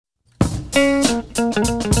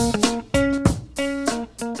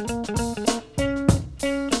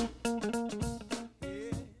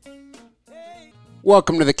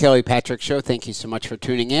Welcome to the Kelly Patrick Show. Thank you so much for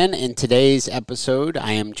tuning in. In today's episode,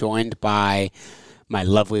 I am joined by my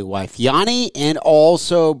lovely wife, Yane, and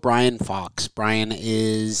also Brian Fox. Brian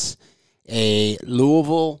is a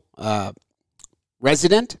Louisville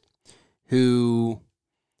resident who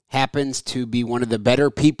happens to be one of the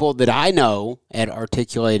better people that I know at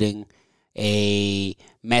articulating a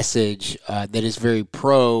message that is very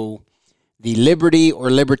pro the liberty or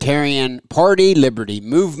libertarian party, liberty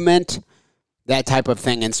movement, that type of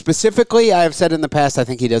thing. And specifically, I have said in the past, I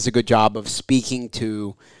think he does a good job of speaking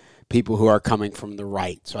to people who are coming from the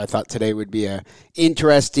right. So I thought today would be an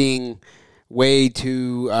interesting way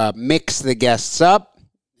to mix the guests up.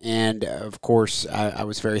 And, of course, I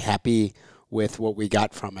was very happy with what we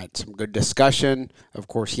got from it. Some good discussion. Of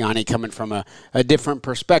course, Yanni coming from a different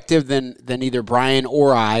perspective than either Brian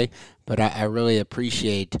or I. But I really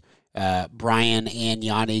appreciate Brian and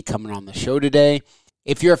Yanni coming on the show today.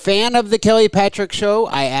 If you're a fan of the Kelly Patrick Show,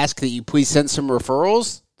 I ask that you please send some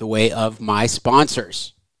referrals the way of my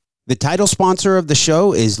sponsors. The title sponsor of the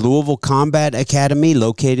show is Louisville Combat Academy,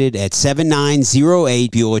 located at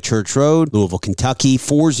 7908 Beulah Church Road, Louisville, Kentucky,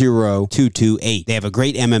 40228. They have a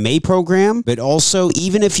great MMA program, but also,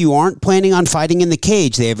 even if you aren't planning on fighting in the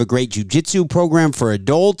cage, they have a great jiu-jitsu program for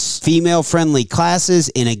adults, female-friendly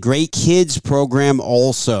classes, and a great kids program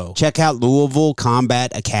also. Check out Louisville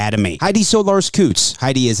Combat Academy. Heidi Solars-Coots.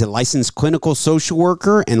 Heidi is a licensed clinical social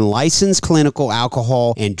worker and licensed clinical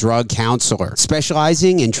alcohol and drug counselor,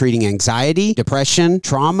 specializing in treating anxiety, depression,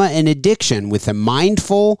 trauma, and addiction with a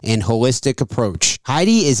mindful and holistic approach.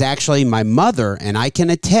 Heidi is actually my mother, and I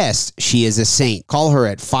can attest she is a saint. Call her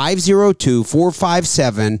at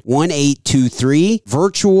 502-457-1823.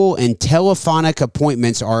 Virtual and telephonic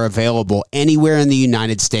appointments are available anywhere in the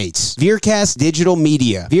United States. Veercast Digital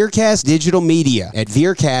Media. Veercast Digital Media at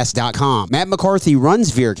veercast.com. Matt McCarthy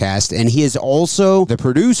runs Veercast, and he is also the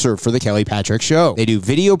producer for the Kelly Patrick Show. They do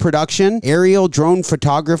video production, aerial drone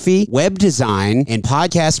photography, web design, and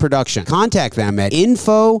podcast production. Contact them at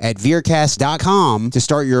info@veercast.com to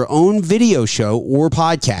start your own video show or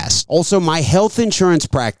podcast. Also, my health insurance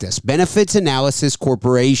practice, Benefits Analysis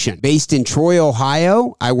Corporation. Based in Troy,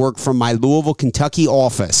 Ohio, I work from my Louisville, Kentucky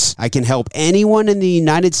office. I can help anyone in the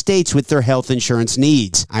United States with their health insurance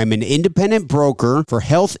needs. I'm an independent broker for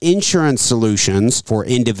health insurance solutions for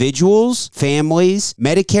individuals, families,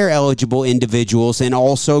 Medicare-eligible individuals, and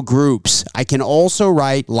also groups. I can also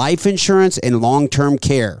write life insurance and long-term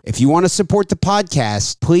care. If you want to support the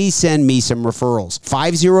podcast, please send me some referrals.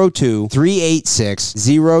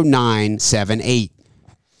 502-386-0978.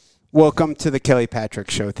 Welcome to the Kelly Patrick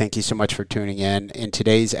Show. Thank you so much for tuning in. In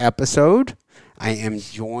today's episode, I am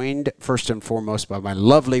joined first and foremost by my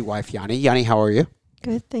lovely wife, Yanni. Yanni, how are you?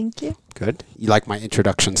 Good, thank you. Good. You like my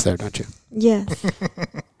introductions there, don't you? Yes.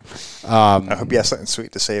 I hope you have something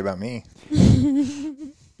sweet to say about me.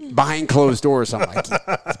 Behind closed doors, I'm like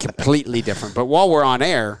completely different. But while we're on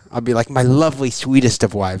air, I'll be like my lovely, sweetest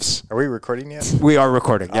of wives. Are we recording yet? We are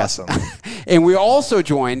recording, awesome. Yes. And we're also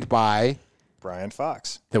joined by Brian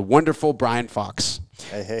Fox. The wonderful Brian Fox.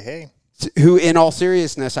 Hey. Who, in all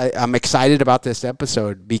seriousness, I'm excited about this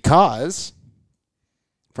episode because,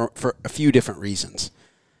 for a few different reasons.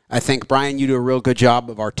 I think, Brian, you do a real good job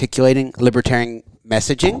of articulating libertarian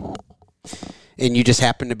messaging. And you just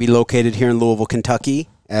happen to be located here in Louisville, Kentucky,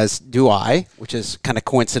 as do I, which is kind of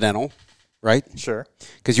coincidental, right? Sure.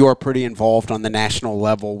 Because you are pretty involved on the national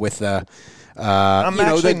level with the, I'm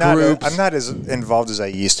groups. I'm not as involved as I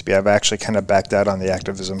used to be. I've actually kind of backed out on the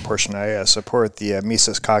activism portion. I support the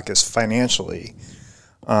Mises Caucus financially,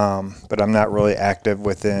 but I'm not really active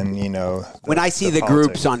within, when I see the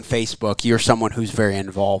groups on Facebook, you're someone who's very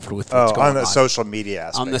involved with what's going on. On the social media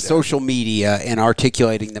aspect. On the social media and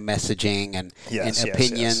articulating the messaging and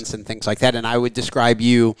opinions and things like that. And I would describe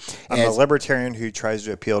you as a libertarian who tries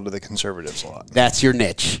to appeal to the conservatives a lot. That's your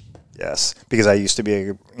niche. Yes, because I used to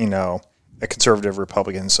be a conservative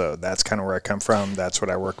Republican, so that's kind of where I come from. That's what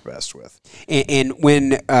I work best with. And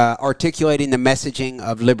when articulating the messaging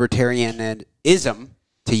of libertarianism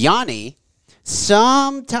to Yanni,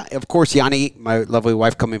 of course, Yanni, my lovely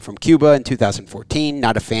wife, coming from Cuba in 2014,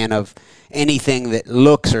 not a fan of anything that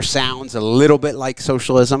looks or sounds a little bit like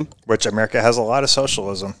socialism. Which America has a lot of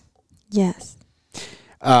socialism. Yes.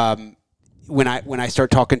 When I start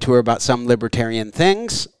talking to her about some libertarian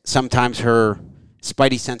things, sometimes her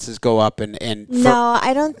spidey senses go up and No,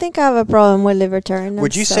 I don't think I have a problem with libertarian.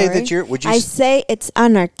 Would you say that you're? Would you? I say it's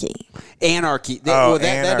anarchy. anarchy. That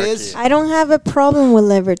anarchy. is I don't have a problem with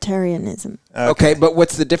libertarianism. okay. But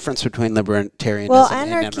what's the difference between libertarianism Well,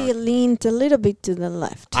 and anarchy leans a little bit to the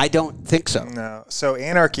left. I don't think so. No. So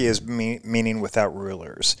anarchy is meaning without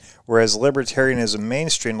rulers, whereas libertarianism,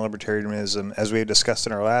 mainstream libertarianism, as we discussed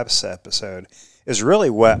in our last episode, is really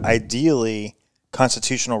what ideally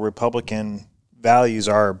constitutional Republican values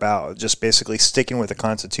are about, just basically sticking with the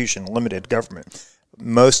Constitution, limited government.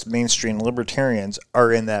 Most mainstream libertarians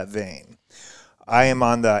are in that vein. I am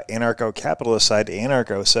on the anarcho-capitalist side,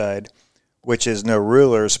 anarcho side, which is no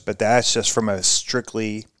rulers, but that's just from a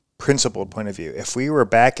strictly principled point of view. If we were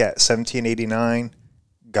back at 1789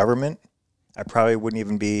 government, I probably wouldn't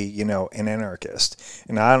even be, an anarchist.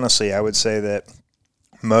 And honestly, I would say that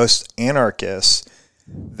most anarchists,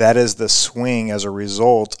 that is the swing as a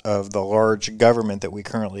result of the large government that we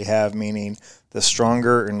currently have, meaning the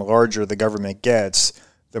stronger and larger the government gets,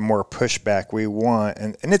 the more pushback we want.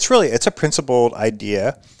 And it's a principled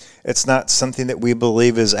idea. It's not something that we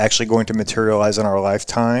believe is actually going to materialize in our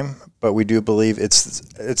lifetime, but we do believe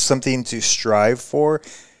it's something to strive for.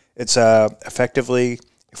 It's effectively,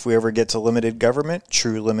 if we ever get to limited government,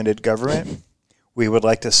 true limited government, we would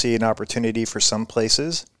like to see an opportunity for some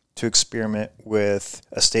places to experiment with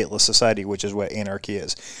a stateless society, which is what anarchy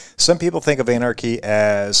is. Some people think of anarchy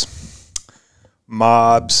as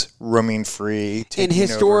mobs roaming free. And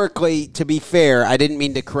historically, to be fair, I didn't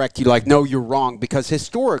mean to correct you no, you're wrong, because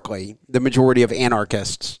historically, the majority of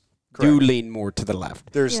anarchists do lean more to the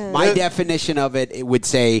left. My definition of it would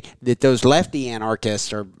say that those lefty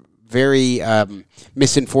anarchists are very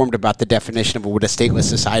misinformed about the definition of what a stateless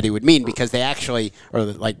society would mean, because they actually are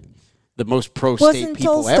the most pro-state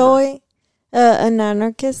people Wasn't Tolstoy ever. An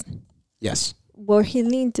anarchist? Yes. Well, he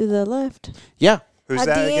leaned to the left. Yeah. Who's At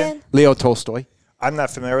that the again? end, Leo Tolstoy. I'm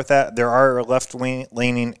not familiar with that. There are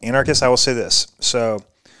left-leaning anarchists. I will say this. So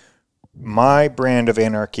my brand of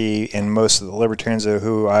anarchy and most of the libertarians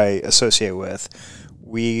who I associate with,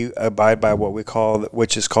 we abide by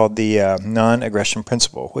which is called the non-aggression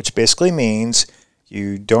principle, which basically means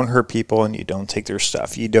you don't hurt people and you don't take their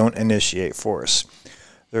stuff. You don't initiate force.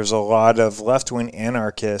 There's a lot of left-wing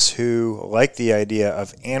anarchists who like the idea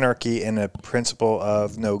of anarchy and a principle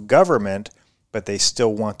of no government, but they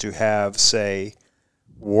still want to have, say,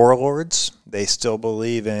 warlords. They still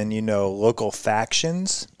believe in, local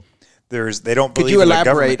factions. They don't believe. Could you in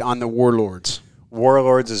elaborate on the warlords?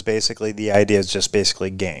 Warlords is basically the idea is just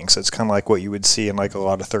basically gangs. It's kind of like what you would see in a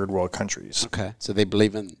lot of third world countries. Okay, so they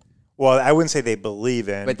believe in. Well, I wouldn't say they believe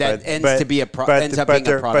in, but that ends up being a product.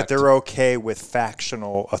 But they're okay with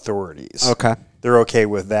factional authorities. Okay, they're okay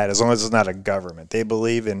with that as long as it's not a government. They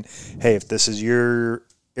believe in, hey, if this is your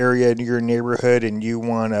area in your neighborhood and you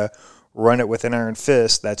want to run it with an iron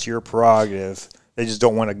fist, that's your prerogative. They just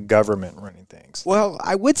don't want a government running things. Well,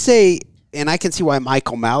 I would say, and I can see why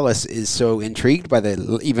Michael Malice is so intrigued by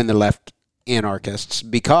even the left anarchists,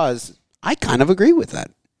 because I kind of agree with that.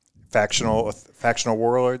 Factional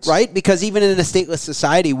warlords, right? Because even in a stateless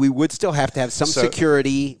society, we would still have to have some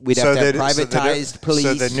security. We'd have to have privatized police.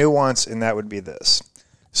 So the nuance in that would be this: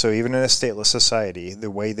 so even in a stateless society, the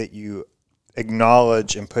way that you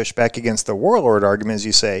acknowledge and push back against the warlord argument is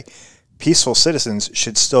you say peaceful citizens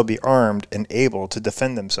should still be armed and able to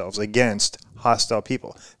defend themselves against hostile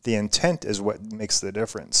people. The intent is what makes the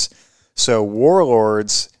difference. So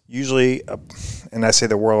warlords usually, and I say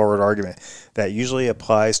the warlord argument, that usually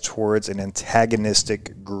applies towards an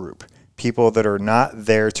antagonistic group, people that are not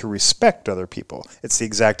there to respect other people. It's the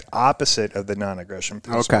exact opposite of the non-aggression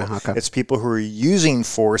principle. Okay. It's people who are using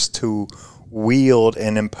force to wield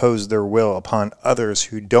and impose their will upon others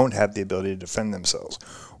who don't have the ability to defend themselves.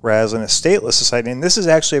 Whereas in a stateless society, and this is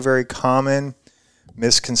actually a very common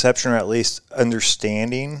misconception or at least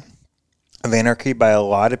understanding of anarchy by a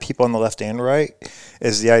lot of people on the left and right,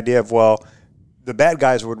 is the idea of, well, the bad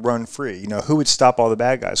guys would run free. Who would stop all the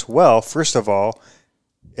bad guys? Well, first of all,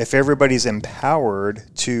 if everybody's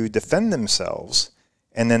empowered to defend themselves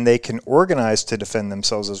and then they can organize to defend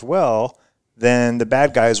themselves as well, then the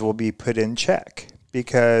bad guys will be put in check.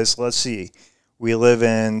 Because, let's see, we live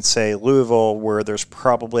in, say, Louisville, where there's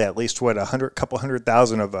probably at least, couple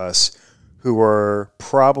 100,000 of us who are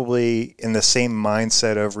probably in the same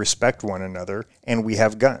mindset of respect one another, and we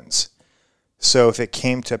have guns. So if it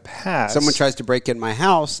came to pass... someone tries to break in my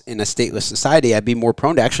house in a stateless society, I'd be more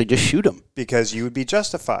prone to actually just shoot them. Because you would be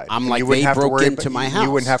justified. I'm like, they broke into my house. You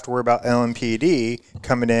wouldn't have to worry about LMPD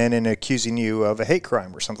coming in and accusing you of a hate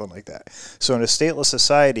crime or something like that. So in a stateless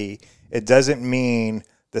society, it doesn't mean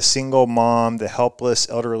the single mom, the helpless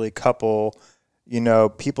elderly couple,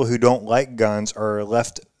 people who don't like guns are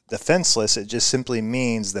left defenseless. It just simply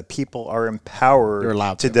means that people are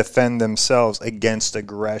empowered to defend themselves against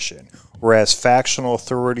aggression. Whereas factional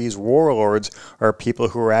authorities, warlords, are people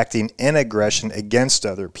who are acting in aggression against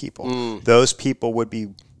other people. Those people would be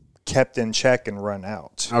kept in check and run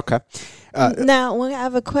out. Okay. Now, I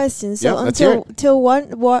have a question. So, till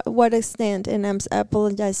what extent, and I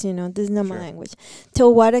apologize, this is not my language.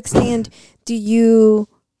 Till what extent do you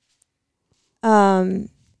can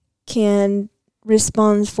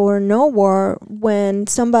respond for no war when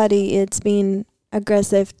somebody is being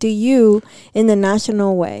aggressive to you in the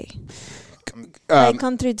national way? Like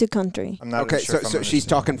country to country. I'm not okay, sure so she's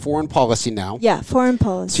talking foreign policy now. Yeah, foreign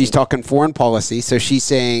policy. She's talking foreign policy. So she's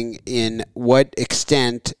saying in what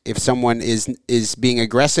extent, if someone is being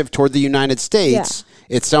aggressive toward the United States,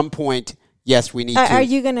 at some point, yes, we need to. Are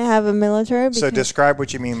you going to have a military? So describe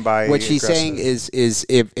what you mean by what she's saying is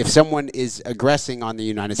if someone is aggressing on the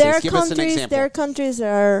United States, give us an example. There are countries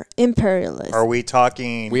that are imperialist. Are we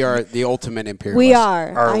talking? We are the ultimate imperialist. We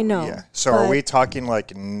are. I know. Yeah. So are we talking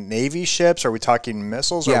like Navy ships? Are we talking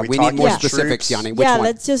missiles? Yeah, are we need more specifics, Yanni. Which one?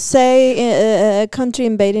 Let's just say a country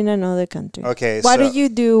invading another country. Okay. What do you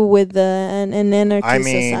do with an anarchist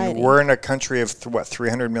society? We're in a country of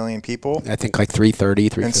 300 million people. I think like 330,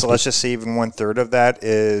 350. And so let's just say even 1/3 of that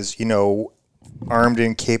is, armed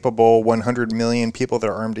and capable, 100 million people that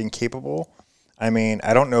are armed and capable. I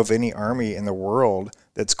don't know of any army in the world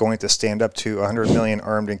that's going to stand up to 100 million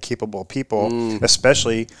armed and capable people,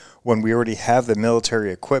 especially when we already have the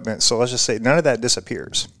military equipment. So let's just say none of that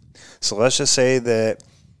disappears. So let's just say that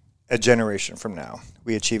a generation from now,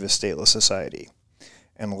 we achieve a stateless society.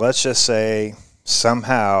 And let's just say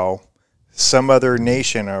somehow some other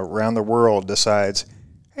nation around the world decides,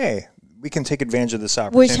 hey, we can take advantage of this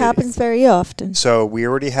opportunity. Which happens very often. So we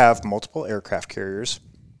already have multiple aircraft carriers.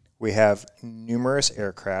 We have numerous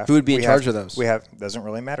aircraft. Who would be in charge of those? Doesn't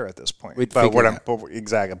really matter at this point.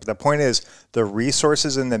 Exactly. But the point is, the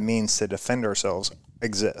resources and the means to defend ourselves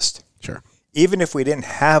exist. Sure. Even if we didn't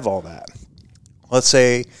have all that, let's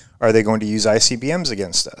say, are they going to use ICBMs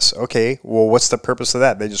against us? Okay, well, what's the purpose of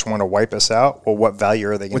that? They just want to wipe us out? Well, what value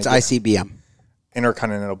are they going to get? What's ICBM?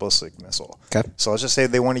 Intercontinental ballistic missile. Okay. So let's just say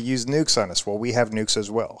they want to use nukes on us. Well, we have nukes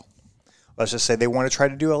as well. Let's just say they want to try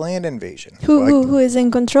to do a land invasion. Who is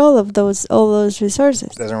in control of all those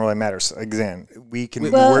resources? Doesn't really matter. So again, we can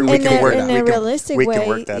in a realistic way,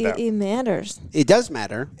 work that out. It matters. It does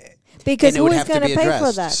matter. Because who is going to pay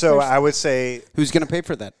for that? So I would say, who's going to pay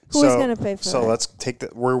for that? Who is going to pay for that? So let's take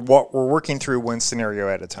that. We're working through one scenario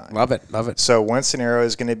at a time. Love it. So one scenario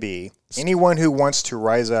is going to be anyone who wants to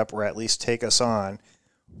rise up or at least take us on.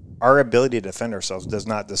 Our ability to defend ourselves does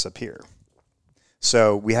not disappear.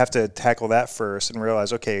 So we have to tackle that first and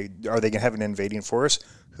realize, okay, are they going to have an invading force?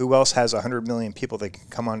 Who else has 100 million people that can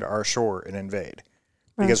come onto our shore and invade?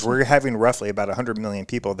 Because we're having roughly about 100 million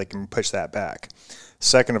people that can push that back.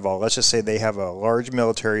 Second of all, let's just say they have a large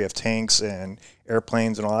military of tanks and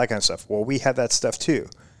airplanes and all that kind of stuff. Well, we have that stuff too.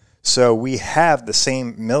 So we have the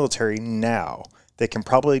same military now that can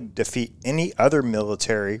probably defeat any other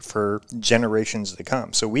military for generations to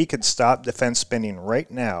come. So we could stop defense spending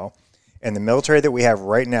right now, and the military that we have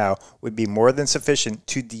right now would be more than sufficient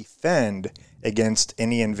to defend against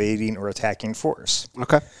any invading or attacking force.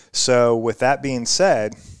 Okay. So with that being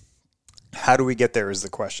said, how do we get there is the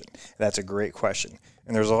question. That's a great question.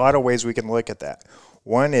 And there's a lot of ways we can look at that.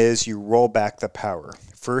 One is you roll back the power.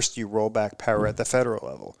 First, you roll back power at the federal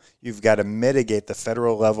level. You've got to mitigate the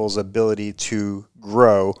federal level's ability to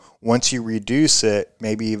grow. Once you reduce it,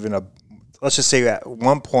 maybe even let's just say at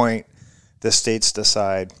one point the states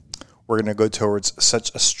decide we're going to go towards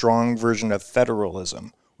such a strong version of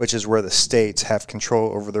federalism, which is where the states have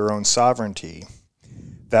control over their own sovereignty.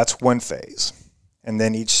 That's one phase. And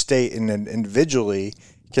then each state individually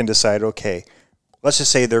can decide, okay, let's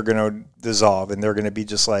just say they're going to dissolve and they're going to be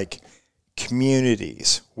just like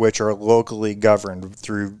communities, which are locally governed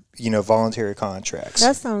through, voluntary contracts.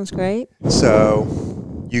 That sounds great.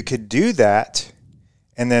 So you could do that,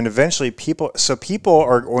 and then eventually people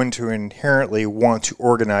are going to inherently want to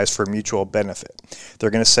organize for mutual benefit.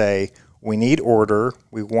 They're going to say, we need order,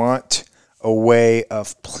 we want a way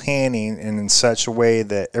of planning and in such a way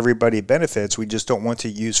that everybody benefits. We just don't want to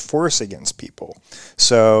use force against people.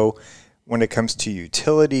 So when it comes to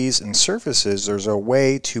utilities and services, there's a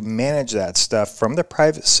way to manage that stuff from the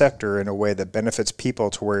private sector in a way that benefits people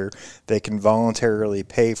to where they can voluntarily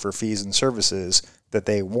pay for fees and services that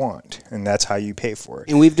they want, and that's how you pay for it.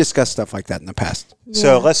 And we've discussed stuff like that in the past. Yeah.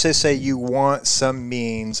 So let's just say you want some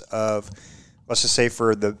means of, let's just say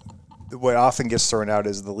for what often gets thrown out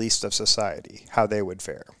is the least of society, how they would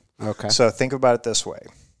fare. Okay. So think about it this way.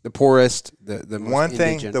 The poorest, the most One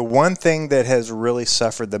thing, indigent. the one thing that has really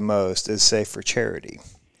suffered the most is, say, for charity.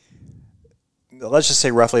 Let's just say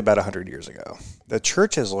roughly about 100 years ago. The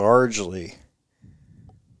church has largely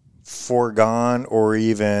foregone or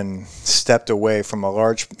even stepped away from a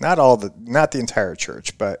large, not the entire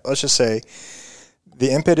church, but let's just say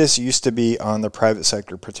the impetus used to be on the private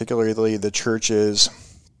sector, particularly the churches,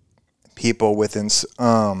 people within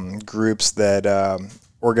groups that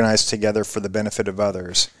organize together for the benefit of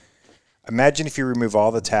others. Imagine if you remove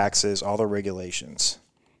all the taxes, all the regulations,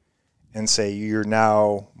 and say you're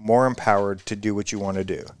now more empowered to do what you want to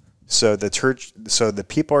do. So the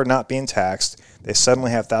people are not being taxed. They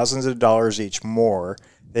suddenly have thousands of dollars each more.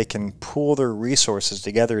 They can pool their resources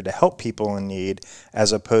together to help people in need,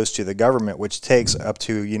 as opposed to the government, which takes up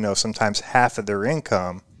to, sometimes half of their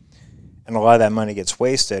income, and a lot of that money gets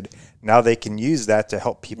wasted. Now they can use that to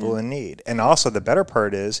help people in need. And also the better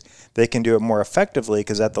part is they can do it more effectively,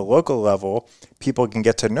 because at the local level, people can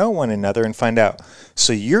get to know one another and find out.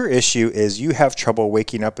 So your issue is you have trouble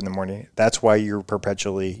waking up in the morning. That's why you're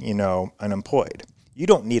perpetually, unemployed. You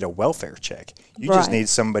don't need a welfare check. You just need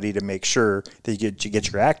somebody to make sure that you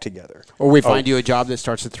get your act together. Or we find you a job that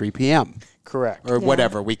starts at 3 p.m. Correct. Or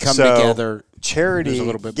whatever. We come together.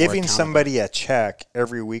 Charity, giving somebody a check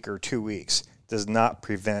every week or 2 weeks does not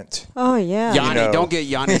prevent. Oh yeah, Yanni, don't get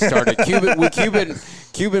Yanni started.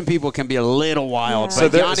 Cuban people can be a little wild,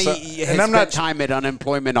 but Yanni has spent time at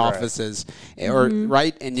unemployment offices, or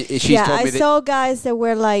right? And she's told me I saw guys that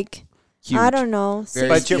were like, huge. I don't know,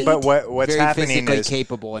 but what's very happening physically is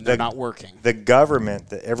capable, and they're not working. The government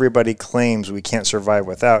that everybody claims we can't survive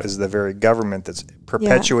without is the very government that's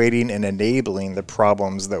perpetuating and enabling the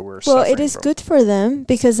problems that we're suffering from. Well, it is good for them,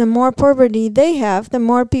 because the more poverty they have, the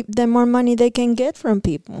more money they can get from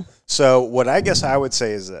people. So what I guess I would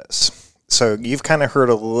say is this. So you've kind of heard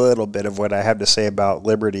a little bit of what I have to say about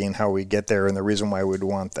liberty and how we get there and the reason why we'd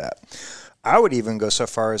want that. I would even go so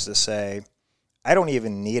far as to say, I don't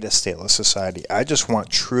even need a stateless society. I just want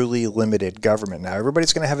truly limited government. Now,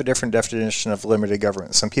 everybody's going to have a different definition of limited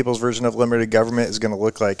government. Some people's version of limited government is going to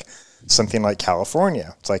look like something like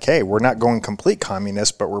California. It's like, hey, we're not going complete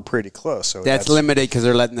communist, but we're pretty close. So that's limited because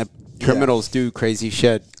they're letting the criminals do crazy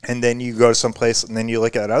shit. And then you go to some place, and then you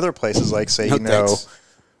look at other places like, say,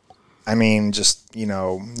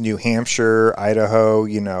 New Hampshire, Idaho,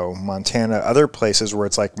 Montana, other places where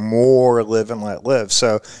it's like more live and let live.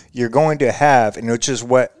 So you're going to have, and which is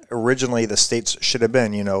what originally the states should have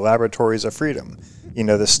been, laboratories of freedom.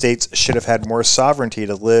 The states should have had more sovereignty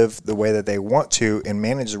to live the way that they want to and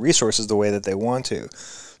manage the resources the way that they want to.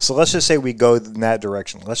 So let's just say we go in that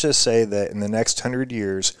direction. Let's just say that in the next 100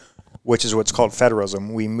 years, which is what's called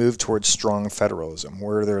federalism, we move towards strong federalism,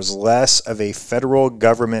 where there's less of a federal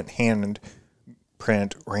government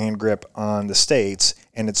handprint or hand grip on the states,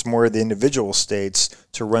 and it's more the individual states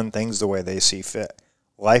to run things the way they see fit.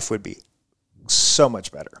 Life would be so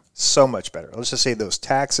much better, so much better. Let's just say those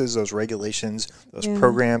taxes, those regulations, those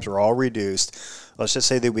programs are all reduced. Let's just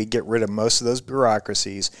say that we get rid of most of those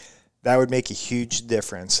bureaucracies. That would make a huge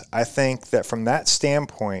difference. I think that from that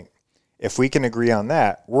standpoint, if we can agree on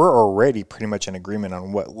that, we're already pretty much in agreement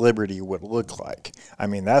on what liberty would look like. I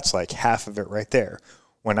mean, that's like half of it right there.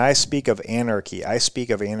 When I speak of anarchy, I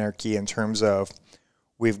speak of anarchy in terms of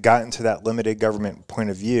we've gotten to that limited government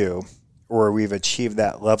point of view, or we've achieved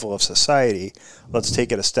that level of society. Let's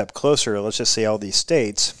take it a step closer. Let's just say all these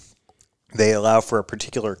states, they allow for a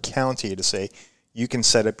particular county to say, you can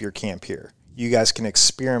set up your camp here. You guys can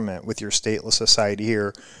experiment with your stateless society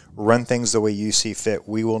here, run things the way you see fit.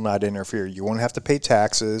 We will not interfere. You won't have to pay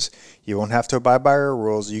taxes. You won't have to abide by our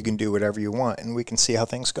rules. You can do whatever you want, and we can see how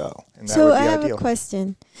things go. And that would be I have ideal. A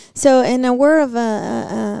question. So in a world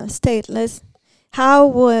of stateless, how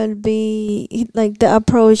would be like the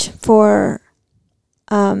approach for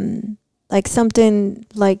like something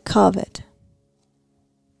like COVID?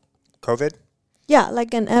 COVID? Yeah,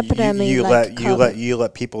 like an epidemic. You COVID.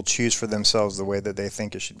 let people choose for themselves the way that they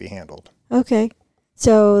think it should be handled. Okay,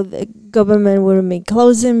 so the government would be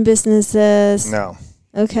closing businesses. No.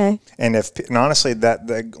 Okay. And honestly,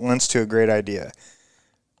 that lends to a great idea.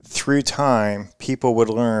 Through time, people would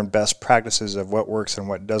learn best practices of what works and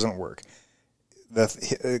what doesn't work.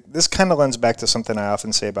 This kind of lends back to something I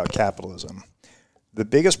often say about capitalism. The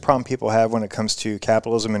biggest problem people have when it comes to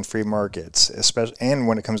capitalism and free markets, especially, and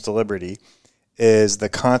when it comes to liberty, is the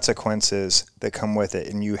consequences that come with it.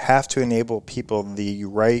 And you have to enable people the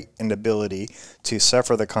right and ability to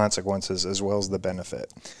suffer the consequences as well as the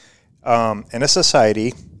benefit. In a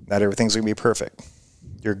society, not everything's going to be perfect.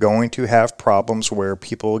 You're going to have problems where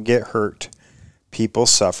people get hurt, people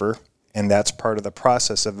suffer, and that's part of the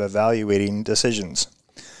process of evaluating decisions.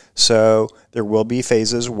 So there will be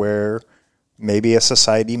phases where maybe a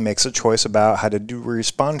society makes a choice about how to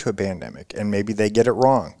respond to a pandemic, and maybe they get it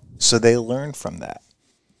wrong. So they learn from that.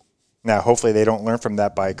 Now, hopefully they don't learn from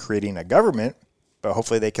that by creating a government, but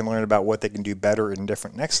hopefully they can learn about what they can do better and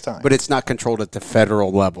different next time. But it's not controlled at the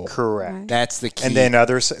federal level. Correct. Right. That's the key. And then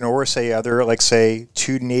say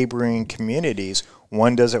two neighboring communities,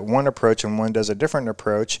 one does it one approach and one does a different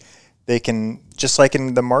approach. They can, just like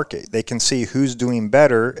in the market, they can see who's doing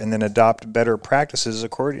better and then adopt better practices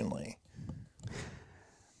accordingly.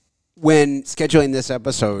 When scheduling this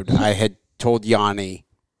episode, I had told Yanni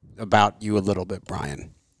about you a little bit,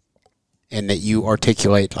 Brian, and that you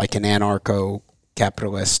articulate like an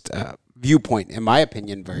anarcho-capitalist viewpoint, in my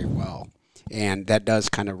opinion, very well. And that does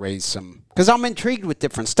kind of raise some... Because I'm intrigued with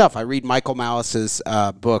different stuff. I read Michael Malice's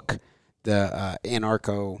book, the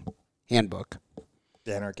Anarcho Handbook.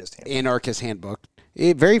 The Anarchist Handbook.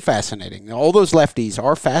 Very fascinating. All those lefties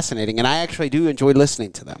are fascinating, and I actually do enjoy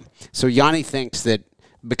listening to them. So Yanni thinks that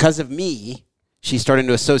because of me, she's starting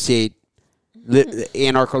to associate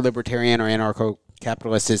anarcho-libertarian or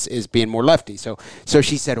anarcho-capitalist is being more lefty. So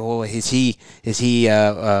she said, "Oh, is he?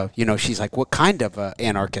 She's like, what kind of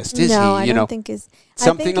anarchist is he? I don't think it's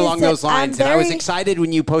something along those lines." And I was excited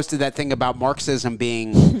when you posted that thing about Marxism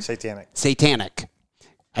being satanic.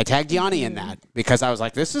 I tagged Yanni in that because I was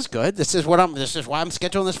like, "This is good. This is why I'm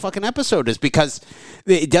scheduling this fucking episode, is because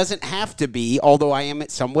it doesn't have to be." Although I am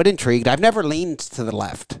somewhat intrigued. I've never leaned to the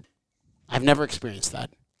left. I've never experienced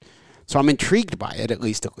that, so I'm intrigued by it at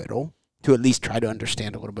least a little, to at least try to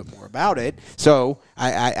understand a little bit more about it. So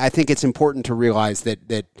I think it's important to realize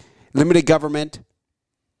that limited government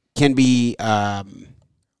can be at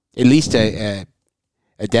least a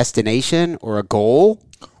destination or a goal.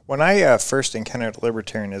 When I first encountered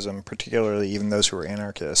libertarianism, particularly even those who were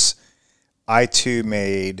anarchists, I too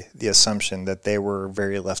made the assumption that they were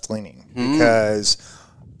very left-leaning because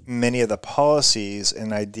many of the policies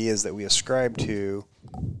and ideas that we ascribe to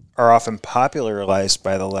are often popularized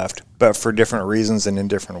by the left, but for different reasons and in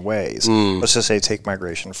different ways. Let's just say take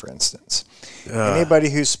migration, for instance. Anybody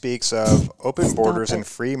who speaks of open borders and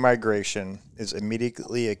free migration is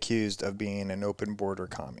immediately accused of being an open border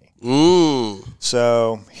commie.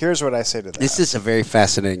 So here's what I say to that. This is a very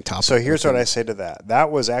fascinating topic. So here's what I say to that.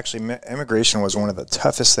 That was actually, immigration was one of the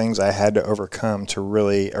toughest things I had to overcome to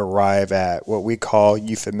really arrive at what we call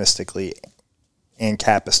euphemistically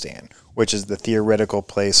Ancapistan, which is the theoretical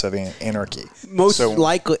place of anarchy.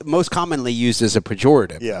 Most commonly used as a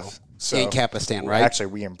pejorative. Yeah. So, Ancapistan, right? Actually,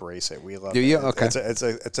 we embrace it. We love it. Do you? Okay.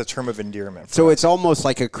 It's a term of endearment. So it's almost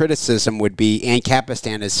like a criticism would be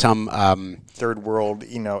Ancapistan is some third world,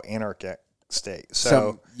 anarchic state.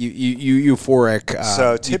 So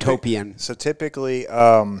euphoric, utopian. So typically,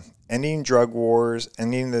 ending drug wars,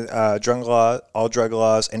 ending the drug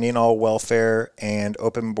laws, ending all welfare, and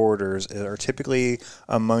open borders are typically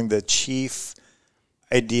among the chief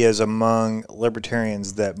ideas among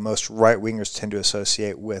libertarians that most right-wingers tend to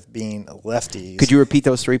associate with being lefties. Could you repeat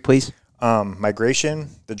those three, please? Migration,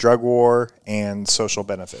 the drug war, and social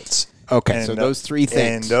benefits. Okay, and so those three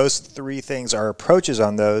things. And those three things are approaches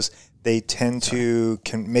on those. They tend to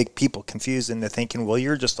make people confused into thinking, well,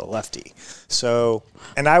 you're just a lefty. So,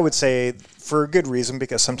 and I would say for a good reason,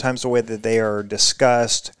 because sometimes the way that they are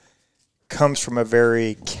discussed comes from a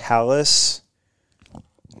very callous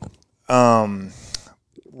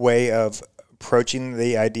way of approaching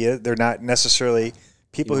the idea. They're not necessarily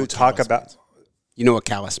people who talk about... Means. You know what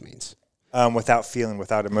callous means. Without feeling,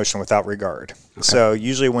 without emotion, without regard. Okay. So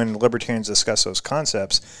usually when libertarians discuss those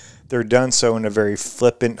concepts, they're done so in a very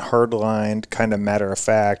flippant, hard-lined, kind of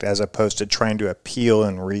matter-of-fact, as opposed to trying to appeal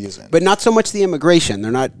and reason. But not so much the immigration.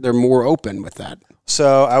 They're more open with that.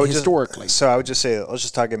 So I would historically. I would just say, let's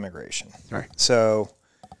just talk immigration. Right. So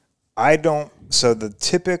the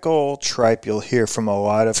typical tripe you'll hear from a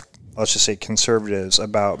lot of, let's just say, conservatives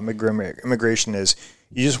about immigration is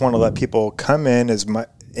you just want to let people come in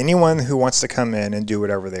anyone who wants to come in and do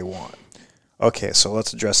whatever they want. Okay, so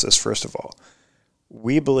let's address this first of all.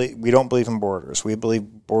 We don't believe in borders. We believe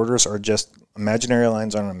borders are just imaginary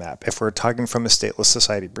lines on a map if we're talking from a stateless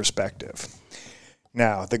society perspective.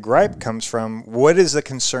 Now, the gripe comes from what is the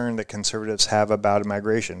concern that conservatives have about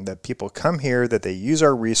immigration? That people come here, that they use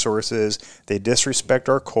our resources, they disrespect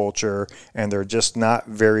our culture, and they're just not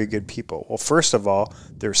very good people. Well, first of all,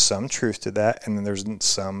 there's some truth to that, and then there's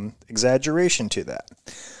some exaggeration to that.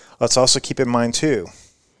 Let's also keep in mind, too,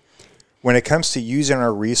 when it comes to using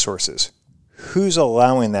our resources, who's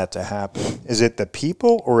allowing that to happen? Is it the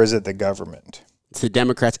people or is it the government? It's the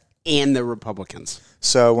Democrats and the Republicans.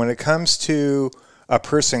 So when it comes to a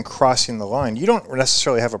person crossing the line. You don't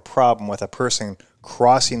necessarily have a problem with a person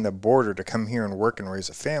crossing the border to come here and work and raise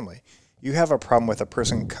a family. You have a problem with a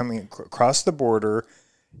person coming across the border,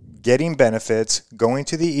 getting benefits, going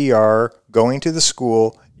to the ER, going to the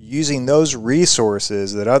school, using those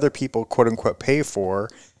resources that other people, quote unquote, pay for,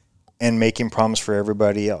 and making problems for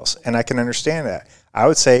everybody else. And I can understand that. I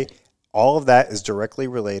would say all of that is directly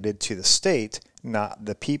related to the state, not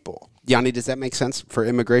the people. Yanni, does that make sense for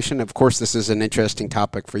immigration? Of course, this is an interesting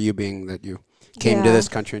topic for you, being that you came to this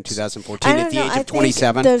country in 2014 at the age of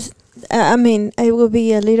 27. It would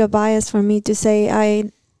be a little biased for me to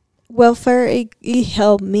say welfare, it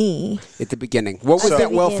helped me. At the beginning. What was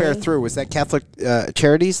that welfare through? Was that Catholic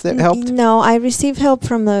charities that helped? No, I received help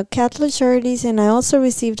from the Catholic charities, and I also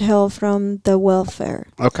received help from the welfare.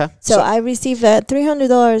 Okay. So I received a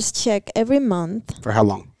 $300 check every month. For how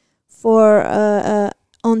long? For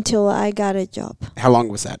until I got a job. How long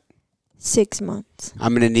was that? 6 months.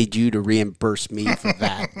 I'm going to need you to reimburse me for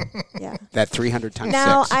that. Yeah. That 300 times 6.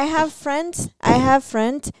 Now, I have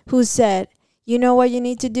friends who said, you know what you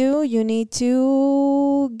need to do? You need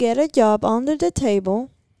to get a job under the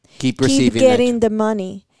table. Keep getting the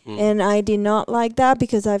money. And I did not like that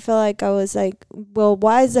because I felt like I was like, well,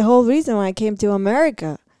 why is the whole reason why I came to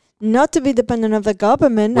America? Not to be dependent on the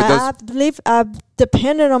government. I believe I've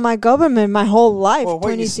depended on my government my whole life,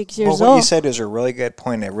 26 years old. What you said is a really good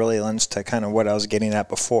point. It really lends to kind of what I was getting at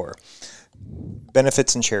before.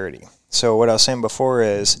 Benefits and charity. So what I was saying before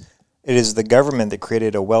is it is the government that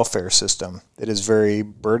created a welfare system that is very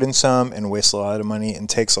burdensome and wastes a lot of money and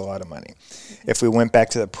takes a lot of money. If we went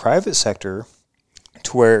back to the private sector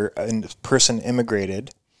to where a person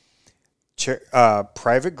immigrated,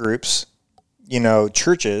 private groups,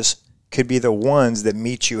 churches could be the ones that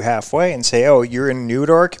meet you halfway and say, "Oh, you're new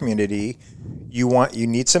to our community. You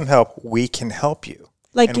need some help. We can help you."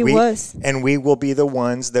 And we will be the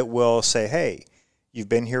ones that will say, "Hey, you've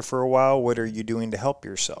been here for a while. What are you doing to help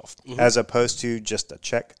yourself?" Mm-hmm. As opposed to just a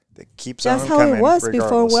check that keeps on coming. That's how it was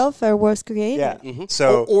before welfare was created. Yeah. Mm-hmm.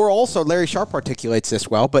 So, or also, Larry Sharp articulates this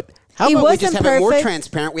well, but how about we just have it more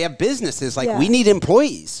transparent? We have businesses we need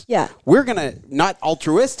employees. Yeah, we're gonna not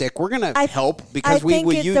altruistic. We're gonna help because we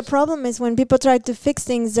would use. The problem is when people try to fix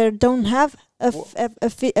things that don't have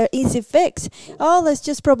a easy fix. Oh, let's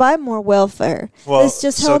just provide more welfare. Let's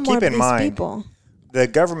just help more of these people. The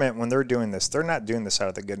government, when they're doing this, they're not doing this out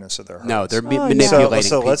of the goodness of their hearts. No, they're manipulating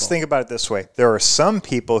So people. let's think about it this way. There are some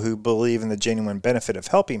people who believe in the genuine benefit of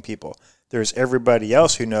helping people. There's everybody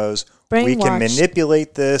else who knows we can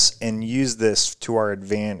manipulate this and use this to our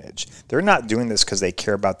advantage. They're not doing this because they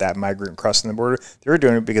care about that migrant crossing the border. They're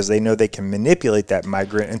doing it because they know they can manipulate that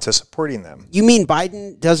migrant into supporting them. You mean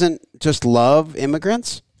Biden doesn't just love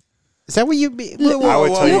immigrants? Is that what you mean? I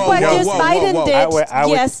would tell you what Biden did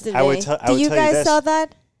yesterday. Do you guys saw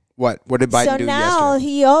that? What did Biden do yesterday? So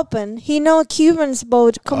now he knows Cubans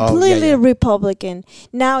vote completely Republican.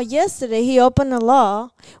 Now yesterday he opened a law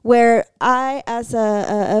where I, as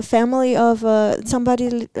a family of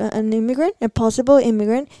somebody, an immigrant, a possible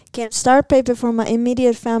immigrant, can start paper for my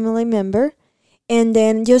immediate family member. And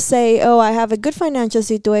then just say, oh, I have a good financial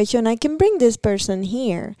situation. I can bring this person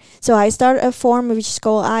here. So I start a form which is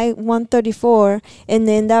called I-134. And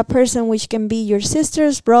then that person, which can be your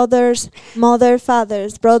sisters, brothers, mother,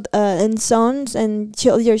 fathers, and sons, and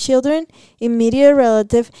your children, immediate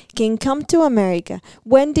relative, can come to America.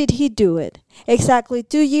 When did he do it? Exactly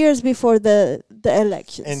 2 years before the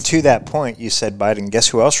elections. And to that point, you said Biden. Guess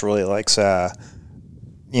who else really likes,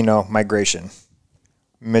 migration?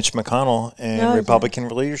 Mitch McConnell and Republican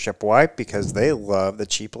leadership. Why? Because they love the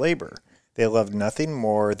cheap labor. They love nothing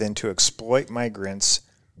more than to exploit migrants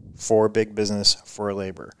for big business, for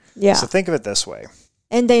labor. Yeah. So think of it this way.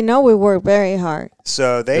 And they know we work very hard.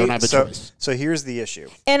 So they don't have a choice. So here's the issue.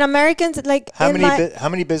 And Americans how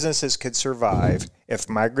many businesses could survive if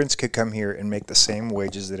migrants could come here and make the same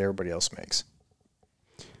wages that everybody else makes?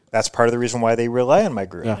 That's part of the reason why they rely on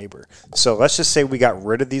migrant labor. So let's just say we got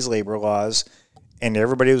rid of these labor laws and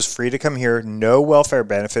everybody was free to come here, no welfare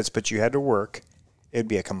benefits, but you had to work, it'd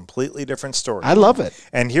be a completely different story. I love it.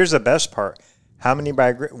 And here's the best part. How many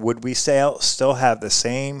would we still have the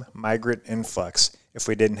same migrant influx if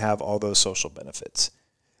we didn't have all those social benefits?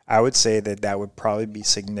 I would say that would probably be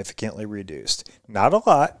significantly reduced. Not a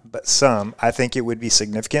lot, but some. I think it would be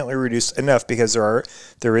significantly reduced enough because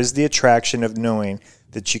there is the attraction of knowing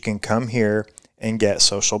that you can come here and get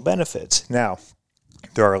social benefits. Now,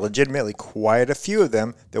 there are legitimately quite a few of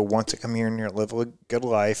them that want to come here and live a good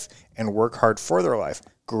life and work hard for their life.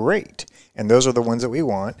 Great. And those are the ones that we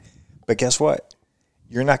want. But guess what?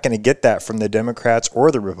 you're not going to get that from the Democrats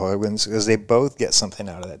or the Republicans because they both get something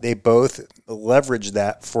out of that. They both leverage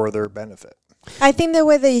that for their benefit. I think the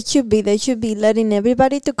way that they should be letting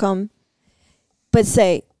everybody to come, but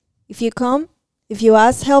say, if you come, if you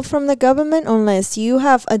ask help from the government, unless you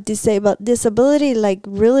have a disability, like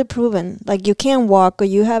really proven, like you can't walk or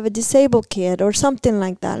you have a disabled kid or something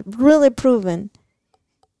like that, really proven.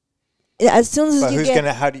 As soon as But you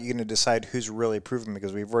how are you gonna decide who's really proven?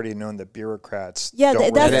 Because we've already known that bureaucrats. Yeah,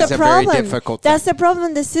 don't that's really the problem. That's the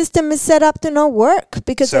problem. The system is set up to not work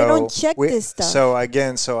because they don't check this stuff. So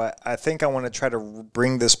again, I think I want to try to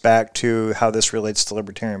bring this back to how this relates to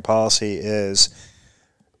libertarian policy is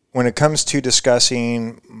when it comes to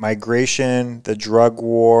discussing migration, the drug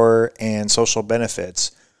war, and social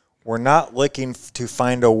benefits. We're not looking to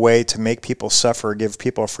find a way to make people suffer, give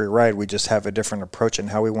people a free ride. We just have a different approach in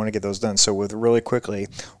how we want to get those done. So with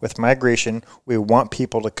migration, we want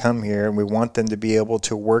people to come here and we want them to be able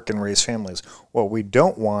to work and raise families. What we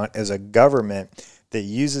don't want is a government that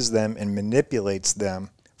uses them and manipulates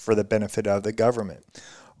them for the benefit of the government.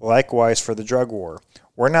 Likewise for the drug war.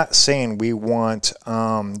 We're not saying we want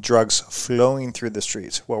drugs flowing through the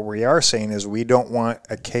streets. What we are saying is we don't want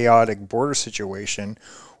a chaotic border situation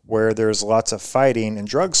where there's lots of fighting and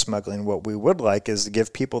drug smuggling. What we would like is to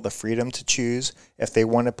give people the freedom to choose if they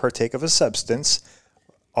want to partake of a substance.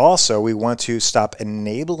 Also, we want to stop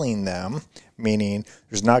enabling them, meaning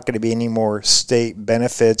there's not going to be any more state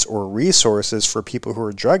benefits or resources for people who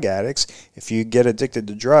are drug addicts. If you get addicted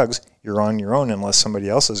to drugs, you're on your own unless somebody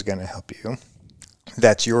else is going to help you.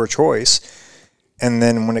 That's your choice. And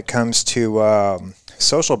then when it comes to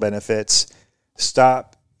social benefits,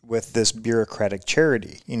 stop with this bureaucratic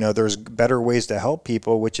charity. There's better ways to help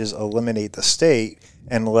people, which is eliminate the state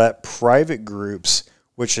and let private groups,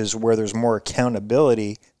 which is where there's more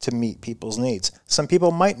accountability to meet people's needs. Some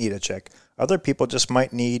people might need a check. Other people just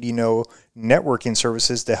might need, networking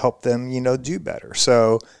services to help them, do better.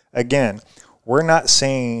 So again, we're not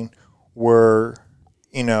saying when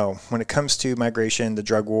it comes to migration, the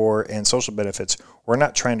drug war, and social benefits, we're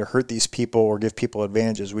not trying to hurt these people or give people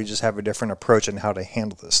advantages. We just have a different approach in how to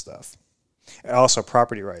handle this stuff. And also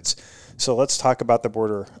property rights. So let's talk about the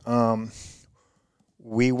border.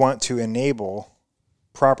 We want to enable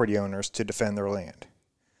property owners to defend their land.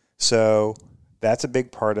 So that's a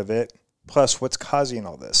big part of it. Plus, what's causing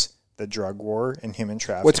all this? The drug war and human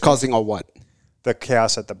trafficking. What's causing all what? The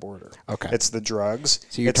chaos at the border. Okay. It's the drugs.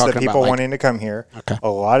 So you're it's the talking people about wanting to come here. Okay. A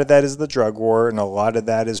lot of that is the drug war, and a lot of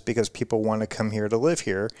that is because people want to come here to live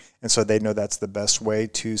here, and so they know that's the best way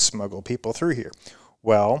to smuggle people through here.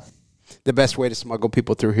 Well, the best way to smuggle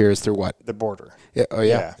people through here is through what? The border. Yeah. Oh,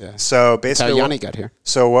 yeah. So basically, that's how Yane got here.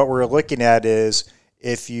 So what we're looking at is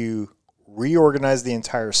if you reorganize the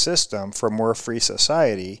entire system for a more free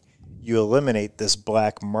society, you eliminate this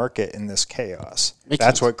black market and this chaos.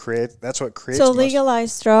 That's what creates. So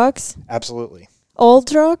legalize drugs. Absolutely. All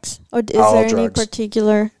drugs, or is All there any drugs.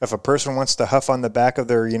 particular? If a person wants to huff on the back of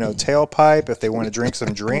their, tailpipe, if they want to drink some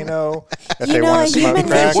Drano, if they want to smoke human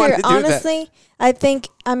crack, nature. Honestly, I think.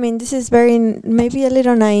 This is maybe a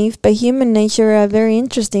little naive, but human nature are very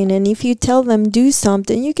interesting. And if you tell them do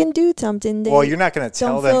something, you can do something. Well, you're not going to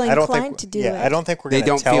tell them. I don't think. To do it. I don't think we're they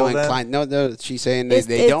going to tell feel them. inclined. No, she's saying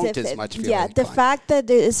they don't as much feel inclined. The fact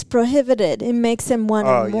that it is prohibited, it makes them want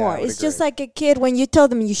it more. It's just like a kid when you tell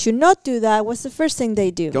them you should not do that. What's the first thing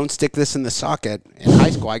they do? Don't stick this in the socket. In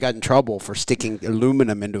high school, I got in trouble for sticking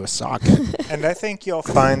aluminum into a socket. And I think you'll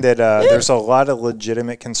find that there's a lot of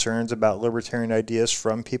legitimate concerns about libertarian ideas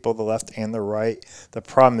from people on the left and the right. The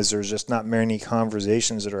problem is there's just not many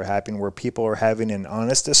conversations that are happening where people are having an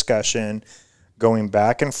honest discussion, going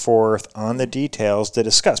back and forth on the details to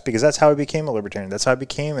discuss, because that's how I became a libertarian. That's how I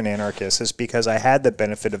became an anarchist, is because I had the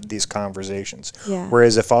benefit of these conversations. Yeah.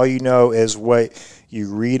 Whereas if all you know is what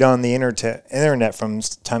you read on the internet from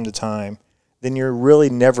time to time, then you're really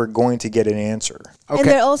never going to get an answer. Okay. And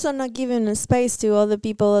they're also not giving a space to other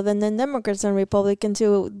people other than Democrats and Republicans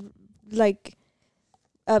to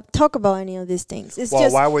talk about any of these things. It's well,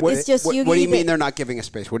 just, why would it's just what do you mean they're not giving a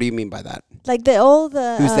space? What do you mean by that? Like who's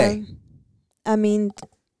they?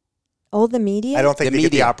 All the media. I don't think The they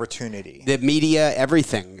get the media. opportunity. The media,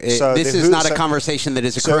 everything. So this is not a conversation that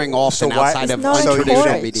is occurring often outside of It's not untraditional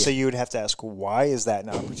important. media. So you would have to ask, why is that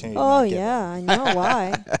an opportunity? Oh not given? yeah, I know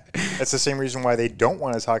why. That's the same reason why they don't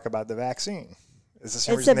want to talk about the vaccine. It's the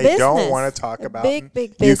same It's reason a they don't business. want to talk A about big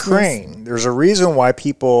business. Ukraine. There's a reason why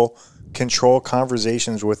people control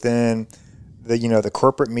conversations within the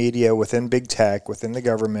corporate media, within big tech, within the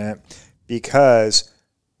government, because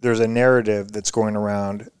there's a narrative that's going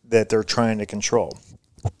around that they're trying to control.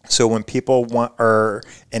 So when people are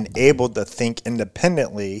enabled to think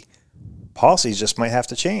independently, policies just might have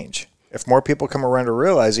to change. If more people come around to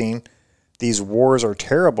realizing these wars are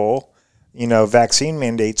terrible, vaccine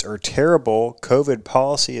mandates are terrible, COVID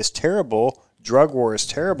policy is terrible, drug war is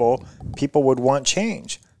terrible, people would want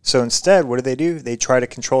change. So instead, what do? They try to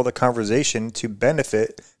control the conversation to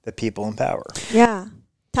benefit the people in power. Yeah.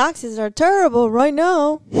 Taxes are terrible right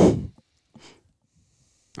now.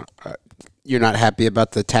 You're not happy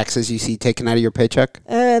about the taxes you see taken out of your paycheck?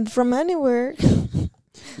 From anywhere.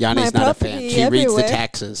 Yanni's not a fan. She reads the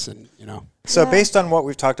taxes, and So based on what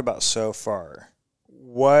we've talked about so far,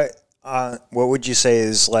 what would you say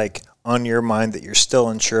is like on your mind that you're still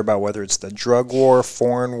unsure about, whether it's the drug war,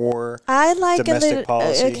 foreign war, I like domestic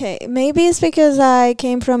policy? Okay, maybe it's because I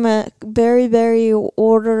came from a very, very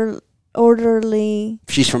orderly.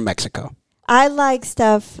 She's from Mexico. I like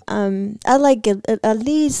stuff. I like at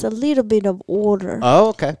least a little bit of order. Oh,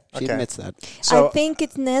 okay. She admits that. So I think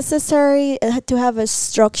it's necessary to have a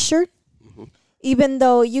structure. Even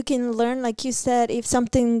though you can learn, like you said, if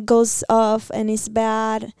something goes off and it's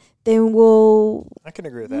bad, then I can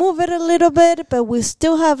agree with that. Move it a little bit, but we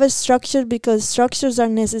still have a structure because structures are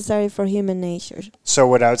necessary for human nature. So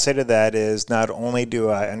what I would say to that is not only do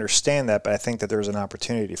I understand that, but I think that there's an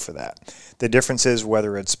opportunity for that. The difference is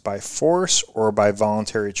whether it's by force or by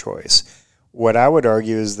voluntary choice. What I would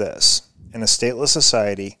argue is this. In a stateless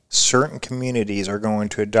society, certain communities are going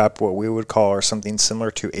to adopt what we would call or something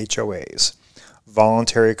similar to HOAs.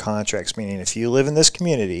 Voluntary contracts, meaning if you live in this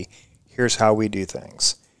community, here's how we do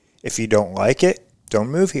things. If you don't like it,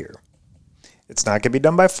 don't move here. It's not going to be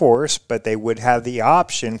done by force, but they would have the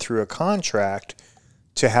option through a contract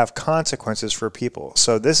to have consequences for people.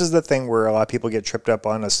 So this is the thing where a lot of people get tripped up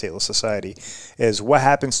on a stateless society is what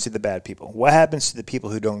happens to the bad people? What happens to the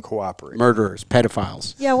people who don't cooperate? Murderers,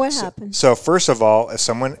 pedophiles. Yeah, what happens? So first of all, if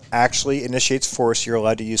someone actually initiates force, you're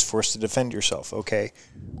allowed to use force to defend yourself, okay?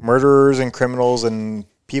 Murderers and criminals and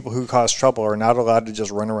people who cause trouble are not allowed to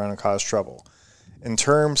just run around and cause trouble. In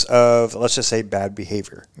terms of, let's just say, bad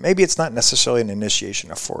behavior, maybe it's not necessarily an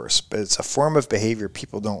initiation of force, but it's a form of behavior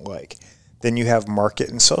people don't like. Then you have market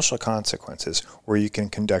and social consequences where you can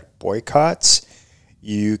conduct boycotts,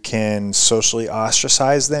 you can socially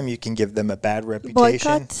ostracize them, you can give them a bad reputation.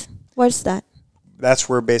 Boycott? What's that? That's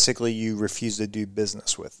where basically you refuse to do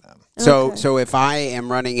business with them. So if I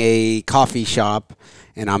am running a coffee shop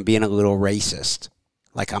and I'm being a little racist,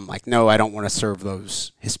 I'm like, no, I don't want to serve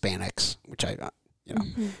those Hispanics, which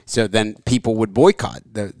So then people would boycott.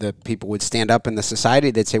 The people would stand up in the society.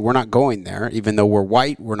 They'd say, we're not going there. Even though we're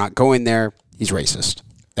white, we're not going there. He's racist.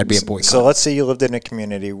 That'd be a boycott. So let's say you lived in a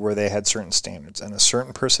community where they had certain standards, and a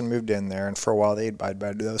certain person moved in there, and for a while they abide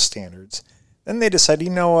by those standards. Then they decided,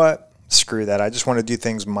 you know what? Screw that. I just want to do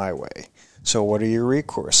things my way. So what are your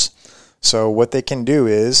recourse? So what they can do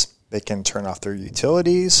is they can turn off their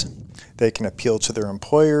utilities. They can appeal to their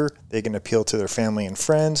employer. They can appeal to their family and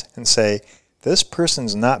friends and say, this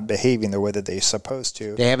person's not behaving the way that they're supposed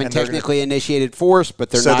to. They haven't technically initiated force,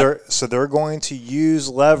 but they're not. So they're going to use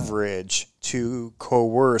leverage to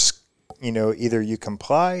coerce, either you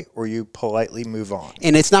comply or you politely move on.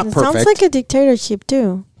 And it's not perfect. Sounds like a dictatorship,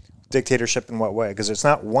 too. Dictatorship in what way? Because it's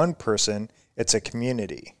not one person, it's a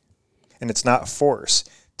community. And it's not force.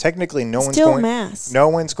 Technically, no one's going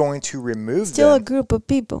to remove them. Still a group of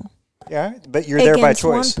people. Yeah, but you're there by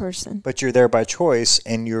choice. One person. But you're there by choice,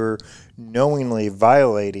 and you're knowingly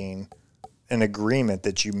violating an agreement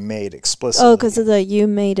that you made explicitly. Oh, because of the you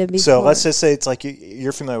made it before. So let's just say it's like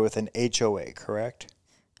you're familiar with an HOA, correct?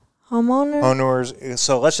 Homeowners.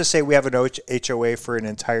 So let's just say we have an HOA for an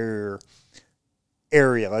entire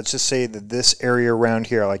area. Let's just say that this area around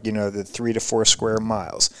here, the 3 to 4 square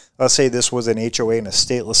miles. Let's say this was an HOA in a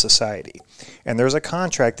stateless society. And there's a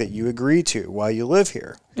contract that you agree to while you live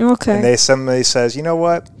here. Okay. And somebody says, you know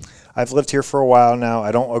what? I've lived here for a while now.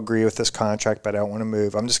 I don't agree with this contract, but I don't want to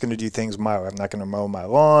move. I'm just going to do things my way. I'm not going to mow my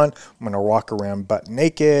lawn. I'm going to walk around butt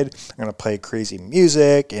naked. I'm going to play crazy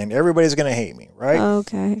music, and everybody's going to hate me, right?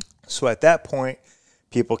 Okay. So at that point,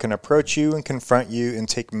 people can approach you and confront you and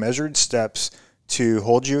take measured steps to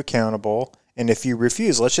hold you accountable. And if you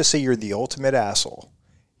refuse, let's just say you're the ultimate asshole.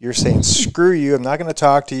 You're saying, screw you. I'm not going to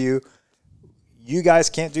talk to you. You guys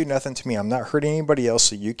can't do nothing to me. I'm not hurting anybody else,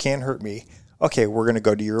 so you can't hurt me. Okay, we're going to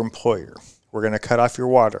go to your employer. We're going to cut off your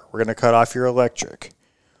water. We're going to cut off your electric.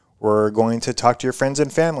 We're going to talk to your friends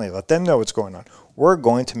and family. Let them know what's going on. We're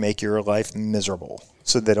going to make your life miserable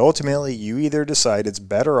so that ultimately you either decide it's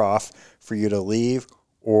better off for you to leave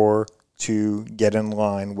or to get in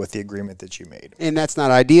line with the agreement that you made. And that's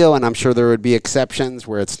not ideal, and I'm sure there would be exceptions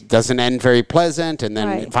where it doesn't end very pleasant, and then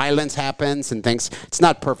Right. violence happens and things. It's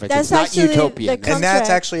not perfect. That's it's not actually utopian. the And that's contract.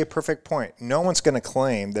 actually a perfect point. No one's going to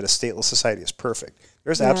claim that a stateless society is perfect.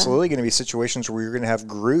 There's absolutely going to be situations where you're going to have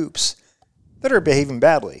groups that are behaving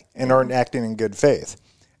badly and aren't acting in good faith.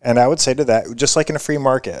 And I would say to that, just like in a free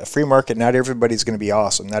market, not everybody's going to be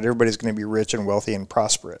awesome. Not everybody's going to be rich and wealthy and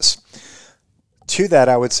prosperous. To that,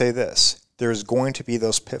 I would say this. There's going to be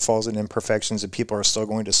those pitfalls and imperfections that people are still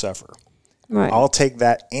going to suffer. Right. I'll take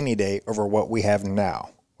that any day over what we have now,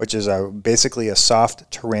 which is basically a soft,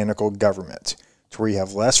 tyrannical government to where you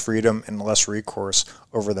have less freedom and less recourse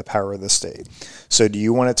over the power of the state. So do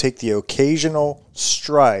you want to take the occasional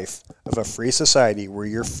strife of a free society where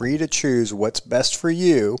you're free to choose what's best for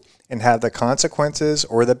you and have the consequences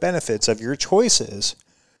or the benefits of your choices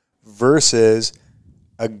versus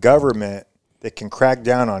a government that can crack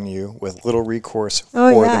down on you with little recourse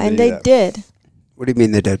Oh, for yeah, them to and do they that? did. What do you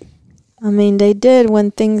mean they did? I mean, they did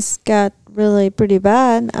when things got really pretty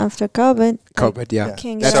bad after COVID. COVID, yeah.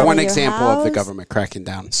 can't get That's out one of your example of the house. government cracking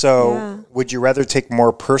down. So Yeah. would you rather take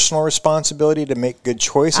more personal responsibility to make good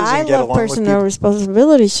choices I and get love along with personal people?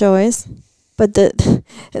 responsibility choice, but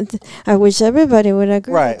I wish everybody would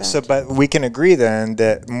agree. Right. With So, that. but we can agree then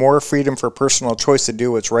that more freedom for personal choice to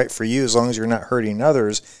do what's right for you, as long as you're not hurting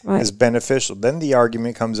others, Right. is beneficial. Then the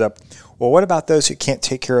argument comes up, well, what about those who can't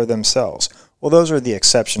take care of themselves? Well, those are the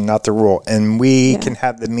exception, not the rule. And we can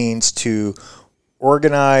have the means to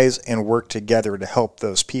organize and work together to help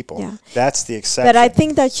those people. Yeah. That's the exception. But I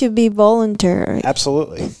think that should be voluntary.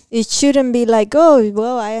 Absolutely. It shouldn't be like, oh,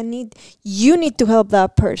 well, you need to help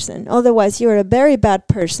that person. Otherwise, you're a very bad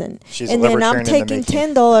person. She's a and then libertarian I'm in the taking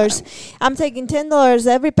making. $10. I'm taking $10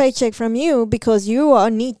 every paycheck from you because you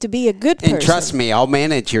all need to be a good person. And trust me, I'll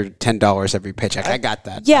manage your $10 every paycheck. I got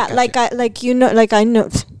that. Yeah, I got you. I know.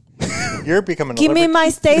 You're becoming a Give me my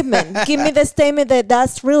statement. Give me the statement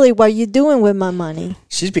that's really what you're doing with my money.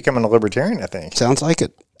 She's becoming a libertarian, I think. Sounds like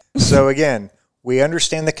it. So again, we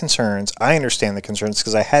understand the concerns. I understand the concerns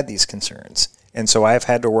because I had these concerns. And so I've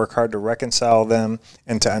had to work hard to reconcile them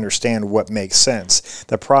and to understand what makes sense.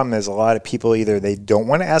 The problem is a lot of people either they don't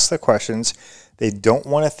want to ask the questions, they don't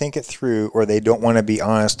want to think it through, or they don't want to be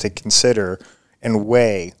honest to consider and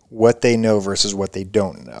weigh what they know versus what they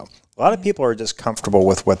don't know. A lot of people are just comfortable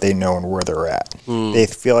with what they know and where they're at. They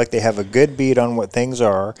feel like they have a good beat on what things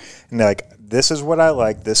are, and they're like, this is what I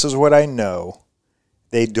like, this is what I know.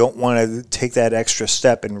 They don't want to take that extra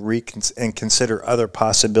step and and consider other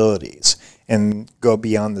possibilities and go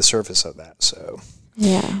beyond the surface of that. So,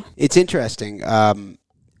 Yeah. It's interesting.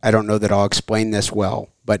 I don't know that I'll explain this well,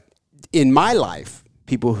 but in my life,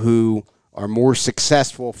 people who are more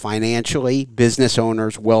successful financially, business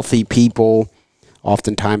owners, wealthy people,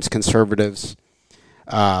 oftentimes conservatives,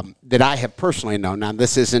 that I have personally known. Now,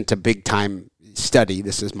 this isn't a big-time study.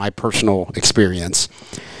 This is my personal experience.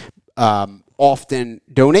 Often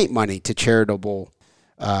donate money to charitable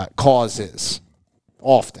causes,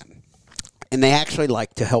 often. And they actually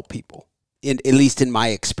like to help people, at least in my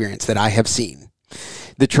experience that I have seen.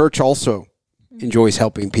 The church also enjoys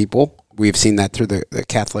helping people. We've seen that through the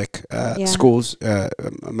Catholic schools.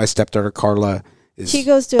 My stepdaughter, Carla, She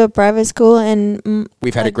goes to a private school, and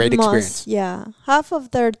we've had a great experience. Yeah, half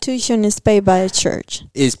of their tuition is paid by the church.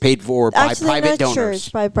 Is paid for by Actually, private not donors.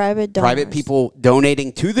 church, by private donors. Private people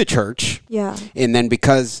donating to the church. Yeah. And then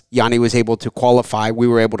because Yanni was able to qualify, we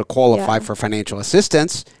were able to qualify Yeah. for financial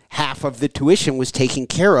assistance. Half of the tuition was taken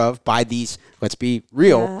care of by these, let's be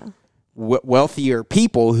real, Yeah. wealthier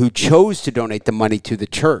people who chose to donate the money to the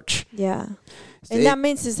church. Yeah. And that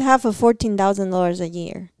means it's half of $14,000 a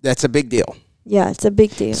year. That's a big deal. Yeah, it's a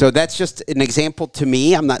big deal. So that's just an example to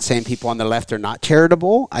me. I'm not saying people on the left are not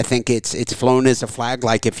charitable. I think it's flown as a flag.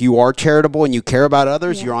 Like if you are charitable and you care about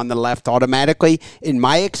others, you're on the left automatically. In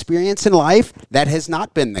my experience in life, that has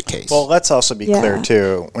not been the case. well, let's also be clear Yeah.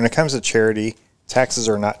 too. When it comes to charity, taxes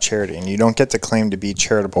are not charity, and you don't get to claim to be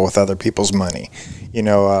charitable with other people's money. You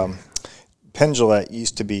know, Penn Jillette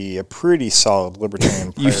used to be a pretty solid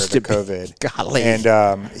libertarian prior Used to to be. COVID. Golly.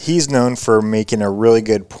 And he's known for making a really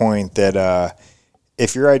good point that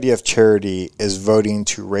if your idea of charity is voting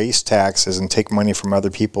to raise taxes and take money from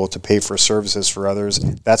other people to pay for services for others,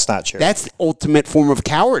 that's not charity. that's the ultimate form of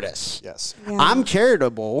cowardice. yes. Yeah. I'm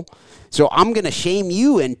charitable, so I'm going to shame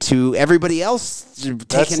you into everybody else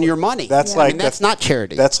taking your money. That's I like mean, that's the- not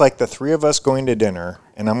charity. That's like the three of us going to dinner,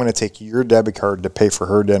 and I'm going to take your debit card to pay for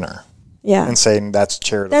her dinner. Yeah. and saying that's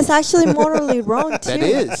charitable. That's actually morally wrong too. That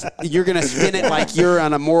is. You're going to spin it like you're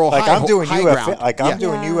on a moral like high, I'm doing high you ground. I'm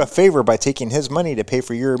doing you a favor by taking his money to pay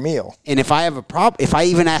for your meal. And if I have a problem, if I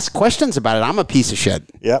even ask questions about it, I'm a piece of shit.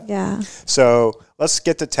 Yep. Yeah. So let's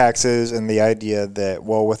get to taxes and the idea that,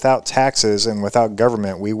 well, without taxes and without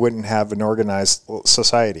government, we wouldn't have an organized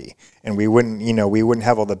society, and we wouldn't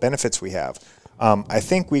have all the benefits we have. I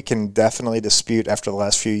think we can definitely dispute after the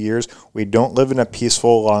last few years, we don't live in a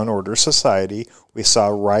peaceful law and order society. We saw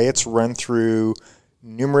riots run through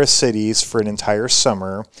numerous cities for an entire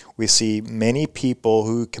summer. We see many people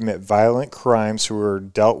who commit violent crimes who are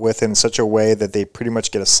dealt with in such a way that they pretty much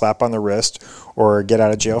get a slap on the wrist or a get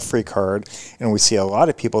out of jail free card. And we see a lot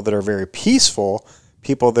of people that are very peaceful,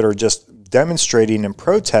 people that are just demonstrating and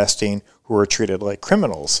protesting who are treated like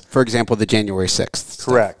criminals. For example, the January 6th.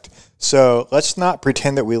 Correct. So let's not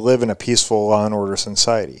pretend that we live in a peaceful law and order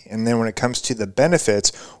society. And then when it comes to the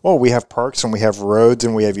benefits, well, we have parks and we have roads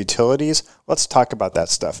and we have utilities. Let's talk about that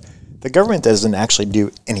stuff. The government doesn't actually do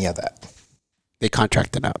any of that. They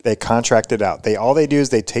contract it out. They contract it out. All they do is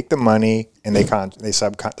they take the money and they're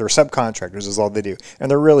subcontractors is all they do. And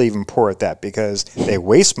they're really even poor at that because they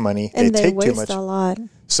waste money. And they take too much. waste a lot.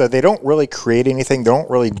 So they don't really create anything. They don't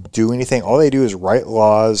really do anything. All they do is write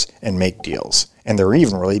laws and make deals. And they're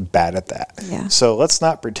even really bad at that. Yeah. So let's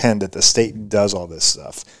not pretend that the state does all this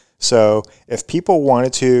stuff. So if people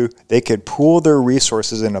wanted to, they could pool their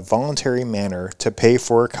resources in a voluntary manner to pay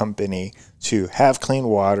for a company to have clean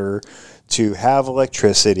water, to have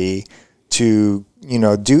electricity, to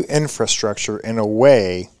do infrastructure in a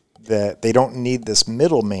way that they don't need this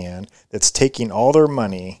middleman that's taking all their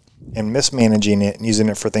money and mismanaging it and using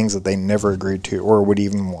it for things that they never agreed to or would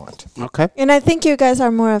even want. Okay. And I think you guys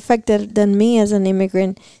are more affected than me as an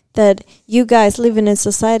immigrant, that you guys live in a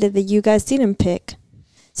society that you guys didn't pick.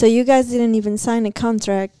 So you guys didn't even sign a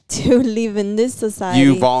contract to live in this society.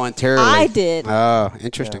 You voluntarily. I did. Oh,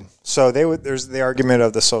 interesting. Yeah. So there's the argument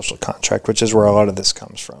of the social contract, which is where a lot of this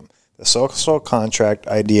comes from. The social contract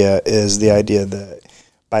idea is the idea that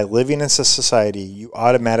by living in a society, you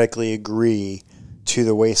automatically agree to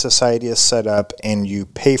the way society is set up and you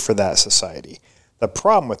pay for that society. The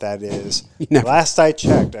problem with that is, last I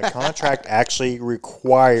checked, a contract actually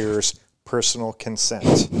requires personal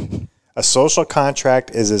consent. A social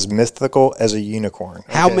contract is as mythical as a unicorn.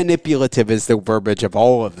 Okay? How manipulative is the verbiage of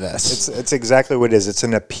all of this? It's exactly what it is. It's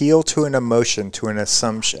an appeal to an emotion, to an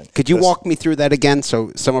assumption. Could you walk me through that again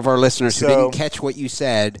so some of our listeners who didn't catch what you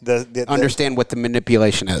said understand what the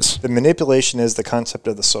manipulation is? The manipulation is the concept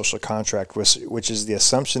of the social contract, which is the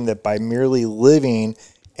assumption that by merely living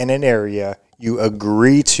in an area, you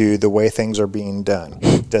agree to the way things are being done,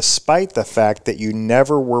 despite the fact that you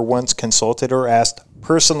never were once consulted or asked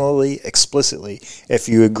personally, explicitly, if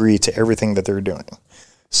you agree to everything that they're doing.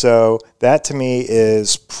 So that to me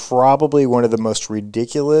is probably one of the most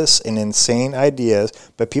ridiculous and insane ideas,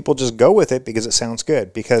 but people just go with it because it sounds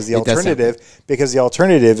good. Because the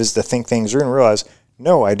alternative is to think things through and realize,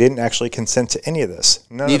 no, I didn't actually consent to any of this.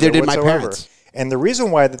 Neither did my parents. And the reason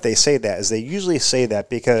why that they say that is they usually say that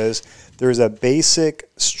because there's a basic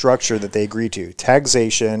structure that they agree to,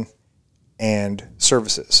 taxation and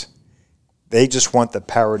services. They just want the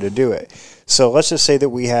power to do it. So let's just say that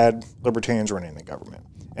we had libertarians running the government.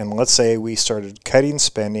 And let's say we started cutting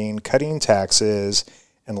spending, cutting taxes,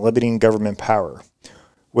 and limiting government power.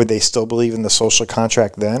 Would they still believe in the social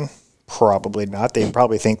contract then? Probably not. They'd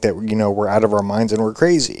probably think that, we're out of our minds and we're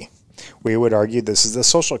crazy. We would argue this is the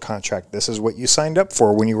social contract. This is what you signed up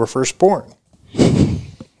for when you were first born.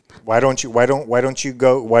 Why don't you move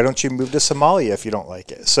to Somalia if you don't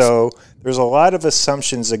like it? So there's a lot of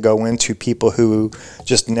assumptions that go into people who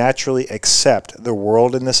just naturally accept the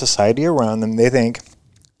world and the society around them. They think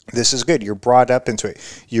this is good. You're brought up into it.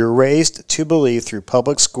 You're raised to believe through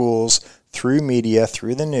public schools, through media,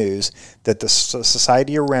 through the news, that the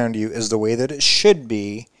society around you is the way that it should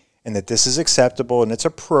be, and that this is acceptable and it's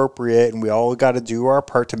appropriate, and we all got to do our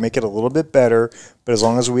part to make it a little bit better. But as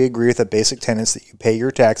long as we agree with the basic tenets that you pay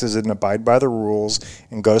your taxes and abide by the rules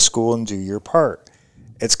and go to school and do your part.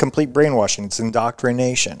 It's complete brainwashing. It's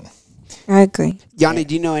indoctrination. I agree. Yanni,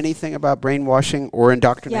 do you know anything about brainwashing or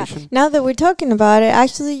indoctrination? Yeah. Now that we're talking about it,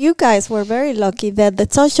 actually, you guys were very lucky that the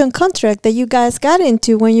social contract that you guys got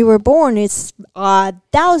into when you were born is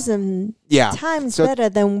 1,000 times better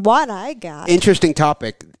than what I got. Interesting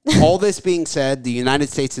topic. All this being said, the United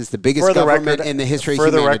States is the biggest government in the history of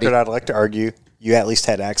humanity. For the record, I'd like to argue you at least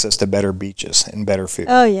had access to better beaches and better food.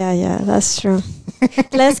 Oh, yeah, that's true.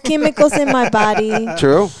 Less chemicals in my body.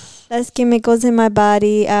 True. less chemicals in my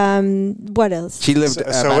body. What else? She lived So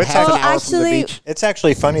about it's half an actually- hour from the actually- beach. It's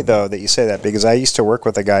actually funny, though, that you say that, because I used to work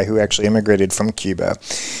with a guy who actually immigrated from Cuba,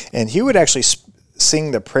 and he would actually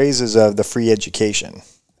sing the praises of the free education.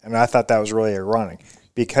 And I thought that was really ironic,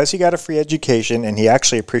 because he got a free education, and he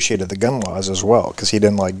actually appreciated the gun laws as well, because he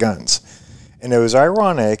didn't like guns. And it was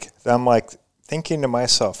ironic that I'm like thinking to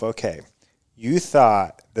myself, okay, you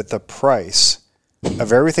thought that the price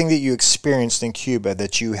of everything that you experienced in Cuba,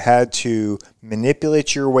 that you had to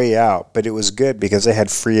manipulate your way out, but it was good because they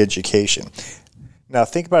had free education. Now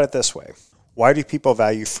think about it this way. Why do people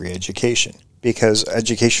value free education? Because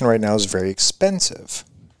education right now is very expensive.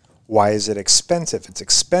 Why is it expensive? It's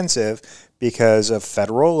expensive because of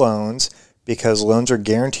federal loans, because loans are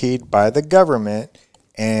guaranteed by the government,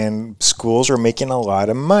 and schools are making a lot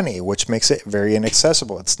of money, which makes it very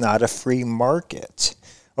inaccessible. It's not a free market.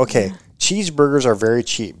 Okay, cheeseburgers are very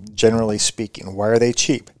cheap, generally speaking. Why are they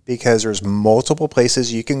cheap? Because there's multiple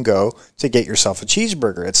places you can go to get yourself a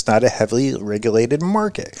cheeseburger. It's not a heavily regulated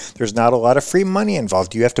market. There's not a lot of free money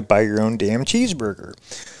involved. You have to buy your own damn cheeseburger.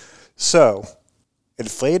 So,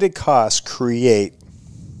 inflated costs create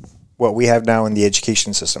what we have now in the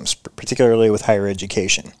education systems, particularly with higher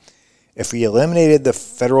education. If we eliminated the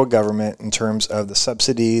federal government in terms of the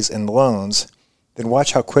subsidies and loans, then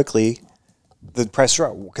watch how quickly the price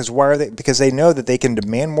drop. Because why are they? Because they know that they can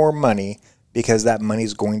demand more money because that money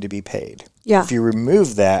is going to be paid. Yeah. If you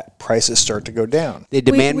remove that, prices start to go down. They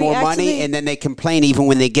demand we more money, actually- and then they complain even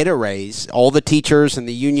when they get a raise. All the teachers and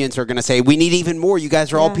the unions are going to say, we need even more. You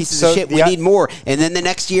guys are all Yeah. pieces So of shit. We the- need more. And then the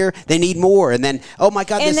next year, they need more. And then, oh, my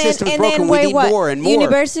God, this system is broken. We need more and more.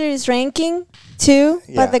 Universities ranking too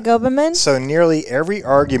by Yeah. the government. So nearly every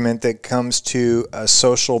argument that comes to a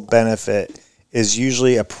social benefit is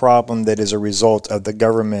usually a problem that is a result of the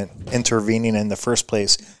government intervening in the first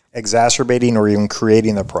place, exacerbating or even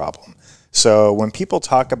creating the problem. So when people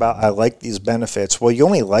talk about, I like these benefits, well, you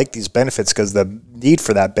only like these benefits because the need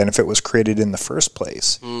for that benefit was created in the first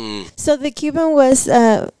place. So the Cuban was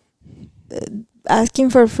asking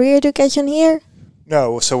for free education here.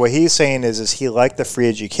 No, so what he's saying is he liked the free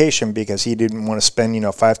education because he didn't want to spend,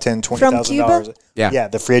 $5, $10, $20,000. Cuba? Yeah.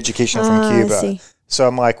 The free education from I Cuba. see. So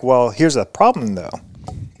I'm like, well, here's the problem though.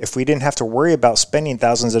 If we didn't have to worry about spending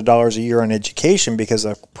thousands of dollars a year on education because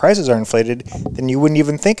the prices are inflated, then you wouldn't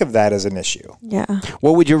even think of that as an issue. Yeah.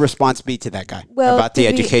 What would your response be to that guy Well, about the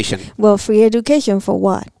to be- education? Well, free education for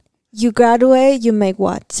what? You graduate, you make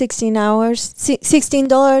what? 16 hours,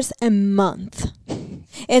 $16 a month.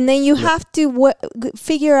 And then you have to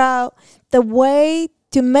figure out the way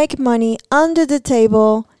to make money under the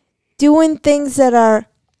table doing things that are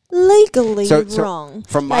legally So wrong.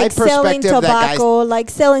 from my like selling perspective, that guy's- tobacco, like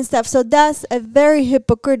selling stuff. So that's a very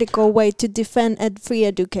hypocritical way to defend a free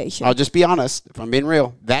education. I'll just be honest, if I'm being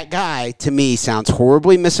real. That guy, to me, sounds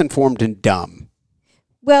horribly misinformed and dumb.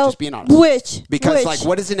 Well, Just being honest. Because, which- like,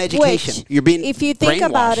 what is an education? which, You're being if you think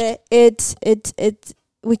about brainwashed. it, it's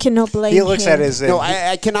we cannot blame He looks him. at it as No,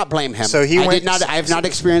 I cannot blame him. So he I went- did not. I have not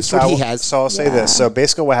experienced So what I he will- has. So I'll say Yeah. this. So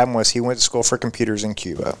basically what happened was he went to school for computers in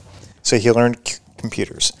Cuba. So he learned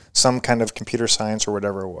computers, some kind of computer science or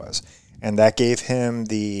whatever it was. And that gave him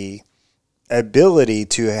the ability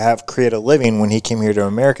to create a living when he came here to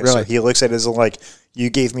America. So Really? he looks at it as like, you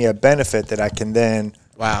gave me a benefit that I can then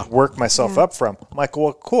Wow. work myself up from. I'm like,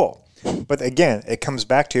 well, cool. But again, it comes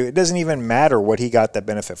back to, it doesn't even matter what he got that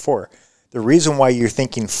benefit for. The reason why you're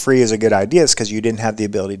thinking free is a good idea is because you didn't have the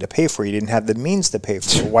ability to pay for it. You didn't have the means to pay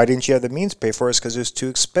for it. Why didn't you have the means to pay for it? It's because it was too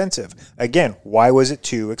expensive. Again, why was it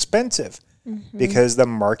too expensive? Because the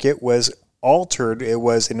market was altered. It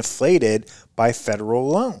was inflated by federal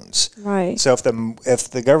loans. Right. So if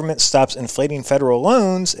the government stops inflating federal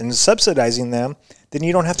loans and subsidizing them, then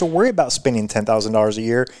you don't have to worry about spending $10,000 a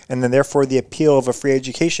year, and then therefore the appeal of a free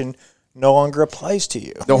education no longer applies to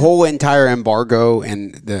you. The whole entire embargo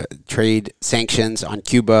and the trade sanctions on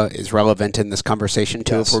Cuba is relevant in this conversation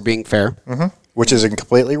too, Yes. if we're being fair. Which is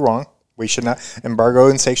completely wrong. We should not. Embargo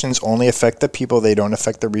and sanctions only affect the people. They don't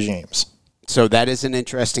affect the regimes. So that is an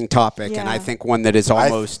interesting topic, and Yeah. I think one that is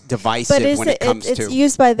almost divisive But when it comes it's to.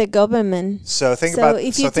 used by the government. So think So about.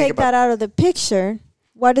 if so you think take about, that out of the picture,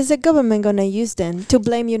 what is the government going to use then to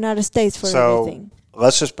blame United States for everything?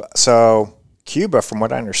 So Cuba, from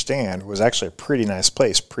what I understand, was actually a pretty nice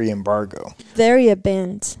place pre-embargo. Very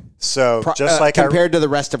advanced. So just like compared to the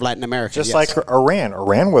rest of Latin America, Just yes. like Iran.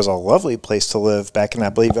 Iran was a lovely place to live back in, I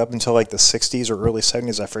believe, up until like the 60s or early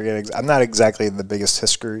 70s. I forget. I'm not exactly the biggest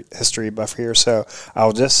history buff here. So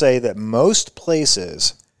I'll just say that most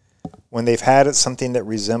places, when they've had something that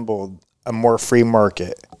resembled a more free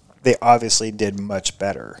market, they obviously did much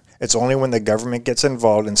better. It's only when the government gets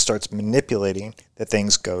involved and starts manipulating that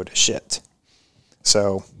things go to shit.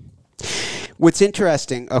 So, what's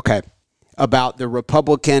interesting, about the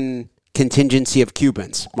Republican contingency of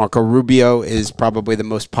Cubans, Marco Rubio is probably the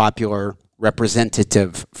most popular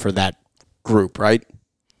representative for that group, right?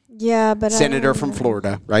 Yeah, but Senator from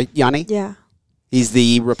Florida, right, Yanni? Yeah. He's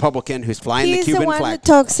the Republican who's flying the Cuban He's the one flag. who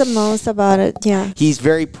talks the most about it, yeah. He's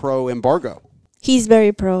very pro-embargo. He's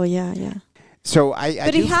very pro, yeah. So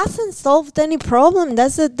but he hasn't solved any problem.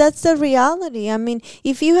 That's the reality. I mean,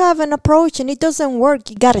 if you have an approach and it doesn't work,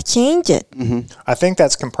 you got to change it. Mm-hmm. I think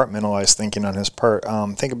that's compartmentalized thinking on his part.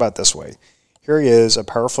 Think about it this way. Here he is, a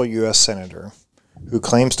powerful U.S. senator who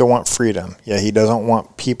claims to want freedom, yet he doesn't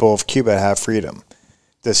want people of Cuba to have freedom.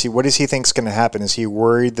 What does he think is going to happen? Is he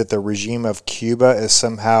worried that the regime of Cuba is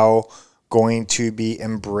somehow going to be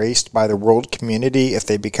embraced by the world community if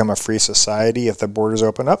they become a free society, if the borders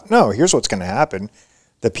open up? No, here's what's going to happen.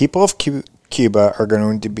 The people of Cuba are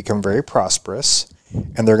going to become very prosperous,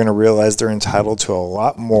 and they're going to realize they're entitled to a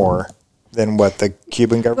lot more than what the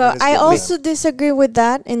Cuban government is I giving also them. disagree with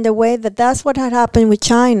that in the way that that's what had happened with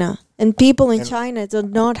China. And people in China do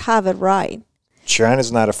not have it right.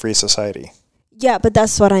 China's not a free society. Yeah, but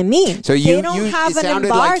that's what I mean. So they don't have it an sounded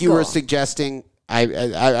embargo. like you were suggesting.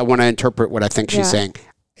 I want to interpret what I think she's saying.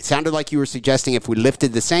 It sounded like you were suggesting if we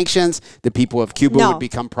lifted the sanctions, the people of Cuba would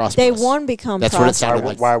become prosperous. They won't become That's prosperous. what it sounded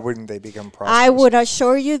like. Why wouldn't they become prosperous? I would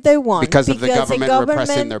assure you they won't. Because of the government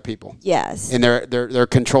repressing their people. Yes. And they're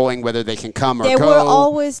controlling whether they can come or They go. will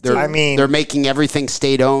always do. They're making everything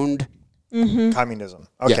state owned. Mm-hmm. Communism.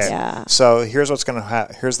 Okay. Yes. Yeah. So here's what's going to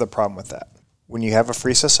happen. Here's the problem with that. When you have a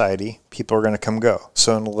free society, people are going to come go.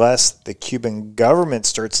 So unless the Cuban government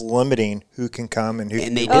starts limiting who can come and who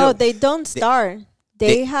can do. They don't start.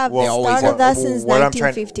 They have started that since what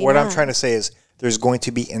 1959. What I'm trying to say is there's going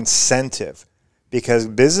to be incentive because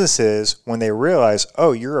businesses, when they realize,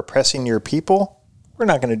 oh, you're oppressing your people, we're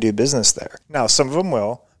not going to do business there. Now, some of them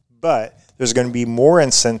will, but there's going to be more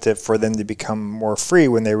incentive for them to become more free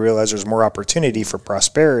when they realize there's more opportunity for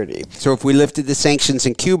prosperity. So if we lifted the sanctions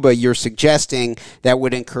in Cuba, you're suggesting that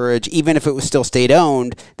would encourage, even if it was still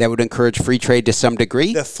state-owned, that would encourage free trade to some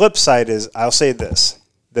degree? The flip side is, I'll say this,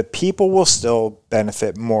 the people will still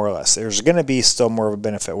benefit more or less. There's going to be still more of a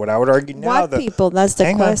benefit. What I would argue now... What people? That's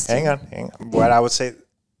the question. Hang on. What I would say,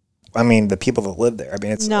 the people that live there.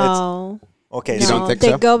 It's... Okay, you don't think the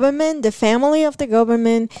so? Government, the family of the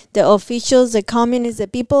government, the officials, the communists, the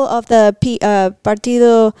people of the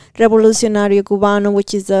Partido Revolucionario Cubano,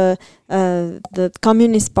 which is the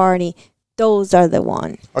Communist Party, those are the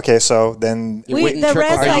one. Okay, so then... The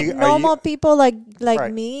rest, normal people like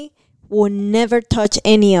right. me, will never touch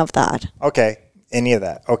any of that. Okay, any of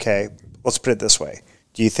that. Okay, let's put it this way.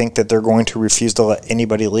 Do you think that they're going to refuse to let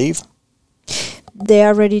anybody leave? They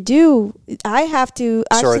already do. I have to.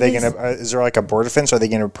 So are they going to? Is there like a border fence? Are they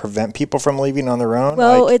going to prevent people from leaving on their own?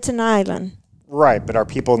 Well, it's an island. Right, but are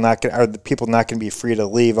the people not going to be free to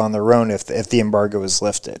leave on their own if the embargo is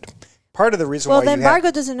lifted? Part of the reason why the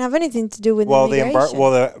embargo doesn't have anything to do with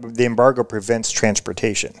immigration. The embargo prevents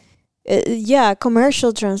transportation.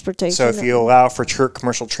 Commercial transportation. So if you allow for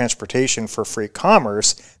commercial transportation for free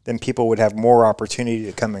commerce, then people would have more opportunity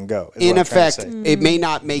to come and go. In effect, it may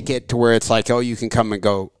not make it to where it's like, oh, you can come and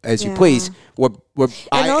go as you please. What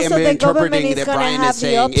I am interpreting that Brian is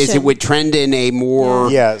saying is it would trend in a more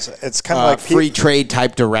it's kind of like free trade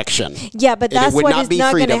type direction. Yeah, but that's what is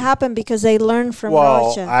not going to happen because they learned from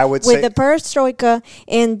Russia. I would with say the perestroika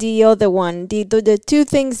and the other one, the two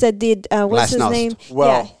things that did what's his name?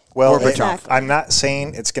 Well, exactly. I'm not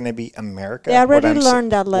saying it's going to be America. They already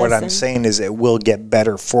learned that lesson. What I'm saying is it will get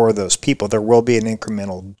better for those people. There will be an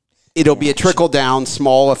incremental... It'll be a trickle-down,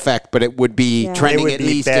 small effect, but it would be trending at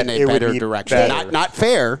least in a better direction. Not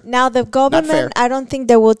fair. Now, the government, I don't think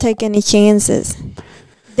they will take any chances.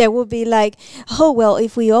 They will be like, oh, well,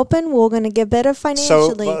 if we open, we're going to get better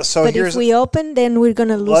financially. But if we open, then we're going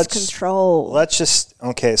to lose control. Let's just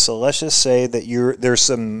say that there's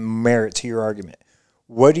some merit to your argument.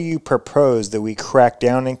 What do you propose that we crack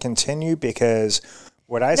down and continue? Because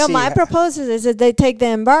what I see... No, my proposal is that they take the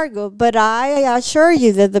embargo, but I assure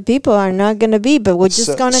you that the people are not going to be, but we're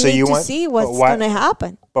just going to need to see what's going to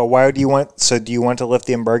happen. But why do you want... So do you want to lift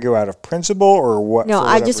the embargo out of principle or what? No,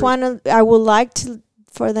 I just want to... I would like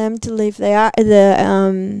for them to leave the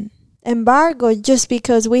embargo just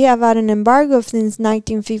because we have had an embargo since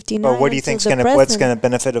 1959. But what do you think what's going to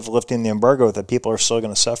benefit of lifting the embargo that people are still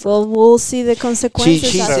going to suffer? Well, we'll see the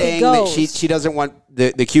consequences She's as saying it goes. that she doesn't want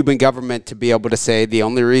the Cuban government to be able to say the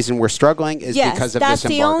only reason we're struggling is because of this embargo.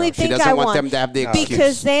 The only thing she doesn't I want want them to have the excuse.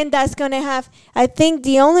 Because then that's going to have, I think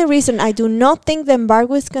the only reason, I do not think the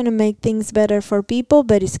embargo is going to make things better for people,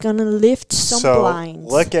 but it's going to lift some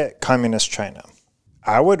blinds. Look at communist China.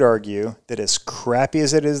 I would argue that as crappy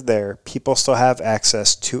as it is there, people still have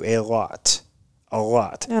access to a lot.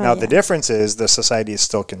 The difference is the society is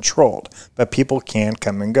still controlled, but people can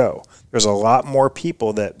come and go. There's a lot more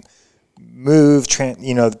people that move,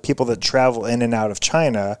 the people that travel in and out of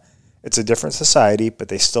China. It's a different society, but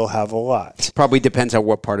they still have a lot. Probably depends on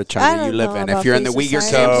what part of China you live in. If you're in the Uyghur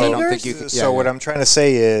camps, I don't think you can. So what I'm trying to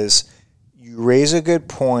say is, you raise a good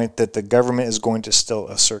point that the government is going to still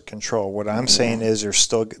assert control. What I'm saying is there's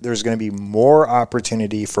going to be more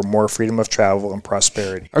opportunity for more freedom of travel and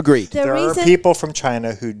prosperity. Agreed. There are people from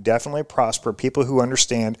China who definitely prosper, people who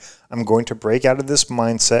understand, I'm going to break out of this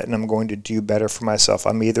mindset and I'm going to do better for myself.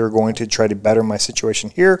 I'm either going to try to better my situation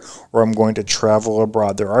here or I'm going to travel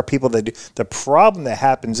abroad. There are people that do. The problem that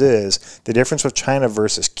happens is the difference with China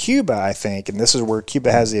versus Cuba, I think, and this is where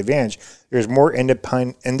Cuba has the advantage, there's more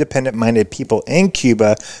independent-minded people in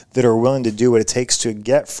Cuba that are willing to do what it takes to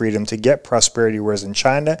get freedom, to get prosperity, whereas in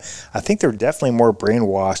China, I think they're definitely more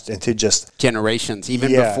brainwashed into just... generations,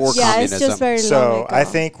 even before communism. It's just very so I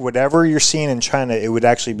think whatever you're seeing in China, it would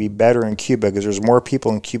actually be better in Cuba because there's more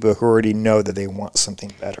people in Cuba who already know that they want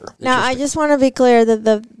something better. Now, I just want to be clear that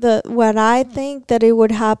the what I think that it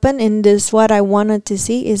would happen, and this what I wanted to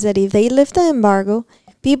see, is that if they lift the embargo,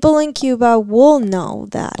 people in Cuba will know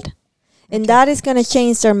that. And that is going to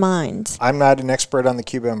change their minds. I'm not an expert on the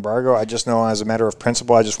Cuba embargo. I just know as a matter of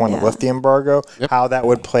principle, I just want to lift the embargo. Yep. How that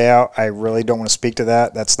would play out, I really don't want to speak to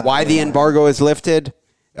that. That's not why the embargo is lifted.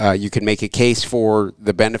 You can make a case for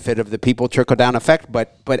the benefit of the people trickle-down effect,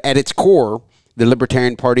 but at its core, the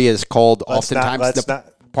Libertarian Party is called oftentimes the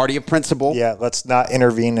party of principle. Yeah, let's not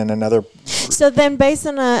intervene in another... So then, based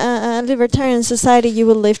on a libertarian society, you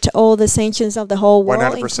will lift all the sanctions of the whole world,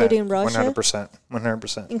 100%, including Russia?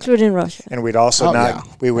 100%. Including Russia. And we'd also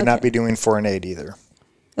not be doing foreign aid either.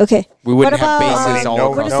 Okay. We wouldn't have bases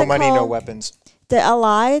all across. No money, no weapons. The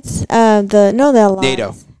Allies? The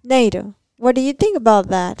Allies. NATO. What do you think about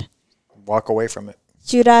that? Walk away from it.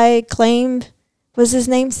 Should I claim... Was his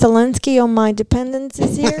name Zelensky on my dependents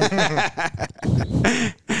this year?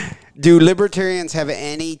 Do libertarians have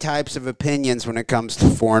any types of opinions when it comes to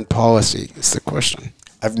foreign policy? Is the question.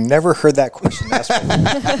 I've never heard that question asked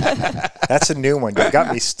before. That's a new one. You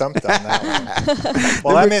got me stumped on that one.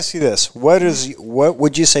 Well, let me ask you this. What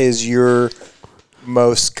would you say is your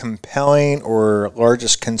most compelling or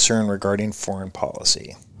largest concern regarding foreign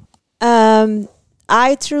policy?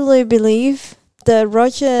 I truly believe that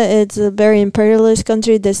Russia is a very imperialist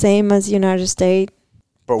country, the same as United States.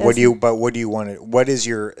 But what do you want? What is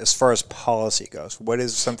your, as far as policy goes? What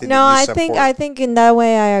is something that you support? I think in that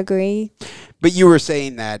way I agree. But you were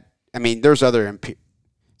saying that, I mean, there's other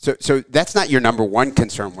so that's not your number one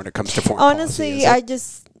concern when it comes to foreign policy.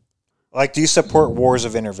 Honestly, do you support wars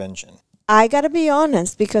of intervention? I got to be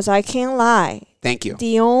honest because I can't lie. Thank you.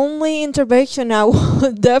 The only intervention I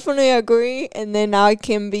would definitely agree, and then I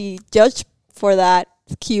can be judged for that,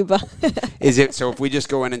 Cuba. Is it so if we just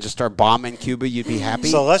go in and just start bombing Cuba, you'd be happy?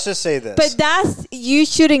 So let's just say this. But you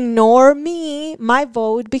should ignore my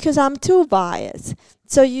vote, because I'm too biased.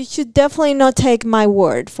 So you should definitely not take my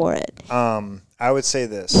word for it. I would say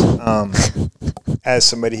this. As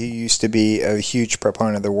somebody who used to be a huge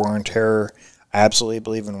proponent of the war on terror, I absolutely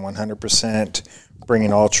believe in 100%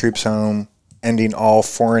 bringing all troops home, ending all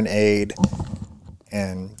foreign aid,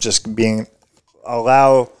 and just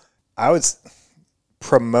I would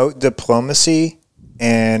promote diplomacy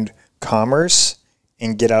and commerce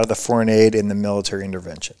and get out of the foreign aid and the military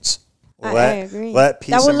interventions. I agree.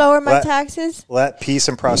 That would lower my taxes? Let peace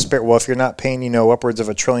and prosperity. Well, if you're not paying, upwards of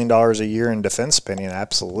 $1 trillion a year in defense spending,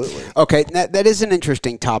 absolutely. Okay, that is an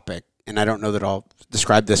interesting topic, and I don't know that I'll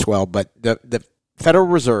describe this well, but the Federal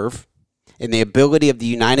Reserve and the ability of the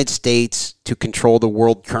United States to control the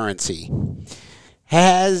world currency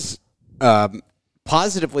has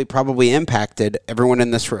positively probably impacted everyone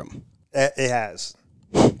in this room. It has.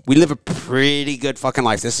 We live a pretty good fucking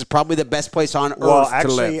life. This is probably the best place on earth to live. Well,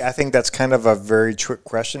 actually, I think that's kind of a very trick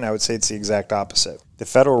question. I would say it's the exact opposite. The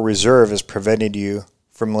Federal Reserve has prevented you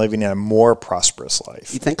from living a more prosperous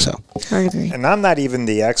life. You think so? I agree. And I'm not even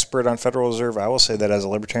the expert on Federal Reserve. I will say that as a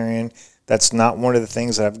libertarian, That's not one of the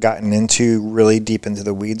things that I've gotten into really deep into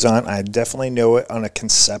the weeds on. I definitely know it on a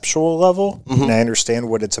conceptual level, and I understand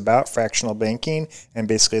what it's about, fractional banking, and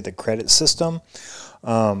basically the credit system.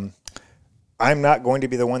 I'm not going to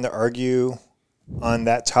be the one to argue on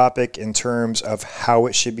that topic in terms of how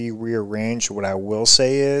it should be rearranged. What I will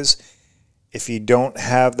say is, if you don't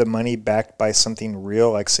have the money backed by something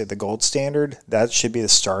real, like say the gold standard, that should be the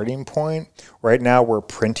starting point. Right now we're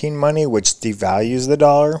printing money, which devalues the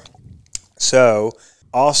dollar. So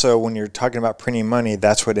also when you're talking about printing money,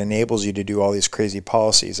 that's what enables you to do all these crazy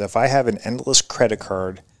policies. If I have an endless credit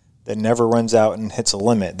card that never runs out and hits a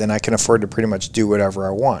limit, then I can afford to pretty much do whatever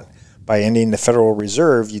I want. By ending the Federal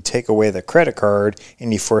Reserve, you take away the credit card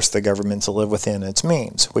and you force the government to live within its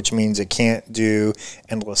means, which means it can't do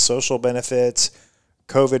endless social benefits,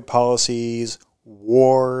 COVID policies,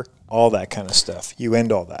 war, all that kind of stuff. You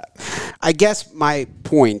end all that. I guess my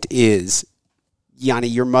point is, Yanni,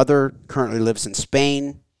 your mother currently lives in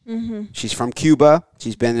Spain. Mm-hmm. She's from Cuba.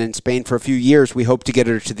 She's been in Spain for a few years. We hope to get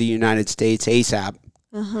her to the United States ASAP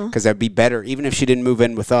because that'd be better, even if she didn't move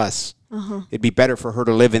in with us. It'd be better for her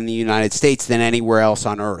to live in the United States than anywhere else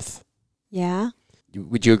on Earth. Yeah.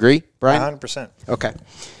 Would you agree, Brian? 100%. Okay.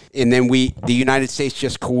 And then the United States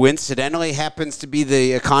just coincidentally happens to be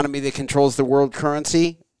the economy that controls the world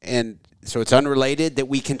currency. And so it's unrelated that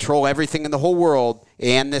we control everything in the whole world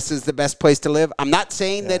and this is the best place to live. I'm not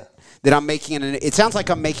saying that I'm making it sounds like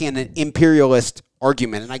I'm making an imperialist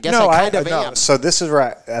argument. And I guess I kind of am. So this is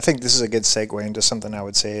where I think this is a good segue into something I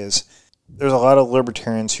would say is there's a lot of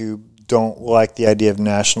libertarians who don't like the idea of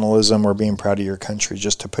nationalism or being proud of your country,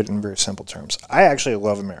 just to put it in very simple terms. I actually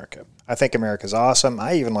love America. I think America's awesome.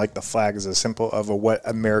 I even like the flag as a symbol of what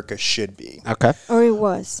America should be. Okay. Or it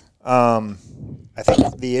was. I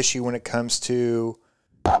think the issue when it comes to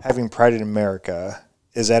having pride in America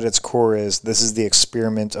is at its core is this is the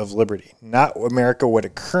experiment of liberty. Not America what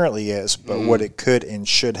it currently is, but what it could and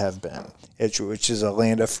should have been, which is a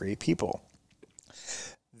land of free people.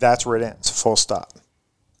 That's where it ends, full stop.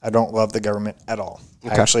 I don't love the government at all.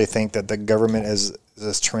 Okay. I actually think that the government is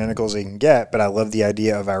as tyrannical as they can get, but I love the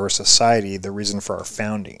idea of our society, the reason for our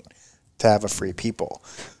founding, to have a free people.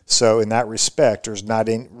 So in that respect, I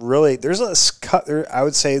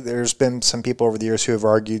would say there's been some people over the years who have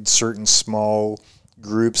argued certain small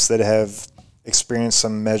groups that have experienced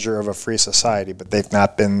some measure of a free society, but they've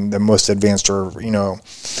not been the most advanced or,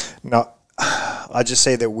 not. I'll just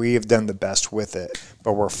say that we have done the best with it,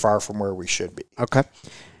 but we're far from where we should be. Okay.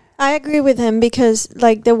 I agree with him because,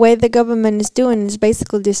 the way the government is doing is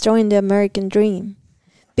basically destroying the American dream.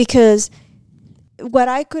 Because what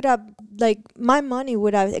I could have, my money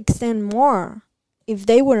would have extended more if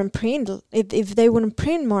they wouldn't print, if they wouldn't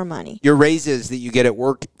print more money. Your raises that you get at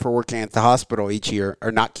work for working at the hospital each year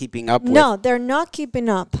are not keeping up with... No, they're not keeping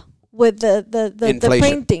up with the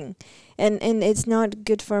printing. And it's not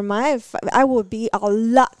good for I would be a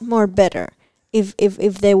lot more better if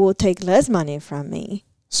they will take less money from me.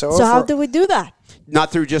 So how do we do that?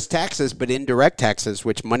 Not through just taxes, but indirect taxes,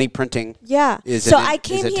 which money printing is so I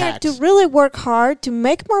came here to really work hard, to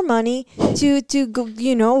make more money, to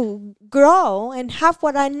grow and have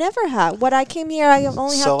what I never had. What I came here, I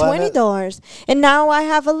only have $20. And now I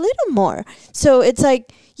have a little more. So it's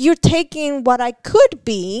like you're taking what I could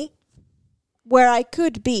be where I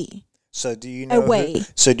could be. So do you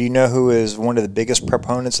know who is one of the biggest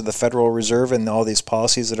proponents of the Federal Reserve and all these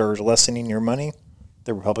policies that are lessening your money?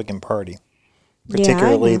 The Republican Party,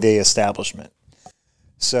 particularly the establishment.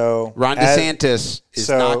 So Ron DeSantis is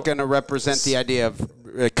not going to represent the idea of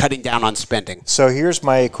cutting down on spending. So here's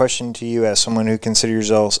my question to you as someone who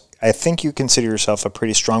I think you consider yourself a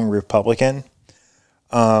pretty strong Republican.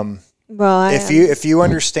 If you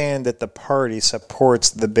understand that the party supports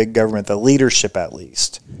the big government, the leadership at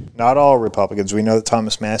least, not all Republicans. We know that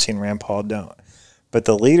Thomas Massey and Rand Paul don't. But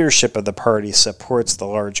the leadership of the party supports the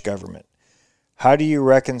large government. How do you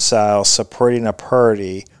reconcile supporting a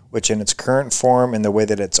party which in its current form and the way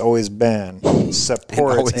that it's always been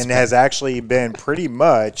supports and has actually been pretty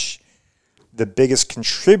much the biggest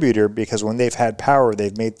contributor because when they've had power,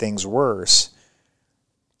 they've made things worse?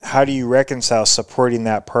 How do you reconcile supporting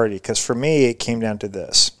that party? Because for me, it came down to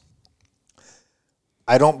this.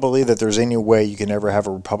 I don't believe that there's any way you can ever have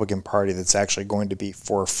a Republican Party that's actually going to be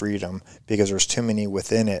for freedom because there's too many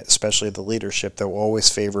within it, especially the leadership, that will always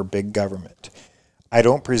favor big government. I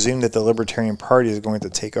don't presume that the Libertarian Party is going to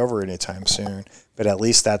take over anytime soon, but at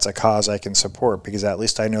least that's a cause I can support because at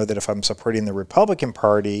least I know that if I'm supporting the Republican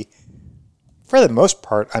Party, for the most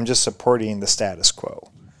part, I'm just supporting the status quo.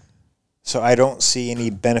 So I don't see any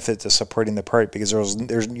benefit to supporting the party because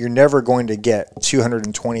you're never going to get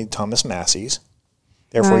 220 Thomas Masseys.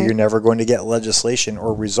 Therefore, Right. you're never going to get legislation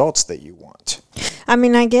or results that you want. I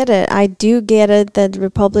mean, I get it. I do get it that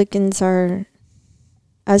Republicans are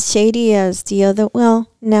as shady as the other. Well,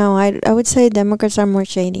 no, I would say Democrats are more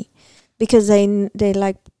shady because they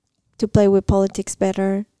like to play with politics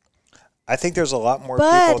better. I think there's a lot more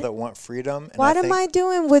But people that want freedom. And What am I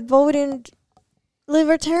doing with voting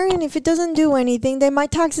libertarian if it doesn't do anything? Then my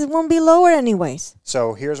taxes won't be lower anyways.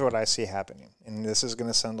 So here's what I see happening. And this is going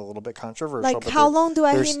to sound a little bit controversial. Like, but how long do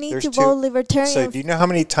I there's need to two- vote libertarian? So do you know how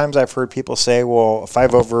many times I've heard people say, well, if I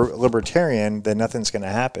vote libertarian, then nothing's going to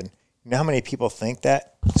happen? You know how many people think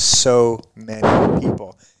that? So many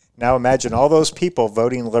people. Now imagine all those people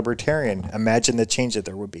voting libertarian. Imagine the change that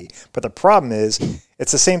there would be. But the problem is,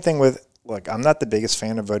 it's the same thing with, look, I'm not the biggest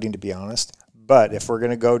fan of voting, to be honest. But if we're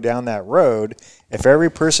going to go down that road, if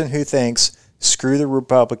every person who thinks, screw the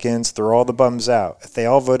Republicans, throw all the bums out, if they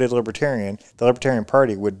all voted libertarian, the Libertarian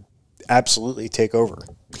Party would absolutely take over.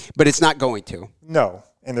 But it's not going to. No.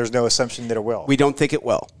 And there's no assumption that it will. We don't think it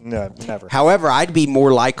will. No, never. However, I'd be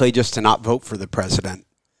more likely just to not vote for the president.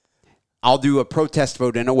 I'll do a protest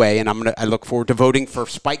vote in a way, and I look forward to voting for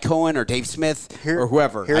Spike Cohen or Dave Smith or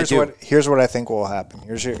whoever. Here's what I think will happen.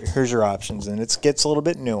 Here's your options, and it gets a little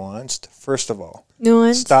bit nuanced. First of all,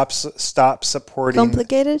 stop supporting.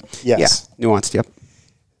 Complicated? Yes, yeah, nuanced. Yep.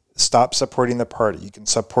 Stop supporting the party. You can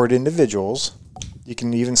support individuals. You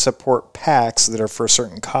can even support PACs that are for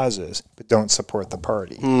certain causes, but don't support the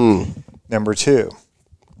party. Number 2,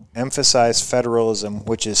 emphasize federalism,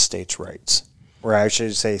 which is states' rights. Or I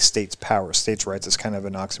should say states' power. States' rights is kind of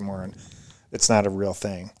an oxymoron. It's not a real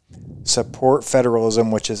thing. Support federalism,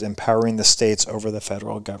 which is empowering the states over the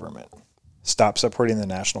federal government. Stop supporting the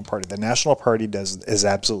National Party. The National Party is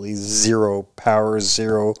absolutely zero power,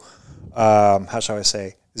 zero,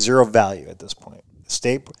 zero value at this point.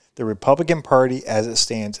 The Republican Party, as it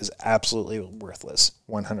stands, is absolutely worthless,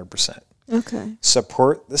 100%. Okay.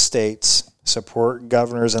 Support the states, support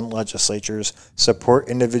governors and legislatures, support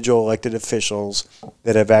individual elected officials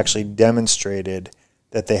that have actually demonstrated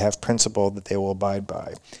that they have principle that they will abide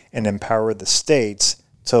by, and empower the states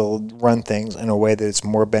to run things in a way that is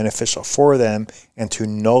more beneficial for them and to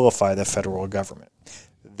nullify the federal government.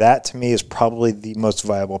 That, to me, is probably the most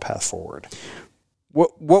viable path forward.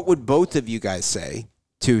 What would both of you guys say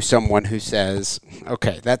to someone who says,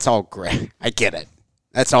 okay, that's all great. I get it.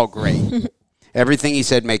 That's all great. Everything you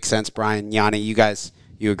said makes sense, Brian. Yanni,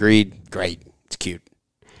 you agreed. Great. It's cute.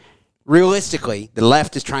 Realistically, the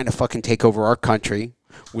left is trying to fucking take over our country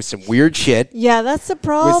with some weird shit. Yeah, that's the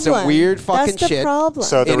problem. With some weird fucking that's the shit. Problem.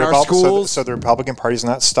 So in our schools. So the Republican Party is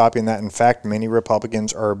not stopping that. In fact, many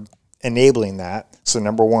Republicans are enabling that. So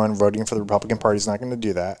number 1, voting for the Republican Party is not going to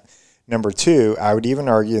do that. Number 2, I would even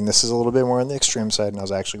argue, and this is a little bit more on the extreme side, and I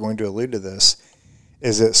was actually going to allude to this,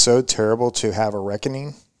 is it so terrible to have a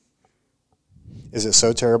reckoning? Is it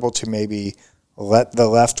so terrible to maybe let the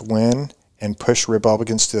left win and push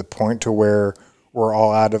Republicans to the point to where we're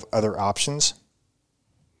all out of other options?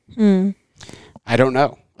 I don't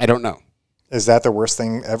know. Is that the worst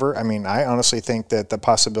thing ever? I mean, I honestly think that the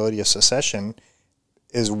possibility of secession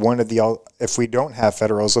is one of the, if we don't have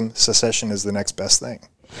federalism, secession is the next best thing.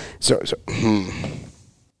 So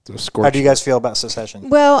how do you guys feel about secession?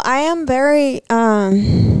 Well, I am very.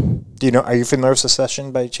 Do you know? Are you familiar with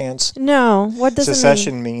secession by chance? No. What does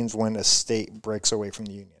secession it mean? means when a state breaks away from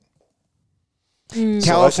the union.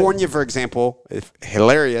 California, for example, is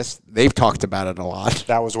hilarious. They've talked about it a lot.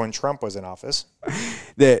 That was when Trump was in office.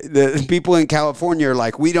 The people in California are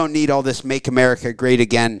like, we don't need all this "Make America Great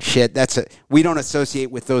Again" shit. We don't associate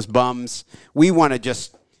with those bums. We want to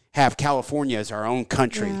just have California as our own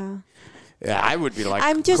country. Yeah, I would be like,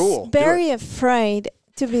 I'm just cool, very afraid,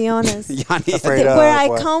 to be honest. Afraid of where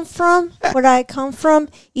what? I come from,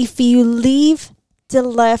 if you leave the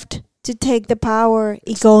left to take the power,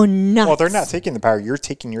 it go nuts. Well, they're not taking the power. You're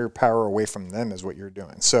taking your power away from them is what you're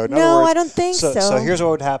doing. So in other No, words, I don't think so. So here's what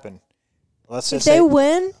would happen. Let's If just they say,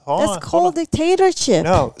 win, Hold that's on. called dictatorship.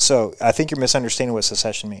 No, so I think you're misunderstanding what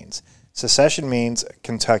secession means. Secession means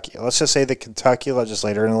Kentucky. Let's just say the Kentucky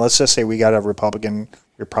legislator, and let's just say we got a Republican,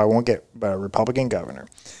 we probably won't get a Republican governor.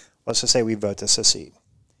 Let's just say we vote to secede.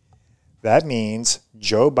 That means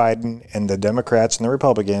Joe Biden and the Democrats and the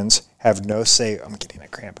Republicans have no say. I'm getting a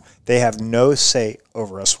cramp. They have no say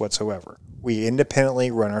over us whatsoever. We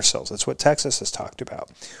independently run ourselves. That's what Texas has talked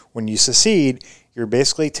about. When you secede, you're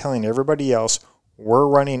basically telling everybody else, we're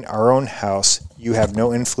running our own house. You have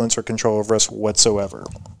no influence or control over us whatsoever.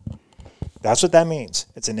 That's what that means.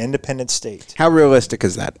 It's an independent state. How realistic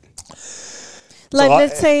is that?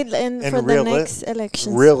 Let's say for the next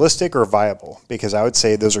elections. Realistic or viable? Because I would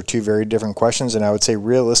say those are two very different questions, and I would say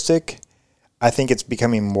realistic, I think it's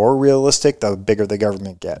becoming more realistic the bigger the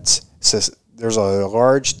government gets. So there's a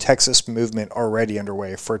large Texas movement already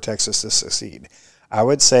underway for Texas to secede. I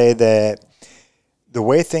would say that the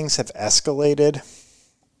way things have escalated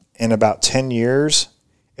in about 10 years,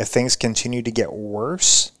 if things continue to get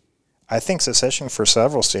worse, I think secession for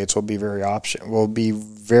several states will be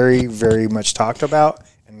very, very much talked about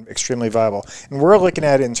and extremely viable. And we're looking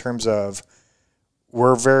at it in terms of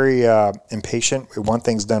we're very impatient. We want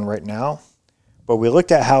things done right now. But we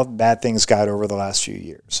looked at how bad things got over the last few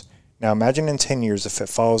years. Now imagine in 10 years if it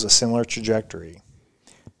follows a similar trajectory.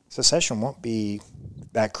 Secession won't be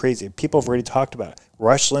that crazy. People have already talked about it.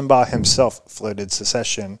 Rush Limbaugh himself floated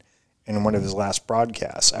secession in one of his last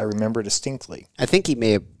broadcasts. I remember distinctly. I think he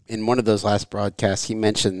may have, in one of those last broadcasts, he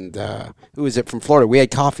mentioned, who was it from Florida? We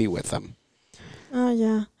had coffee with him. Oh,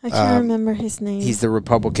 yeah. I can't remember his name. He's the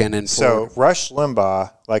Republican in Florida. So Rush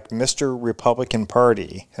Limbaugh, like Mr. Republican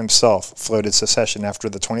Party himself, floated secession after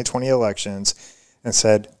the 2020 elections and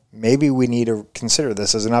said, maybe we need to consider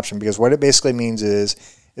this as an option, because what it basically means is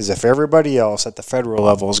if everybody else at the federal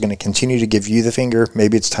level is going to continue to give you the finger,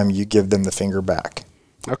 maybe it's time you give them the finger back.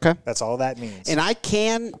 Okay. That's all that means. And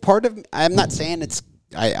I'm not saying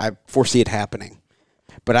I foresee it happening,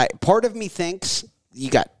 but part of me thinks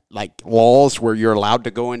you got like laws where you're allowed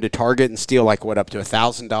to go into Target and steal up to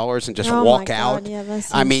 $1,000 and just walk out. Yeah,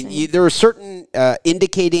 that's I mean, there are certain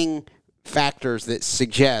indicating factors that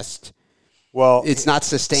suggest it's not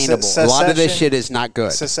sustainable. A lot of this shit is not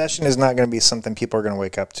good. Secession is not going to be something people are going to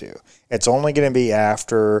wake up to. It's only going to be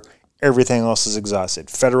after everything else is exhausted.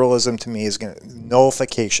 Federalism, to me,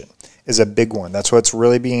 nullification is a big one. That's what's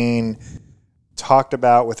really being talked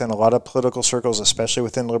about within a lot of political circles, especially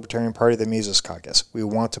within the Libertarian Party, the Mises Caucus. We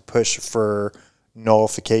want to push for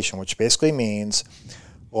nullification, which basically means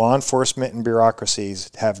law enforcement and bureaucracies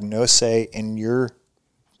have no say in your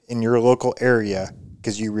local area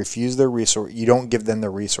because you refuse their resource. You don't give them the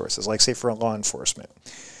resources. Like, say, for law enforcement,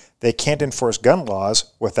 they can't enforce gun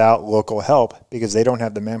laws without local help because they don't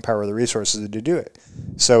have the manpower or the resources to do it.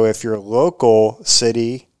 So if your local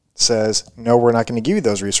city says, no, we're not going to give you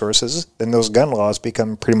those resources, then those gun laws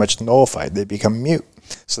become pretty much nullified. They become mute.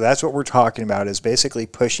 So that's what we're talking about, is basically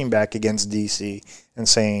pushing back against D.C. and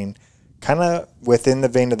saying, kind of within the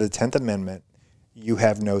vein of the 10th Amendment, you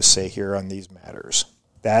have no say here on these matters.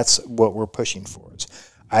 That's what we're pushing for.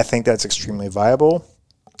 I think that's extremely viable.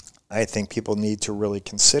 I think people need to really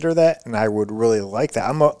consider that, and I would really like that.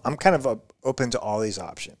 I'm kind of open to all these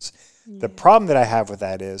options. Yeah. The problem that I have with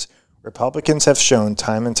that is Republicans have shown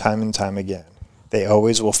time and time and time again they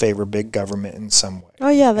always will favor big government in some way. Oh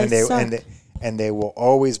yeah, and they will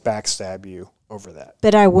always backstab you over that.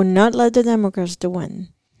 But I would not let the Democrats to win.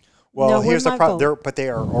 Well, here's the problem. But they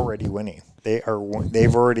are already winning. They're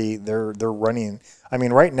running. I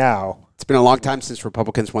mean, right now, it's been a long time since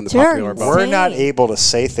Republicans won the popular vote. We're not able to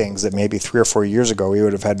say things that maybe 3 or 4 years ago we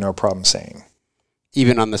would have had no problem saying.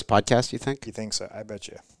 Even on this podcast, you think? You think so? I bet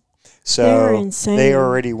you. So insane. They are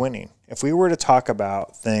already winning. If we were to talk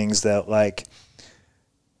about things that like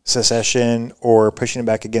secession or pushing it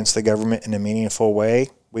back against the government in a meaningful way,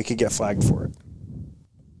 we could get flagged for it.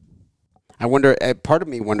 I wonder. Part of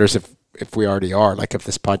me wonders if we already are. Like if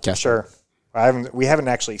this podcast. Sure. We haven't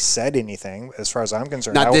actually said anything as far as I'm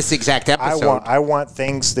concerned. Not this exact episode. I want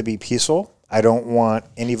things to be peaceful. I don't want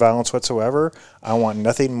any violence whatsoever. I want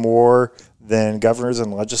nothing more than governors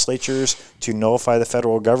and legislatures to nullify the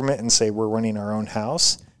federal government and say we're running our own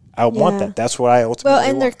house. I want that. That's what I ultimately want.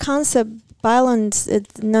 Well, and their concept, violence,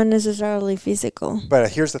 it's not necessarily physical.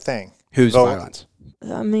 But here's the thing. Whose violence?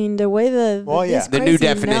 I mean, the way the new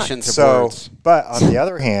definitions of words. But on the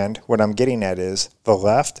other hand, what I'm getting at is the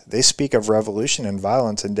left, they speak of revolution and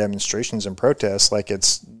violence and demonstrations and protests like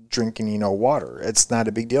it's drinking, water. It's not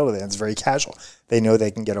a big deal to them. It's very casual. They know they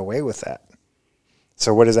can get away with that.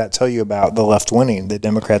 So what does that tell you about the left winning? The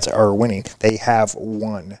Democrats are winning. They have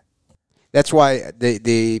won. That's why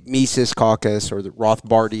the Mises Caucus or the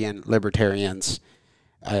Rothbardian libertarians,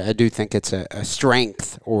 I do think it's a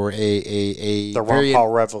strength or a the Ron Paul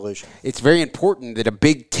revolution. It's very important that a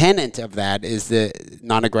big tenet of that is the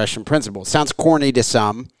non-aggression principle. It sounds corny to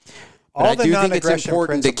some, but I do think it's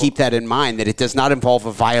important to keep that in mind, that it does not involve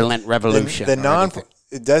a violent revolution.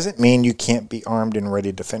 It doesn't mean you can't be armed and ready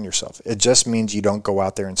to defend yourself. It just means you don't go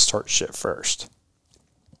out there and start shit first.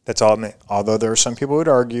 That's all it means. Although there are some people who would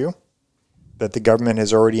argue that the government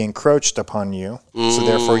has already encroached upon you, so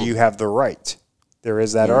therefore you have the right. There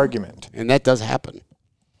is that argument. And that does happen.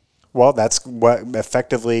 Well, that's what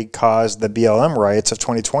effectively caused the BLM riots of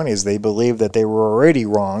 2020 is they believed that they were already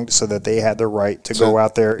wronged so that they had the right to go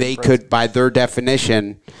out there. They could, by their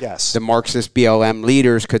definition, yes, the Marxist BLM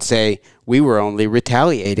leaders could say, we were only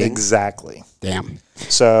retaliating. Exactly. Damn.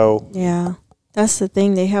 So Yeah, that's the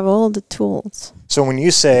thing. They have all the tools. So when you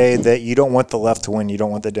say that you don't want the left to win, you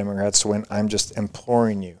don't want the Democrats to win, I'm just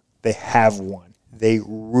imploring you. They have won. They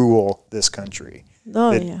rule this country.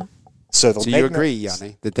 Oh, yeah. So you agree,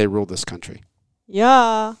 Yanni, that they rule this country?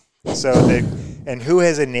 Yeah. And who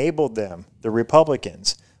has enabled them? The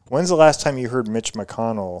Republicans. When's the last time you heard Mitch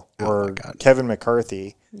McConnell or Kevin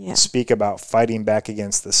McCarthy speak about fighting back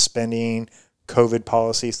against the spending, COVID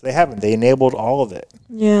policies? They haven't. They enabled all of it.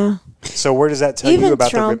 Yeah. So where does that tell you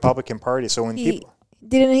about Trump, the Republican Party? So when people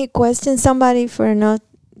didn't he question somebody for not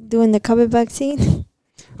doing the COVID vaccine?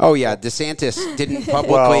 Oh, yeah. DeSantis didn't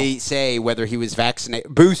publicly say whether he was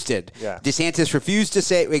boosted. Yeah. DeSantis refused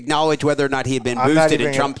to acknowledge whether or not he had been boosted,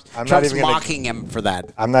 and Trump's mocking him for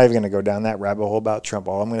that. I'm not even going to go down that rabbit hole about Trump.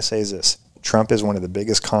 All I'm going to say is this. Trump is one of the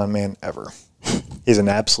biggest con men ever. He's an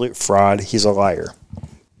absolute fraud. He's a liar.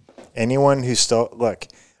 Anyone who look,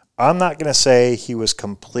 I'm not going to say he was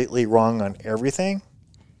completely wrong on everything,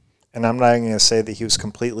 and I'm not going to say that he was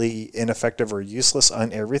completely ineffective or useless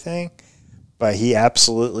on everything. But he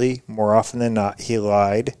absolutely, more often than not, he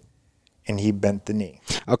lied and he bent the knee.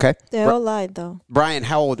 Okay. They all lied, though. Brian,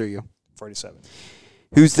 how old are you? 47.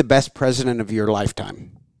 Who's the best president of your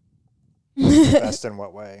lifetime? Best in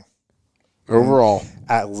what way? Overall.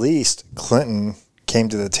 At least Clinton came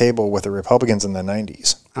to the table with the Republicans in the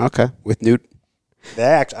 90s. Okay. With Newt?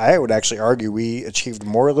 I would actually argue we achieved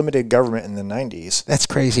more limited government in the 90s. That's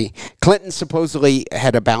crazy. Clinton supposedly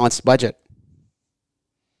had a balanced budget.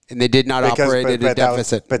 And they did not operate at a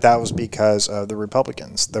deficit. But that was because of the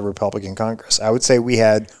Republicans, the Republican Congress. I would say we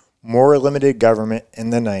had more limited government in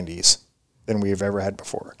the 90s than we've ever had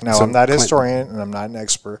before. Now, I'm not a historian and I'm not an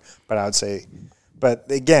expert, but I would say,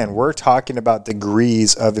 but again, we're talking about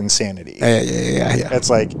degrees of insanity. Yeah. It's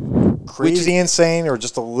like crazy insane or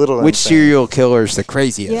just a little Which insane. serial killer is the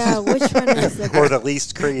craziest? Yeah, which one is the Or the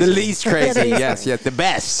least crazy. The least crazy, yes, the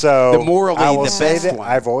best. So the morally I will the say best that one.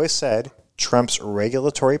 I've always said Trump's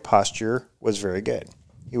regulatory posture was very good.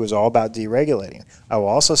 He was all about deregulating. I will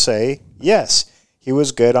also say, yes, he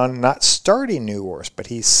was good on not starting new wars, but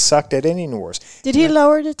he sucked at any new wars. Did he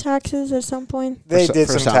lower the taxes at some point? They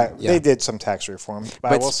did some tax reform.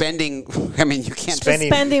 But spending, I mean, you can't.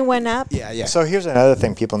 Spending went up. Yeah. So here's another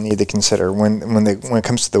thing people need to consider when it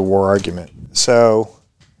comes to the war argument. So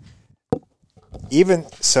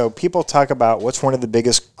people talk about what's one of the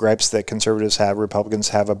biggest gripes that conservatives have, Republicans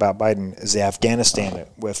have about Biden is the Afghanistan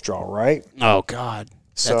withdrawal, right? Oh God,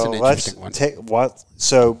 that's an interesting one.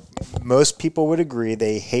 So most people would agree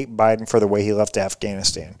they hate Biden for the way he left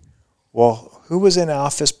Afghanistan. Well, who was in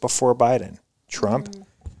office before Biden? Trump.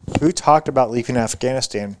 Mm-hmm. Who talked about leaving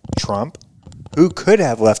Afghanistan? Trump. Who could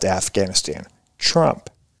have left Afghanistan? Trump.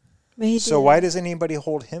 So why does anybody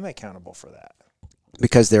hold him accountable for that?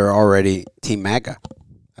 Because they're already Team MAGA.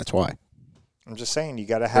 That's why. I'm just saying you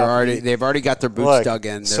got to have. They've already got their boots dug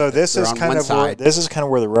in. This is kind of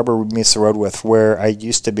where the rubber meets the road with where I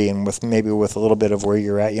used to be, and with a little bit of where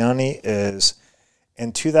you're at, Yanni, is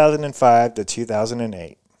in 2005 to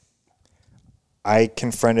 2008. I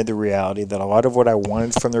confronted the reality that a lot of what I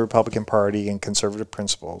wanted from the Republican Party and conservative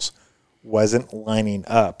principles wasn't lining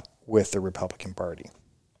up with the Republican Party.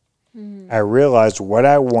 I realized what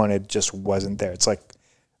I wanted just wasn't there. It's like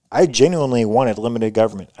I genuinely wanted limited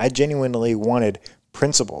government. I genuinely wanted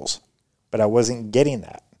principles, but I wasn't getting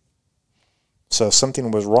that. So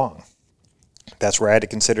something was wrong. That's where I had to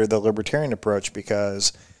consider the libertarian approach,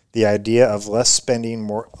 because the idea of less spending,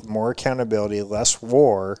 more accountability, less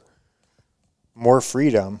war, more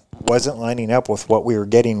freedom wasn't lining up with what we were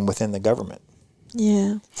getting within the government.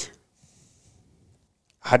 Yeah.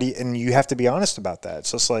 And you have to be honest about that.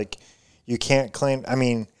 It's just like you can't claim. I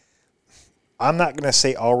mean, I'm not going to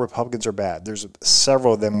say all Republicans are bad. There's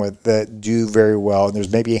several of them that do very well, and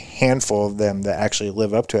there's maybe a handful of them that actually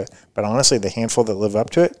live up to it. But honestly, the handful that live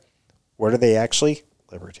up to it, what are they actually?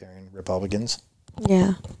 Libertarian Republicans.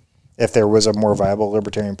 Yeah. If there was a more viable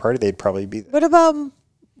Libertarian Party, they'd probably be there.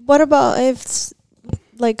 What about if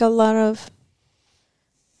like a lot of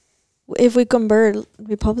if we convert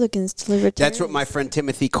Republicans to libertarians? That's what my friend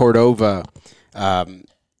Timothy Cordova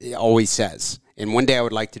always says. And one day I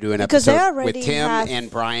would like to do an episode with Tim and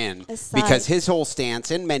Brian, because his whole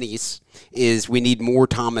stance, and many's, is we need more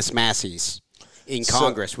Thomas Masseys in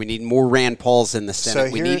Congress. We need more Rand Pauls in the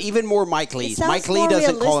Senate. We need even more Mike Lees. Mike Lee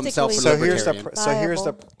doesn't call himself a libertarian.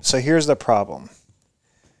 So here's the problem.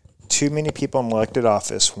 too many people in elected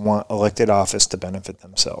office want elected office to benefit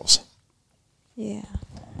themselves. Yeah.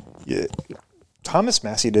 Thomas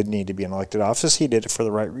Massey didn't need to be in elected office. He did it for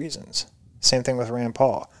the right reasons. Same thing with Rand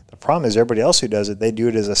Paul. The problem is everybody else who does it, they do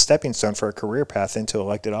it as a stepping stone for a career path into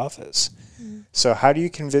elected office. So how do you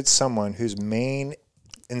convince someone whose main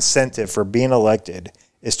incentive for being elected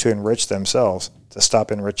is to enrich themselves to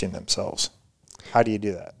stop enriching themselves? How do you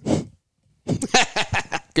do that?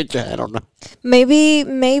 Good job. I don't know.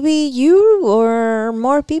 Maybe you or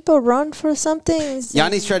more people run for something.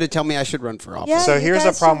 Yanni's trying to tell me I should run for office. Yeah, So you here's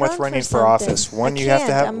the guys problem should with run running for something. office. One, I you have to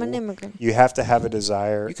can't. have I'm an immigrant. you have to have a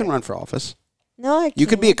desire. You can run for office. No, I can't. You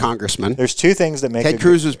could be a congressman. There's two things that make Ted a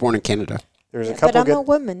Cruz was born in Canada. There's a But couple I'm good a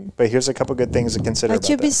woman. but here's a couple good things to consider I about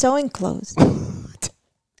should be that. sewing clothes.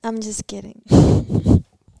 I'm just kidding.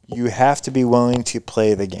 You have to be willing to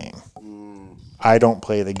play the game. I don't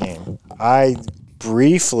play the game. I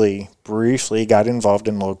briefly got involved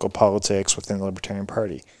in local politics within the Libertarian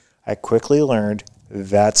Party. I quickly learned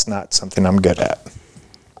that's not something I'm good at.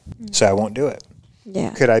 So I won't do it. Yeah.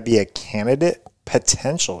 Could I be a candidate?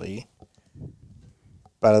 Potentially.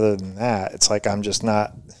 But other than that, it's like I'm just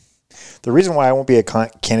not. The reason why I won't be a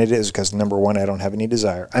candidate is because, number one, I don't have any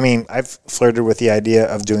desire. I mean, I've flirted with the idea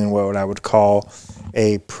of doing what I would call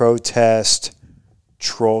a protest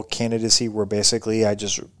troll candidacy, where basically I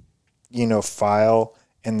just, file,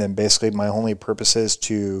 and then basically my only purpose is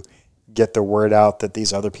to get the word out that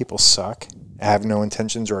these other people suck. I have no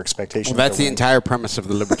intentions or expectations. Well, that's the entire premise of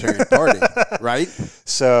the Libertarian Party, right?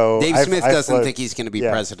 So Dave Smith doesn't think he's going to be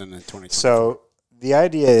yeah. president in 2020. So the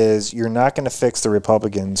idea is you're not going to fix the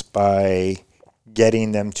Republicans by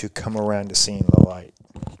getting them to come around to seeing the light,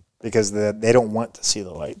 because they don't want to see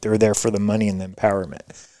the light. They're there for the money and the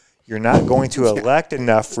empowerment. You're not going to elect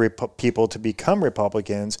enough people to become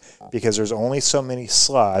Republicans because there's only so many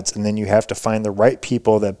slots, and then you have to find the right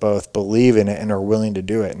people that both believe in it and are willing to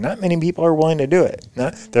do it. Not many people are willing to do it.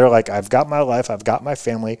 They're like, I've got my life, I've got my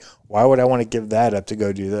family. Why would I want to give that up to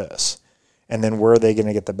go do this? And then where are they going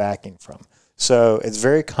to get the backing from? So it's a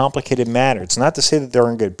very complicated matter. It's not to say that there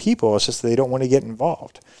aren't good people. It's just that they don't want to get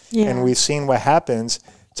involved. Yeah. And we've seen what happens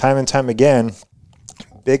time and time again.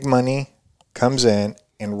 Big money comes in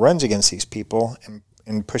and runs against these people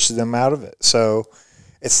and pushes them out of it. So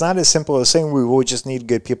it's not as simple as saying we just need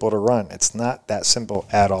good people to run. It's not that simple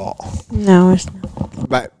at all. No, it's not.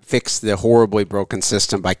 But fix the horribly broken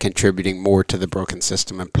system by contributing more to the broken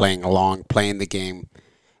system and playing along, playing the game,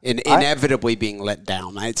 and inevitably being let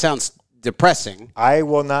down. It sounds depressing. I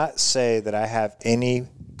will not say that I have any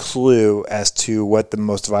clue as to what the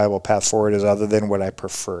most viable path forward is other than what I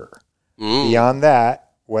prefer. Beyond that,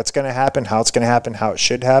 what's going to happen, how it's going to happen, how it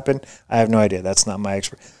should happen, I have no idea. That's not my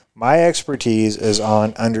expertise. My expertise is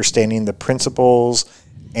on understanding the principles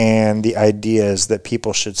and the ideas that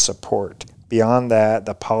people should support. Beyond that,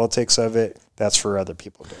 the politics of it, that's for other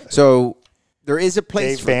people to do. So there is a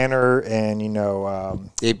place Dave Banner and,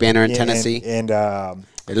 Dave Banner in Tennessee. And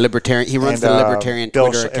Libertarian. He runs the Libertarian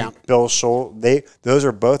Twitter account. Bill Scholl. Those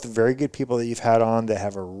are both very good people that you've had on that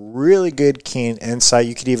have a really good, keen insight.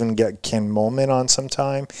 You could even get Ken Molman on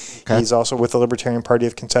sometime. Okay. He's also with the Libertarian Party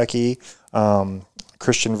of Kentucky.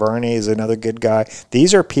 Christian Varney is another good guy.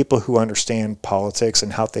 These are people who understand politics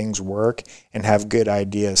and how things work and have good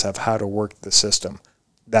ideas of how to work the system.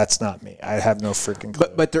 That's not me. I have no freaking clue.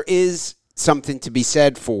 But there is something to be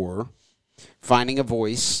said for finding a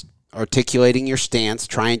voice, articulating your stance,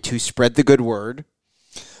 trying to spread the good word,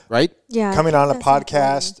 right? Yeah. Coming on a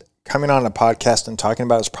podcast and talking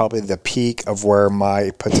about it is probably the peak of where my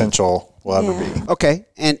potential will ever be. Okay,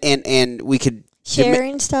 and we could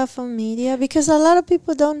sharing stuff on media, because a lot of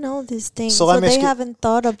people don't know these things, so they haven't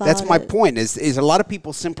thought about it. That's my point. Is a lot of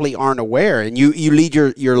people simply aren't aware, and you lead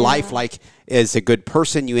your life like as a good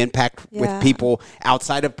person. You impact with people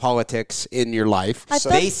outside of politics in your life.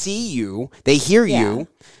 They see you, they hear you.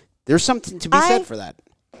 There's something to be said for that.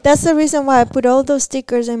 That's the reason why I put all those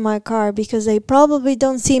stickers in my car, because they probably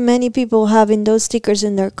don't see many people having those stickers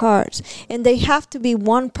in their cars, and they have to be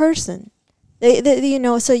one person. So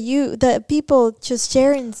the people just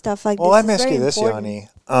sharing stuff like this. Well, let me is ask very you this, important.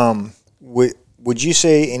 Yanni. Would you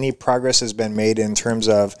say any progress has been made in terms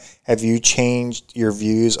of, have you changed your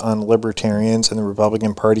views on libertarians and the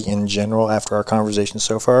Republican Party in general after our conversation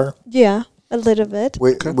so far? Yeah, a little bit.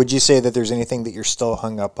 Would you say that there's anything that you're still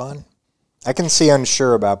hung up on? I can say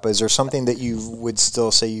unsure about, but is there something that you would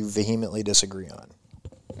still say you vehemently disagree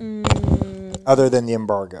on? Other than the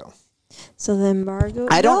embargo? So the embargo?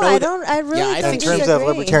 I don't know. I really don't in terms of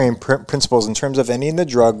libertarian principles, in terms of ending the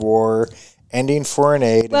drug war ending foreign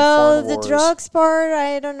aid Well, and foreign wars. the drugs part,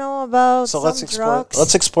 I don't know about So some drugs.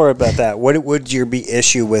 let's explore about that. What would your be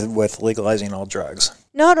issue with legalizing all drugs?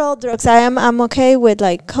 Not all drugs. I'm okay with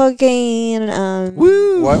like cocaine,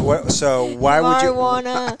 So why would you?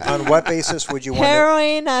 marijuana, On what basis would you want?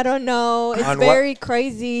 heroin. I don't know. It's On very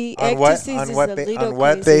crazy. On Ecstasy what? is On a what? little On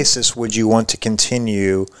what crazy. basis would you want to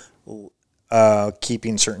continue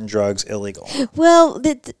keeping certain drugs illegal? Well,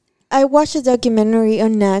 I watched a documentary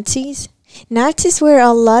on Nazis. Nazis were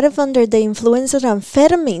a lot of under the influence of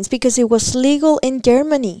amphetamines because it was legal in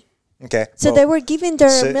Germany. Okay. So well, they were giving their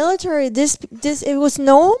so- military this. It was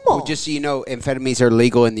normal. Well, just so you know, amphetamines are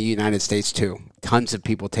legal in the United States too. Tons of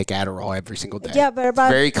people take Adderall every single day. Yeah, but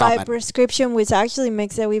very by common. prescription, which actually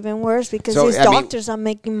makes it even worse because So, these I mean- doctors are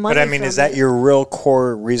making money. But I mean, from is that it. your real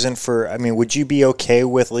core reason for? I mean, would you be okay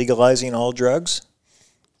with legalizing all drugs?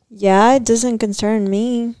 Yeah, it doesn't concern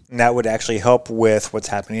me. And that would actually help with what's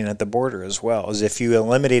happening at the border as well. As if you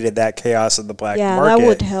eliminated that chaos of the black Yeah, market, that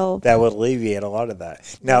would help. That would alleviate a lot of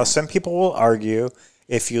that. Now, some people will argue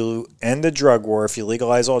if you end the drug war, if you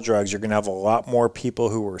legalize all drugs, you're going to have a lot more people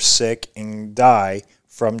who are sick and die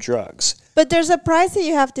from drugs. But there's a price that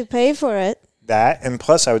you have to pay for it. That, and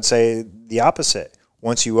plus, I would say the opposite.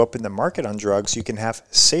 Once you open the market on drugs, you can have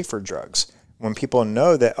safer drugs. When people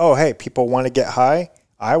know that, oh, hey, people want to get high,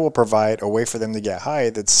 I will provide a way for them to get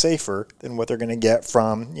high that's safer than what they're going to get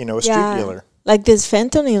from, a street dealer. Like this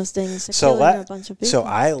fentanyl things are killing a bunch of people. So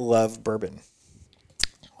I love bourbon.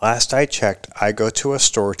 Last I checked, I go to a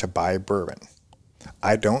store to buy bourbon.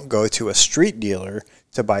 I don't go to a street dealer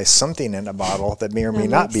to buy something in a bottle that may or may That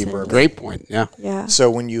not makes be sense. bourbon. Great point. Yeah. Yeah.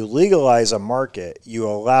 So when you legalize a market, you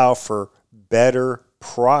allow for better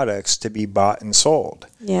products to be bought and sold.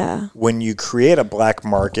 Yeah. When you create a black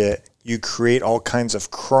market, you create all kinds of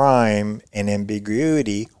crime and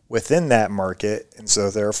ambiguity within that market, and so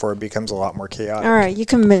therefore it becomes a lot more chaotic. All right, you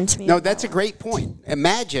convinced me. No, that's a great point.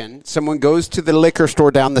 Imagine someone goes to the liquor store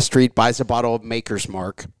down the street, buys a bottle of Maker's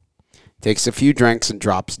Mark, takes a few drinks, and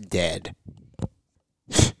drops dead.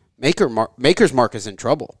 Maker's Mark is in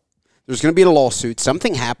trouble. There's going to be a lawsuit.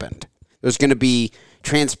 Something happened. There's going to be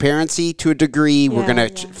transparency to a degree. We're Yeah,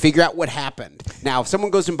 going to figure out what happened. Now, if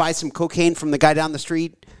someone goes and buys some cocaine from the guy down the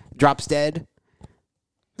street, drops dead,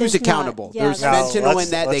 who's There's not- accountable? yeah, There's that's- fentanyl in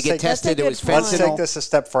that. They let's get take- tested. It was That's a good point. Let's take fentanyl. this a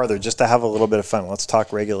step farther just to have a little bit of fun. Let's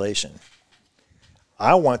talk regulation.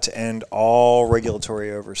 I want to end all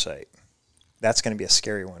regulatory oversight. That's going to be a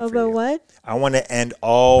scary one for About you. what? I want to end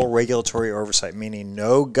all regulatory oversight, meaning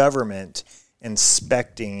no government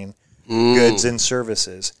inspecting goods and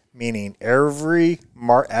services, meaning every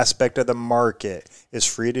aspect of the market is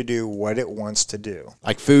free to do what it wants to do.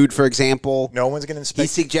 Like food, for example. No one's going to inspect.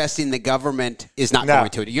 He's suggesting the government is not No. going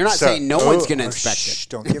to. You're not saying no one's going to inspect shh, it.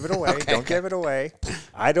 Don't give it away. Don't give it away.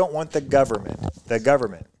 I don't want the government.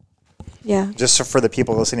 Yeah. Just so for the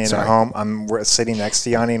people listening Sorry. at home, we're sitting next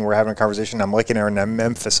to Yane and we're having a conversation. I'm looking at her and I'm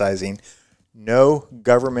emphasizing no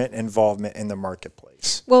government involvement in the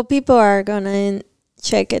marketplace. Well, people are gonna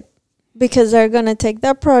check it because they're gonna take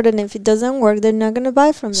that product, and if it doesn't work, they're not gonna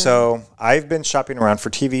buy from them. So I've been shopping around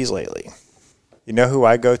for TVs lately. You know who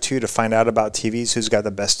I go to find out about TVs, who's got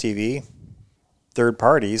the best TV? Third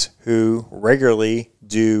parties who regularly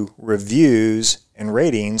do reviews and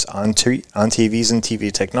ratings on TVs and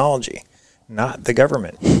TV technology, not the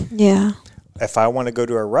government. Yeah. If I want to go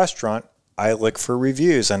to a restaurant, I look for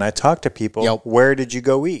reviews and I talk to people. Yep. Where did you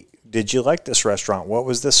go eat? Did you like this restaurant? What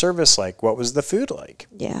was the service like? What was the food like?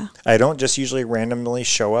 Yeah. I don't just usually randomly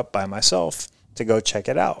show up by myself to go check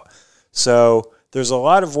it out. So there's a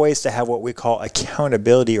lot of ways to have what we call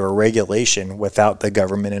accountability or regulation without the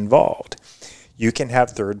government involved. You can have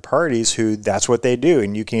third parties who that's what they do,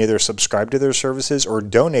 and you can either subscribe to their services or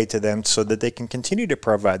donate to them so that they can continue to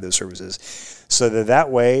provide those services. So that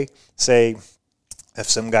way, say, if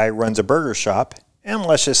some guy runs a burger shop, and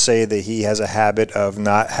let's just say that he has a habit of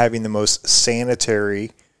not having the most sanitary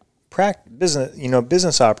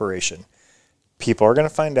business operation, people are going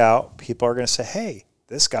to find out. People are going to say, hey,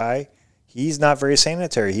 this guy, he's not very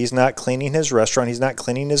sanitary. He's not cleaning his restaurant. He's not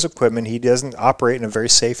cleaning his equipment. He doesn't operate in a very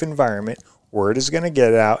safe environment. Word is going to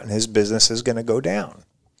get out, and his business is going to go down.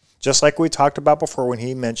 Just like we talked about before when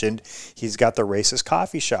he mentioned he's got the racist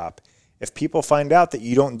coffee shop. If people find out that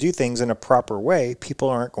you don't do things in a proper way, people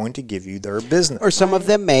aren't going to give you their business. Or some of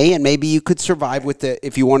them may, and maybe you could survive with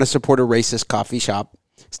if you want to support a racist coffee shop,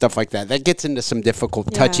 stuff like that. That gets into some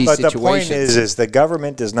difficult, touchy But situations. the point is the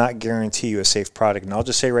government does not guarantee you a safe product. And I'll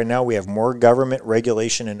just say right now, we have more government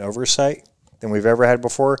regulation and oversight than we've ever had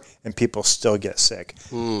before, and people still get sick.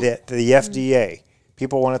 The FDA,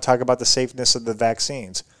 people want to talk about the safeness of the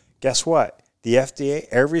vaccines. Guess what? The FDA,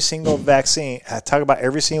 every single vaccine, talk about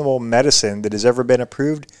every single medicine that has ever been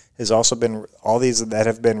approved has also been, all these that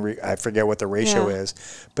have been, I forget what the ratio is,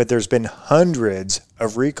 but there's been hundreds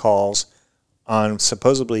of recalls on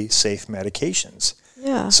supposedly safe medications.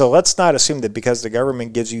 Yeah. So let's not assume that because the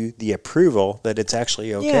government gives you the approval that it's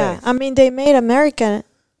actually okay. Yeah. I mean, they made America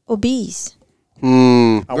obese. I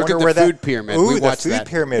Look wonder at the where food that, pyramid. Ooh, We the watched food that.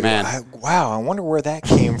 pyramid. Man. Wow, I wonder where that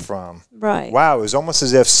came from. Right. Wow, it was almost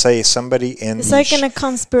as if, say, somebody in It's like in a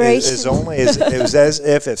conspiration. It was as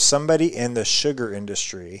if somebody in the sugar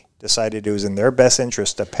industry decided it was in their best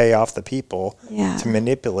interest to pay off the people to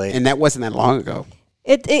manipulate. And that wasn't that long ago.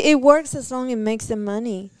 It works as long as it makes them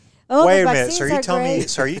money. Oh, Wait the a minute.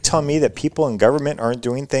 vaccines So are you telling me that people in government aren't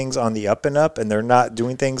doing things on the up and up, and they're not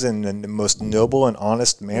doing things in the most noble and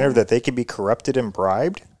honest manner, that they can be corrupted and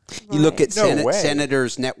bribed? You look at No way.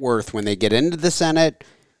 senators' net worth when they get into the Senate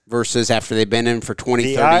versus after they've been in for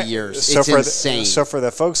 20, 30 years. It's insane. So for the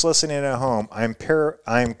folks listening at home, I'm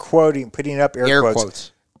quoting, putting up air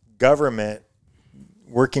quotes. Government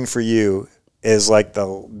working for you is like the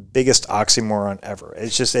biggest oxymoron ever.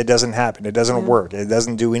 It's just, it doesn't happen. It doesn't work. It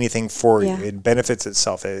doesn't do anything for you. It benefits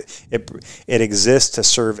itself. It exists to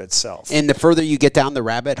serve itself. And the further you get down the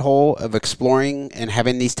rabbit hole of exploring and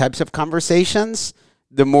having these types of conversations,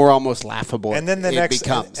 the more almost laughable it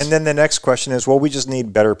becomes. And then the next question is, well, we just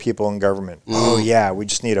need better people in government. Oh, yeah, we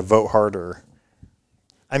just need to vote harder.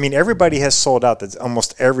 I mean, everybody has sold out. That's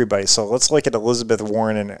almost everybody. So let's look at Elizabeth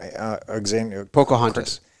Warren and Alexander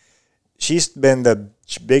Pocahontas. She's been the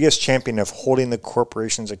biggest champion of holding the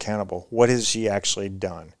corporations accountable. What has she actually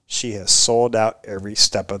done? She has sold out every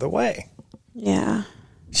step of the way. Yeah.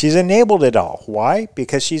 She's enabled it all. Why?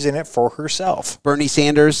 Because she's in it for herself. Bernie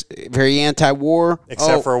Sanders, very anti-war.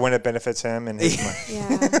 Except for when it benefits him and his money.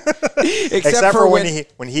 Yeah. Except for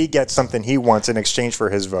when he gets something he wants in exchange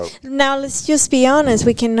for his vote. Now, let's just be honest.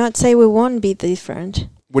 We cannot say we won't be different.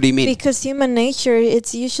 What do you mean? Because human nature,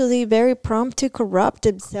 it's usually very prompt to corrupt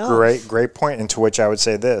itself. Great point. And to which I would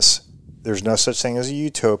say this. There's no such thing as a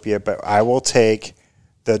utopia, but I will take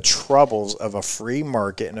the troubles of a free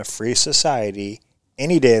market and a free society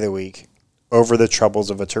any day of the week over the troubles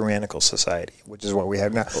of a tyrannical society, which is what we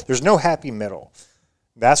have now. There's no happy middle.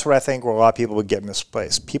 That's what I think where a lot of people would get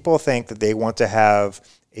misplaced. People think that they want to have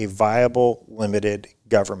a viable, limited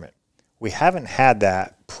government. We haven't had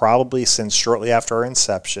that probably since shortly after our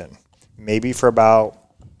inception, maybe for about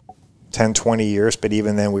 10, 20 years, but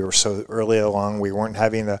even then we were so early along, we weren't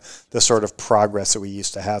having the sort of progress that we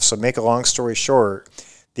used to have. So make a long story short,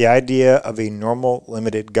 the idea of a normal,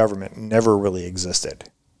 limited government never really existed.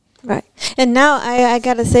 Right. And now I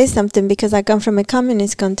got to say something because I come from a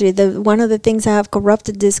communist country. One of the things that have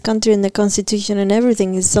corrupted this country and the constitution and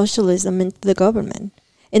everything is socialism in the government.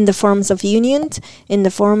 In the forms of unions, in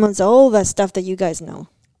the forms of all that stuff that you guys know.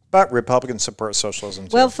 But Republicans support socialism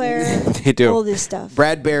too. Welfare, They do. all this stuff.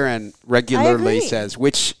 Brad Barron regularly agree. sace,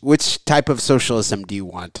 which type of socialism do you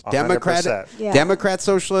want? 100%. Democrat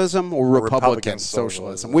socialism or Republican Republican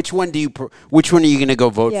socialism? Which one are you going to go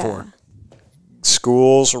vote for?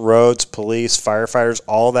 Schools, roads, police, firefighters,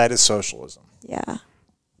 all that is socialism. Yeah.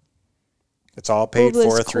 It's all paid Public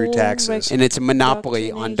for through school, taxes. And it's a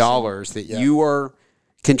monopoly on Indoctrination. dollars that you are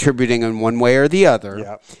contributing in one way or the other.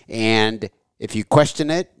 Yep. And if you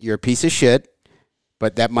question it, you're a piece of shit.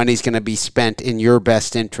 But that money's going to be spent in your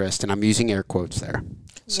best interest. And I'm using air quotes there.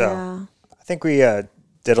 So Yeah. I think we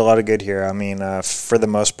did a lot of good here. I mean, for the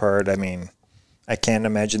most part, I mean, I can't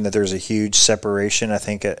imagine that there's a huge separation. I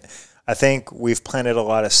think we've planted a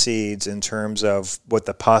lot of seeds in terms of what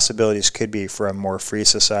the possibilities could be for a more free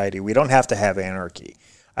society. We don't have to have anarchy.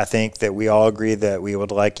 I think that we all agree that we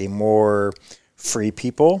would like a more free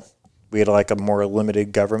people. We'd like a more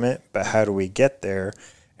limited government, but how do we get there?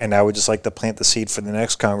 And I would just like to plant the seed for the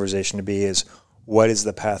next conversation to be is what is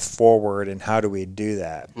the path forward and how do we do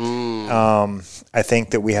that? I think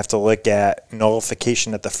that we have to look at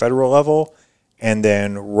nullification at the federal level and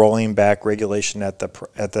then rolling back regulation at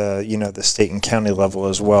the state and county level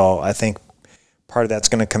as well. I think part of that's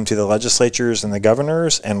going to come to the legislatures and the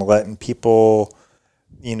governors and letting people,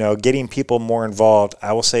 getting people more involved.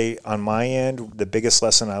 I will say on my end, the biggest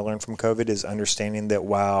lesson I learned from COVID is understanding that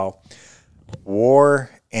while war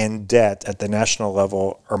and debt at the national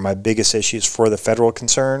level are my biggest issues for the federal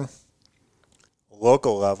concern,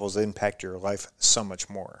 local levels impact your life so much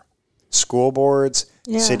more. School boards,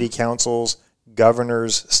 city councils,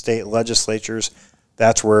 governors, state legislatures,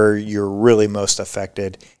 that's where you're really most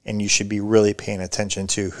affected, and you should be really paying attention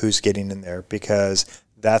to who's getting in there because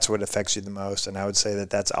that's what affects you the most. And I would say that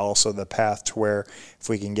that's also the path to where if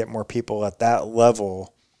we can get more people at that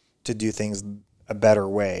level to do things a better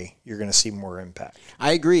way, you're going to see more impact.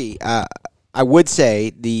 I agree. I would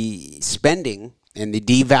say the spending and the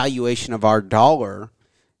devaluation of our dollar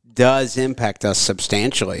does impact us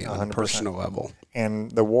substantially on 100%. a personal level.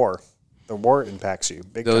 And the war impacts you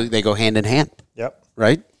big time. They go hand in hand. Yep.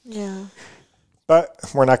 Right? Yeah. But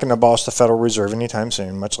we're not going to abolish the Federal Reserve anytime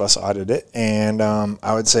soon, much less audit it. And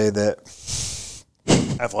I would say that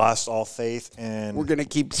I've lost all faith in... We're going to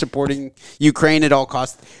keep supporting Ukraine at all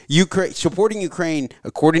costs. Supporting Ukraine,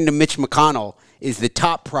 according to Mitch McConnell, is the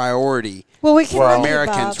top priority Well, we cannot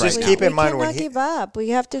Americans give up. right now. Keep in mind we when cannot give up. We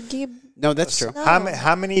have to keep... No, that's true. No.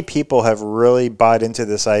 How many people have really bought into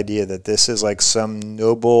this idea that this is like some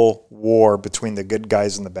noble war between the good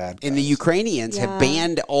guys and the bad guys? And the Ukrainians have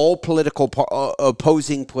banned all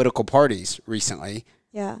opposing political parties recently.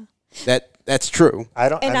 Yeah. That's true. I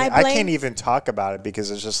can't even talk about it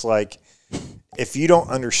because it's just like, if you don't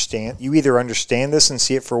understand, you either understand this and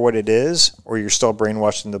see it for what it is, or you're still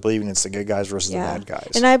brainwashed into believing it's the good guys versus the bad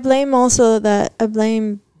guys. And I blame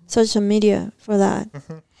social media for that.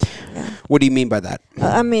 Mm-hmm. Yeah. What do you mean by that?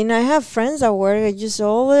 I mean, I have friends at work that just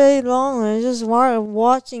all day long and just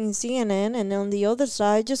watching CNN, and on the other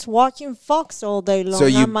side, just watching Fox all day long. So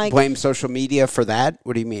you I'm like, blame social media for that?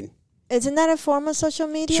 What do you mean? isn't that a form of social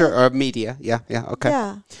media? Sure, or media. Yeah, okay.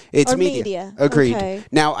 Yeah. It's Or media. media. Agreed. Okay.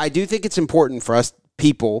 Now, I do think it's important for us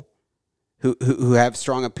people who have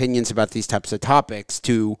strong opinions about these types of topics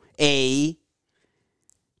to, A,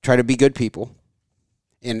 try to be good people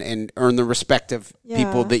and earn the respect of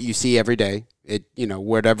people that you see every day.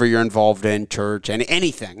 Whatever you're involved in, church, and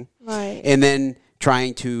anything. Right. And then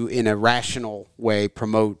trying to, in a rational way,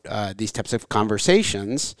 promote these types of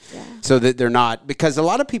conversations so that they're not, because a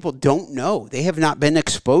lot of people don't know. They have not been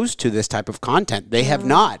exposed to this type of content. They have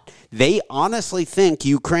not. They honestly think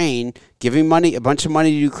Ukraine, giving a bunch of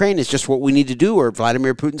money to Ukraine is just what we need to do, or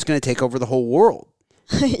Vladimir Putin's going to take over the whole world.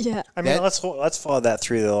 Yeah. I mean, let's follow that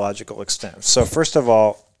through the logical extent. So first of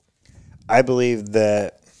all, I believe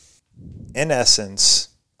that in essence,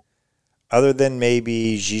 other than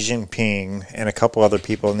maybe Xi Jinping and a couple other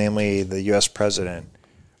people, namely the U.S. president,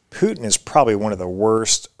 Putin is probably one of the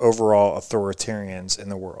worst overall authoritarians in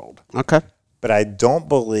the world. Okay. But I don't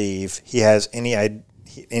believe he has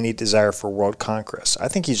any desire for world conquest. I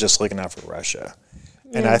think he's just looking out for Russia.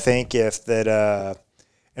 Yeah. And I think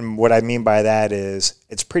and what I mean by that is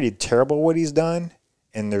it's pretty terrible what he's done,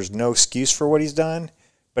 and there's no excuse for what he's done,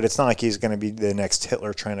 but it's not like he's going to be the next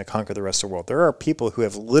Hitler trying to conquer the rest of the world. There are people who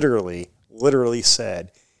have literally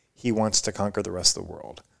said he wants to conquer the rest of the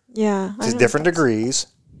world. Yeah. To different degrees.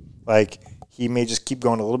 Like, he may just keep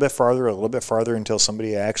going a little bit farther until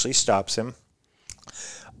somebody actually stops him.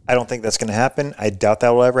 I don't think that's going to happen. I doubt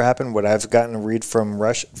that will ever happen. What I've gotten to read from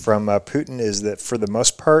Putin is that for the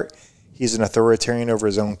most part, he's an authoritarian over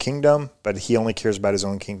his own kingdom, but he only cares about his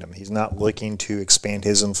own kingdom. He's not looking to expand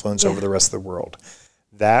his influence over the rest of the world.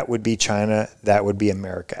 That would be China. That would be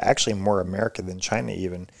America. Actually, more America than China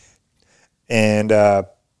even. And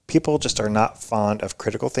people just are not fond of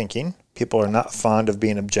critical thinking. People are not fond of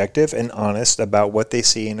being objective and honest about what they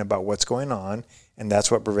see and about what's going on. And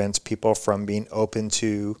that's what prevents people from being open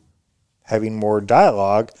to having more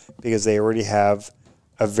dialogue, because they already have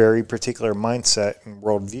a very particular mindset and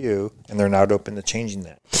worldview, and they're not open to changing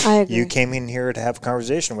that. I agree. You came in here to have a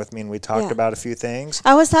conversation with me, and we talked about a few things.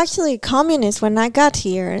 I was actually a communist when I got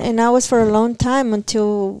here, and I was for a long time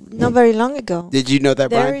until not very long ago. Did you know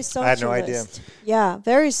that, Brian? Very socialist. I had no idea. Yeah,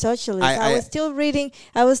 very socialist. I was still reading.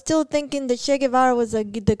 I was still thinking that Che Guevara was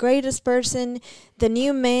the greatest person, the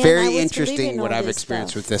new man. Very interesting what I've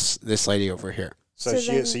experienced with this lady over here. So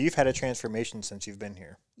you've had a transformation since you've been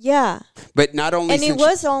here. Yeah. But not only and it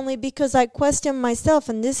was only because I questioned myself,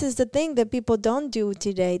 and this is the thing that people don't do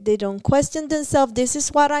today. They don't question themselves. This is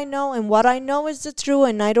what I know, and what I know is the truth,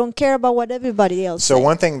 and I don't care about what everybody else says. So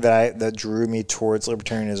one thing that drew me towards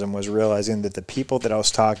libertarianism was realizing that the people that I was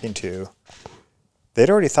talking to, they'd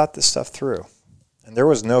already thought this stuff through. And there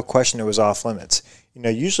was no question it was off limits.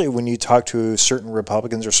 Usually when you talk to certain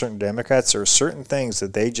Republicans or certain Democrats, there are certain things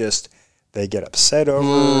that they get upset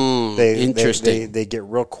over. They get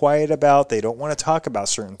real quiet about. They don't want to talk about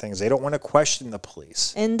certain things. They don't want to question the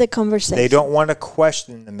police. In the conversation. They don't want to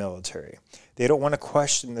question the military. They don't want to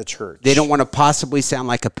question the church. They don't want to possibly sound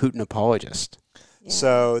like a Putin apologist. Yeah.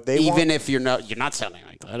 So if you're not sounding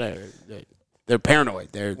like that. They're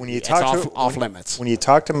paranoid. Off limits. When you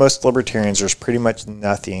talk to most libertarians, there's pretty much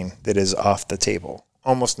nothing that is off the table.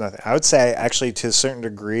 Almost nothing. I would say, actually, to a certain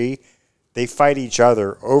degree, they fight each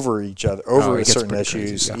other over certain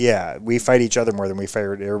issues. Crazy, yeah, we fight each other more than we fight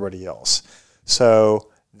everybody else.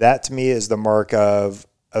 So that, to me, is the mark of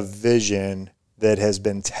a vision that has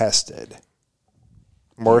been tested.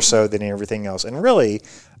 more so than everything else. And really,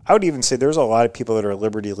 I would even say there's a lot of people that are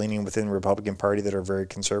liberty-leaning within the Republican Party that are very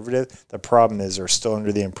conservative. The problem is they're still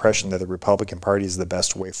under the impression that the Republican Party is the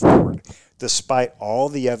best way forward, despite all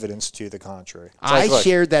the evidence to the contrary. I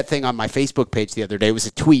shared that thing on my Facebook page the other day. It was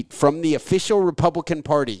a tweet from the official Republican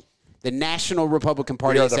Party, the National Republican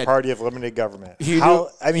Party. We are the party of limited government. You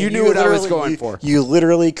knew what I was going for. You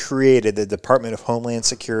literally created the Department of Homeland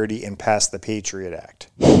Security and passed the Patriot Act.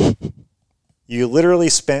 You literally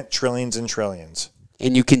spent trillions and trillions.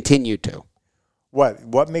 And you continue to.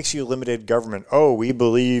 What makes you limited government? Oh, we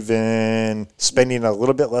believe in spending a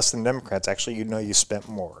little bit less than Democrats. Actually, you spent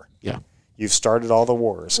more. Yeah. You've started all the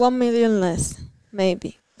wars. 1 million less,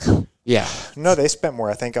 maybe. Yeah. No, they spent more.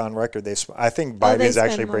 I think on record, I think Biden is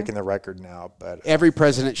actually breaking the record now. But every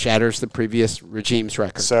president shatters the previous regime's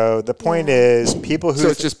record. So the point is, people who so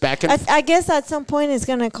it's just back and I guess at some point it's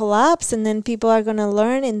going to collapse, and then people are going to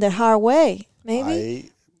learn in the hard way. Maybe.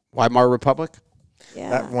 Weimar Republic.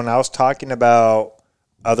 Yeah. When I was talking about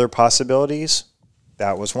other possibilities,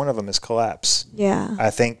 that was one of them, is collapse. Yeah.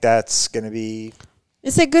 I think that's going to be...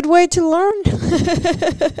 It's a good way to learn.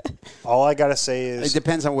 All I got to say is... It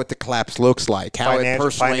depends on what the collapse looks like, how it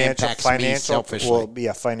personally impacts me selfishly. Will be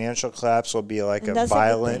a financial collapse, will be like a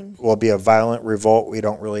violent revolt. We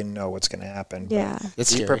don't really know what's going to happen. Yeah.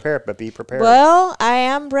 Be prepared, but be prepared. Well, I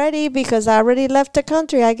am ready because I already left the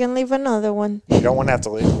country. I can leave another one. You don't want to have to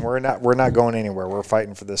leave. We're not going anywhere. We're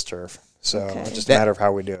fighting for this turf. So it's just a matter of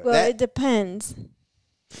how we do it. Well, it depends.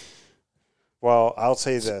 Well, I'll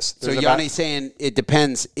say this. So Yanni's saying it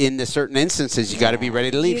depends. In the certain instances, you got to be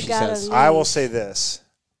ready to leave, she says. I will say this.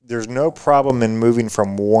 There's no problem in moving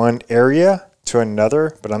from one area to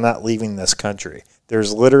another, but I'm not leaving this country.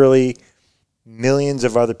 There's literally millions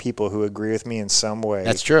of other people who agree with me in some way.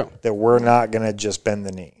 That's true. That we're not going to just bend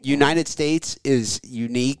the knee. United States is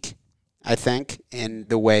unique, I think, in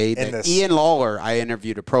the way that Ian Lawler, I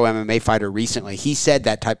interviewed a pro MMA fighter recently. He said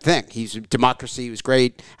that type of thing. Democracy was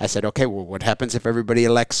great. I said, okay, well, what happens if everybody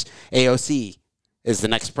elects AOC as the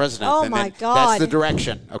next president? Oh, and my then God. That's the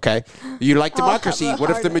direction, okay? You like democracy.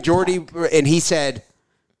 What if the majority... And he said,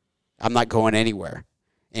 I'm not going anywhere.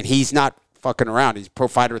 And he's not fucking around. He's a pro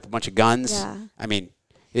fighter with a bunch of guns. Yeah. I mean...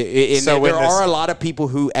 there are a lot of people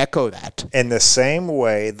who echo that. In the same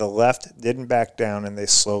way the left didn't back down and they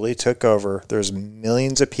slowly took over, there's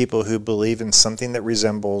millions of people who believe in something that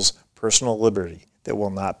resembles personal liberty that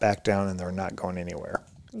will not back down, and they're not going anywhere.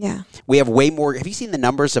 Yeah. We have way more. Have you seen the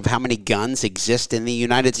numbers of how many guns exist in the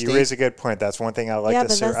United States? You raise a good point. That's one thing I like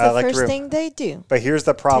to say. Yeah, but that's the first thing they do. But here's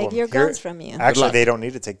the problem. Take your guns from you. Actually, they don't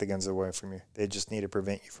need to take the guns away from you. They just need to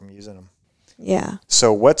prevent you from using them. Yeah.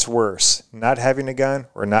 So what's worse, not having a gun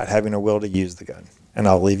or not having a will to use the gun? And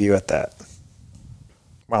I'll leave you at that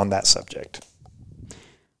on that subject.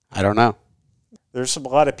 I don't know. There's a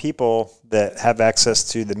lot of people that have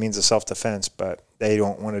access to the means of self-defense, but they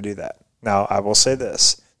don't want to do that. Now, I will say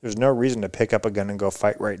this. There's no reason to pick up a gun and go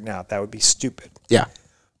fight right now. That would be stupid. Yeah.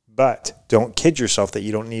 But don't kid yourself that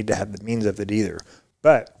you don't need to have the means of it either.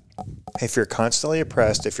 But if you're constantly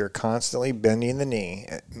oppressed, if you're constantly bending the knee,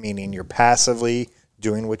 meaning you're passively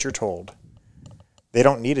doing what you're told, they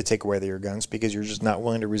don't need to take away your guns because you're just not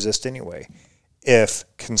willing to resist anyway. If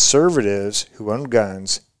conservatives who own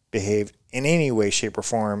guns behave in any way, shape, or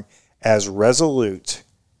form as resolute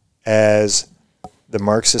as the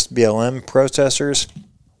Marxist BLM protesters,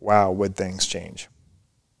 wow, would things change.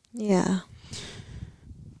 Yeah.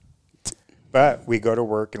 But we go to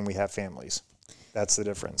work and we have families. That's the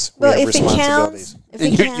difference. Well, we have if it responsibilities. counts,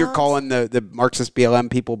 And you're calling the Marxist BLM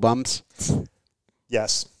people bums?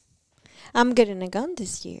 Yes. I'm getting a gun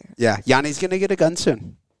this year. Yeah. Yanni's going to get a gun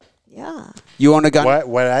soon. Yeah. You own a gun?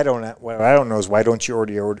 What I don't know is why don't you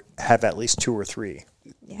already have at least 2 or 3?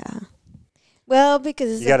 Yeah. Well,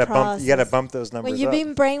 because it's a process. You got to bump those numbers When you've up.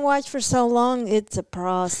 been brainwashed for so long, it's a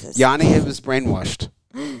process. Yanni was brainwashed.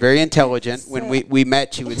 Very intelligent. When we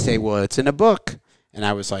met, she would say, well, it's in a book. And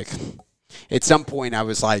I was like... At some point, I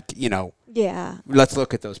was like, yeah, let's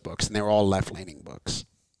look at those books, and they were all left-leaning books.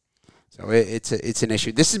 So it's an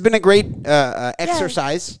issue. This has been a great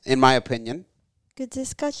exercise, in my opinion. Good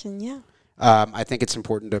discussion, yeah. I think it's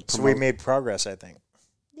important to promote. So we made progress, I think.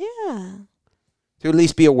 Yeah. To at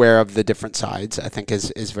least be aware of the different sides, I think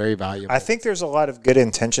is very valuable. I think there's a lot of good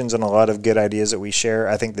intentions and a lot of good ideas that we share.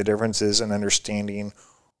 I think the difference is in understanding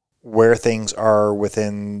where things are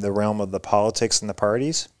within the realm of the politics and the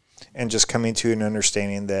parties, and just coming to an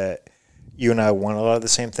understanding that you and I want a lot of the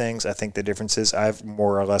same things. I think the difference is I've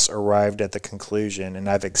more or less arrived at the conclusion, and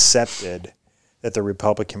I've accepted that the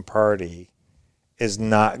Republican Party is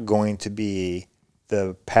not going to be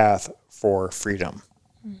the path for freedom.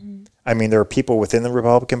 I mean, there are people within the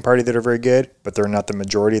Republican Party that are very good, but they're not the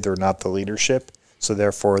majority. They're not the leadership. So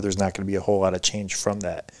therefore, there's not going to be a whole lot of change from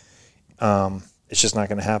that. It's just not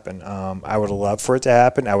going to happen. I would love for it to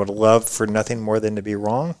happen. I would love for nothing more than to be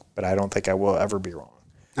wrong, but I don't think I will ever be wrong.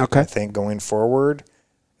 Okay. I think going forward,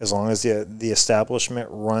 as long as the establishment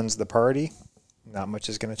runs the party, not much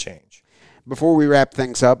is going to change. Before we wrap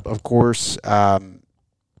things up, of course, I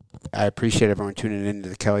appreciate everyone tuning into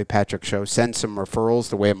the Kelly Patrick Show. Send some referrals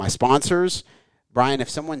the way of my sponsors. Brian, if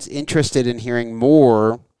someone's interested in hearing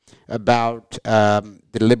more about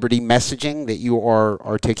the liberty messaging that you are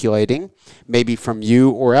articulating, maybe from you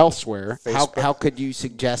or elsewhere, how could you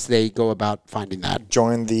suggest they go about finding that?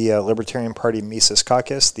 Join the Libertarian Party Mises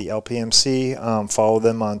Caucus, the LPMC. Follow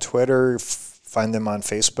them on Twitter. Find them on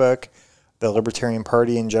Facebook. The Libertarian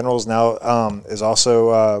Party in general is now is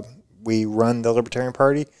also we run the Libertarian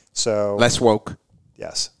Party. So less woke.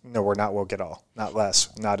 Yes. No, we're not woke at all. Not less.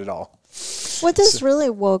 Not at all. What does really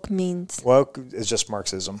woke means? Woke is just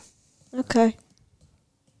Marxism. Okay.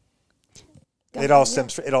 It all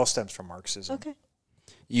stems from Marxism. Okay.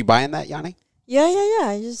 You buying that, Yanni? Yeah.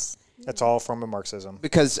 I just. It's all from a Marxism.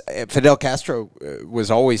 Because Fidel Castro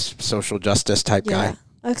was always social justice type guy.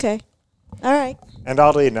 Okay. All right. And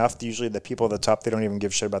oddly enough, usually the people at the top, they don't even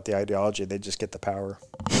give a shit about the ideology. They just get the power.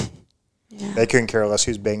 Yeah. They couldn't care less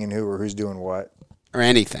who's banging who or who's doing what. Or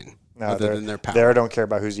anything No, other than their power. They don't care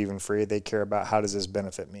about who's even free. They care about how does this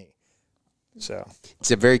benefit me. So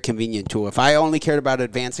it's a very convenient tool. If I only cared about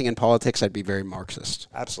advancing in politics, I'd be very Marxist.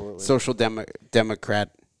 Absolutely. Social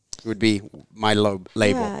Democrat would be my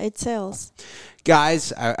label. Yeah, it sells.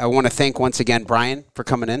 Guys, I want to thank once again Brian for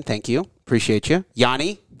coming in. Thank you. Appreciate you.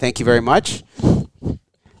 Yanni, thank you very much.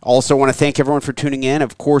 Also want to thank everyone for tuning in.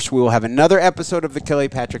 Of course, we will have another episode of the Kelly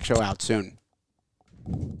Patrick Show out soon.